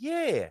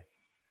 Yeah.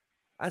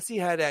 I see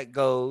how that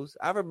goes.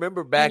 I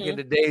remember back in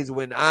the days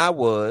when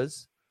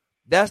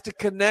that's the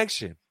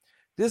connection.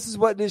 This is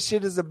what this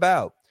shit is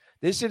about.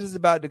 This shit is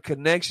about the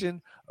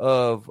connection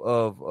of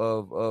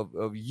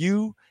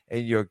you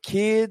and your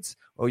kids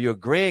or your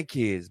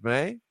grandkids,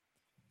 man.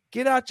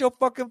 Get out your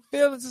fucking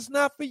feelings. It's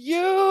not for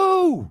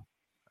you.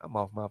 I'm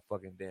off my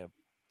fucking damn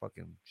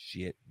fucking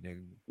shit,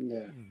 nigga.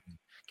 Yeah.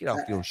 Get off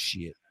your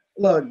shit.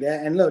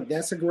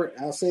 That's a great.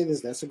 I'll say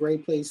this. That's a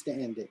great place to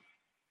end it.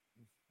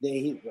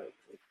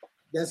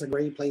 That's a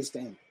great place to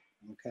end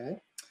it.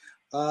 Okay.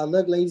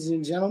 Ladies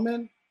and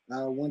gentlemen.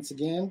 Once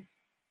again,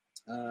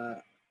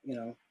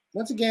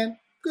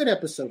 Good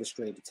episode of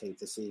Straight to Tape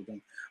this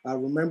evening.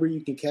 Remember,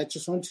 you can catch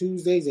us on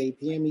Tuesdays,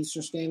 8 p.m.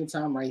 Eastern Standard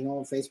Time, right here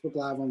on Facebook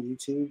Live, on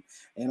YouTube,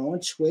 and on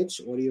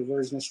Twitch. Audio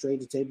version of Straight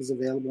to Tape is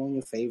available on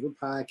your favorite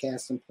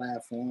podcasting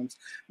platforms.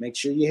 Make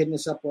sure you're hitting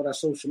us up on our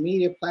social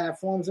media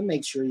platforms, and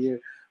make sure you're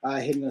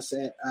hitting us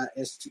at our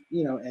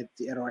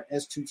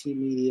S2T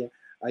Media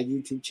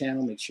YouTube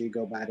channel. Make sure you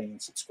go by there and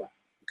subscribe.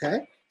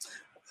 Okay.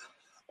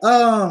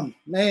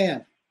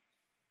 Man.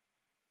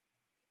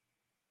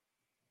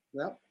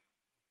 Well,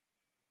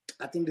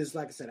 I think this,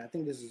 like I said, I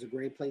think this is a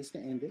great place to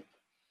end it.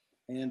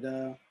 And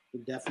we'll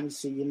definitely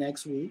see you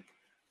next week.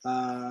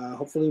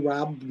 Hopefully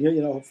Rob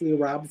will feel,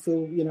 Rob will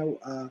feel,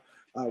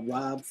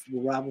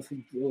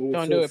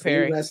 don't do it,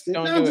 Perry. Rested.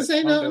 Don't no, do I'm just it.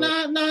 saying, Don't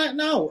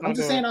no. I'm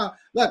just saying,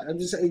 look, I'm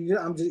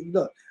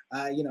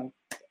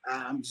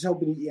just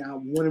hoping, I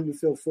want him to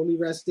feel fully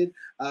rested,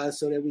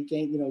 so that we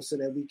can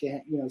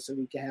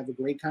have a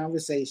great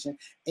conversation.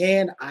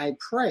 And I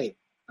pray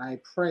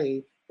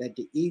that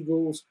the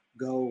Eagles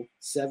go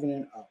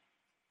 7-0.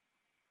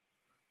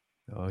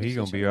 Oh, he's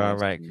gonna be all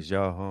right because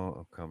y'all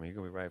homecoming. He's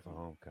gonna be right for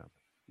homecoming.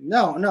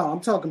 No, I'm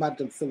talking about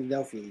the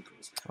Philadelphia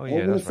Eagles. Oh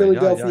yeah, that's right.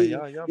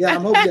 Yeah,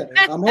 I'm hoping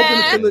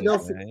the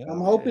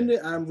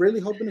Philadelphia. I'm really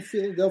hoping the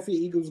Philadelphia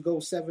Eagles go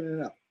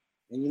 7-0.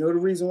 And you know the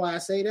reason why I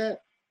say that?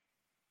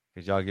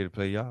 Because y'all get to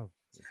play y'all.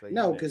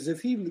 No, because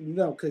if they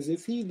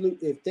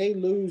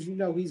lose,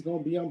 he's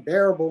gonna be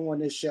unbearable on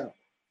this show.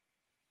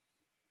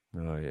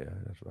 Oh yeah,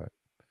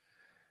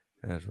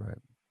 that's right.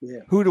 Yeah.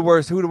 Who the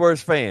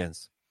worst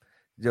fans?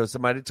 Yo,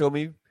 somebody told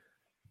me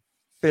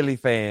Philly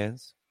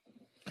fans.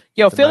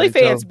 Philly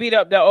fans beat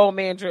up the old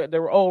man,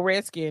 the old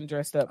Redskin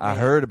dressed up. Man. I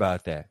heard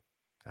about that.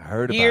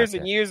 Years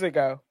and years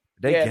ago.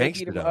 They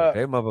gangster though.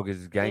 They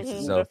motherfuckers is gangster.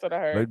 Mm-hmm, so that's what I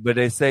heard. But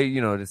they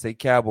say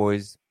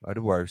Cowboys are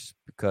the worst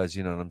because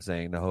you know what I'm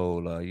saying. The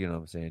whole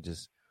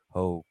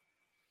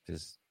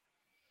just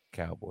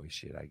cowboy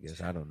shit. I guess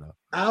I don't know.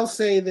 I'll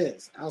say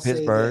this.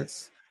 Pittsburgh.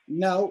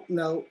 No,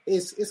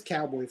 it's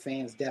Cowboy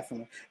fans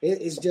definitely.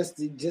 It's just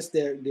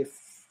they're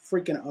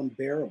freaking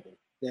unbearable.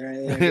 They're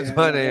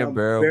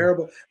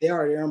unbearable.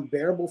 They're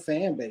unbearable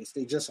fan base.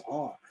 They just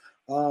are.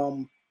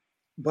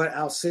 But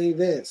I'll say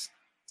this: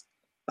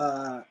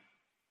 the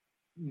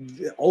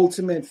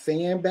ultimate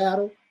fan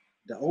battle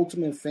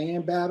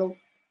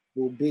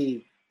will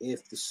be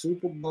if the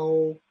Super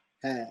Bowl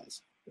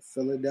has the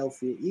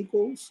Philadelphia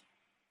Eagles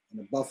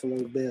and the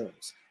Buffalo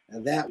Bills.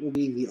 And that will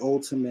be the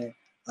ultimate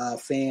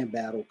fan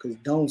battle, because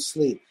don't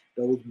sleep.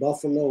 Those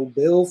Buffalo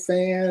Bill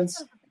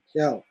fans,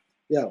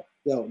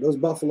 those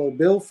Buffalo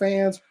Bill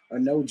fans are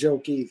no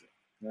joke either.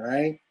 All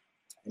right?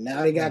 And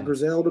now they got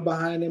Griselda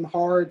behind them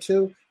hard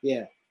too.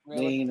 Yeah. Really?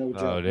 They ain't no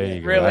joke. Oh, there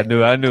you go.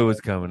 Really? I knew it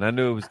was coming. Yeah,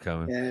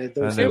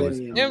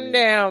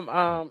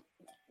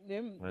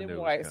 them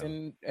whites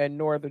in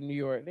northern New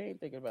York, they ain't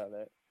thinking about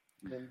that.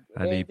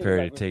 I need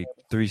Perry to take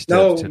 3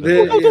 steps to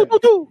the left.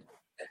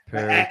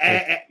 Perry,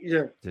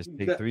 just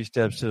take 3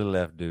 steps to the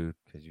left, dude.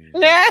 Because you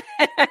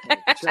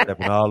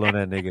stepping all on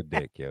that nigga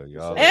dick, yo. You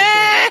all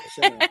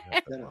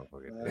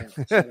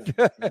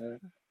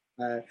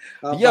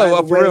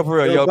for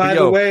real, yo. I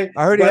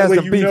heard he had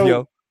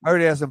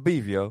some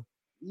beef, yo.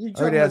 You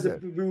talking about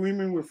the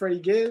women with Freddie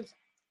Gibbs?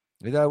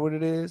 Is that what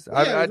it is?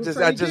 Yeah, I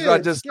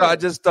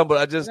just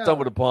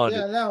stumbled upon it.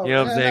 You know what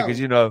I'm saying? Because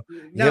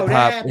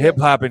hip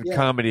hop and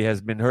comedy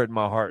has been hurting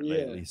my heart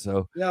lately.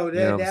 So you know what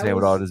I'm saying,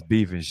 with all this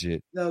beef and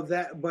shit. No,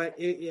 that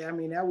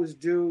was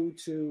due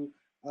to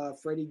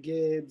Freddie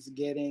Gibbs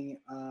getting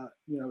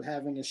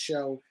having a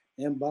show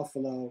in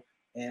Buffalo,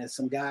 and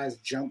some guys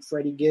jumped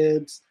Freddie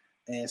Gibbs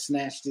and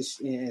snatched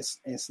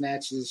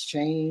his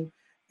chain,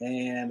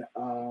 and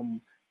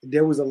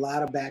there was a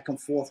lot of back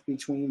and forth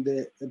between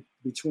the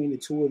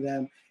two of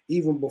them,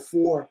 even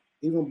before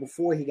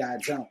he got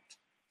jumped.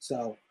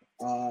 So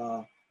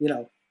and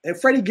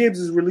Freddie Gibbs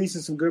is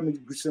releasing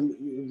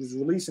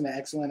releasing an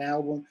excellent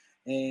album,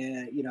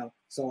 and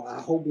so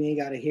I hope we ain't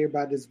got to hear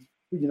about this,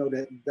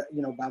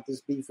 about this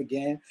beef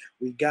again.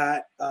 We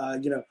got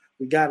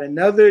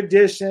another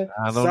edition.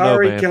 I don't know,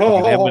 man.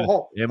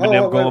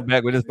 Eminem going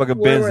back with this fucking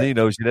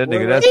Benzino shit. That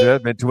nigga,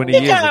 that's been 20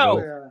 years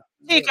ago.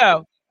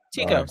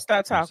 Chico,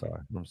 stop talking.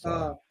 I'm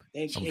sorry.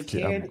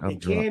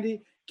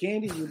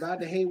 Candy, you're about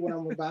to hate what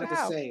I'm about to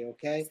say,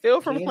 okay? Still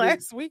from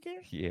last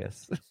weekend?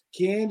 Yes.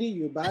 Candy,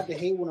 you're about to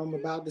hate what I'm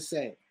about to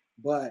say.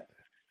 But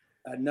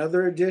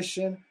another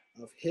edition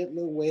of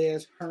Hitler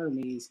Wears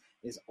Hermes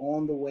is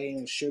on the way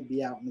and should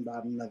be out in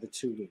about another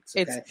 2 weeks.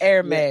 Okay? It's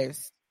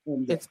Hermes.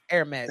 It's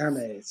Hermes.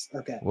 Hermes.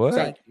 Okay. What?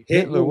 So,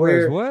 Hitler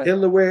wears what?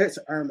 Hitler wears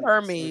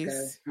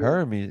Hermes. Hermes.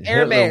 Okay?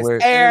 Hermes.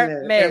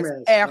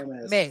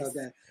 Hermes.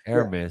 Okay.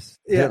 Hermes.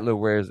 Yeah. Hitler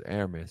wears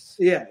Hermes.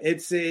 Yeah,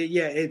 it's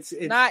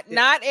not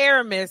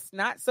Aramis,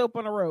 not soap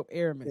on a rope.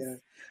 Aramis. Yeah.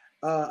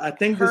 I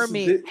think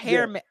Hermes.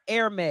 Hermes.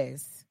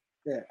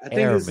 Yeah, I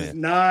think this is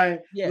 9.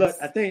 Yes. Look,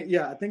 I think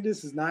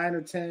this is 9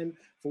 or 10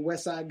 for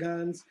West Side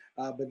Guns,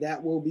 but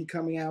that will be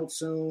coming out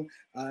soon.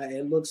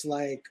 It looks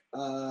like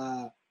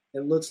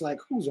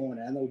who's on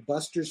it? I know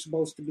Buster's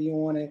supposed to be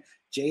on it.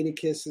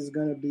 Jadakiss is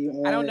going to be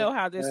on it. I don't know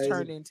how this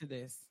turned into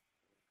this.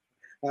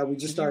 We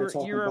just started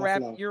talking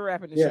Buffalo. You were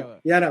wrapping the show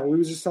up. Yeah, no, we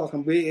was just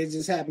talking. It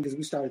just happened because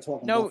we started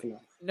talking Buffalo.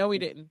 No, we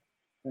didn't.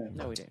 Yeah.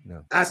 No, we didn't.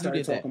 No. I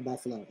started talking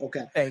Buffalo.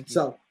 Okay. Thank you.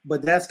 So,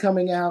 but that's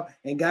coming out.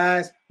 And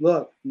guys,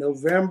 look,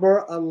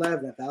 November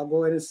 11th. I'll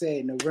go ahead and say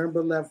it.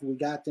 November 11th, we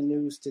got the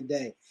news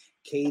today.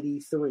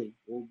 KD3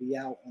 will be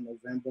out on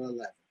November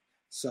 11th.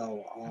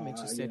 So I'm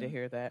interested to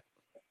hear that.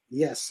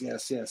 Yes.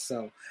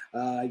 So,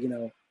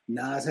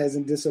 Nas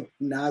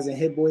and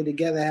Hit Boy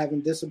together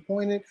haven't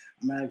disappointed.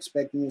 I'm not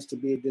expecting this to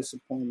be a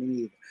disappointment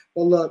either.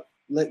 But look,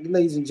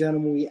 ladies and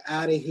gentlemen, we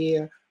out of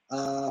here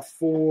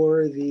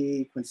for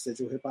the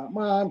Quintessential Hip Hop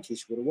Mom,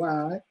 Keisha with a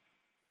Y.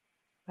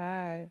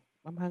 Bye.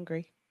 I'm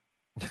hungry.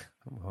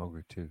 I'm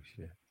hungry too.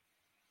 Shit.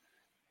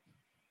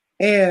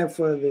 And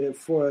for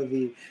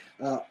the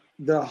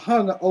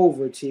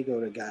hungover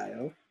Tigo the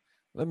Gallo.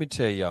 Let me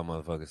tell y'all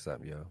motherfuckers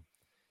something, yo.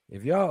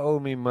 If y'all owe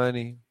me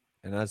money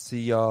and I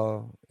see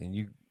y'all and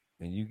you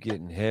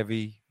getting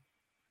heavy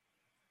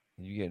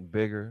and you getting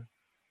bigger,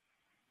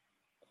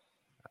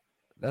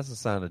 that's a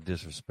sign of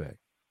disrespect.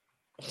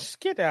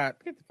 Just get the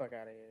fuck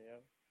out of here,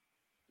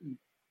 yo.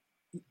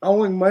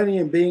 Owing money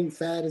and being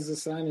fat is a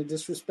sign of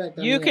disrespect.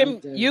 You can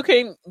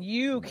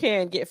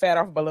get fat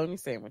off bologna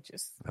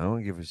sandwiches. I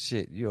don't give a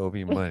shit. You owe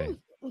me money.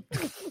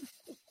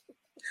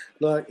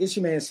 Look, it's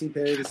your man C.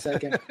 Perry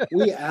II.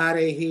 We out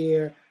of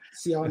here.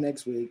 See y'all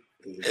next week.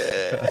 Peace.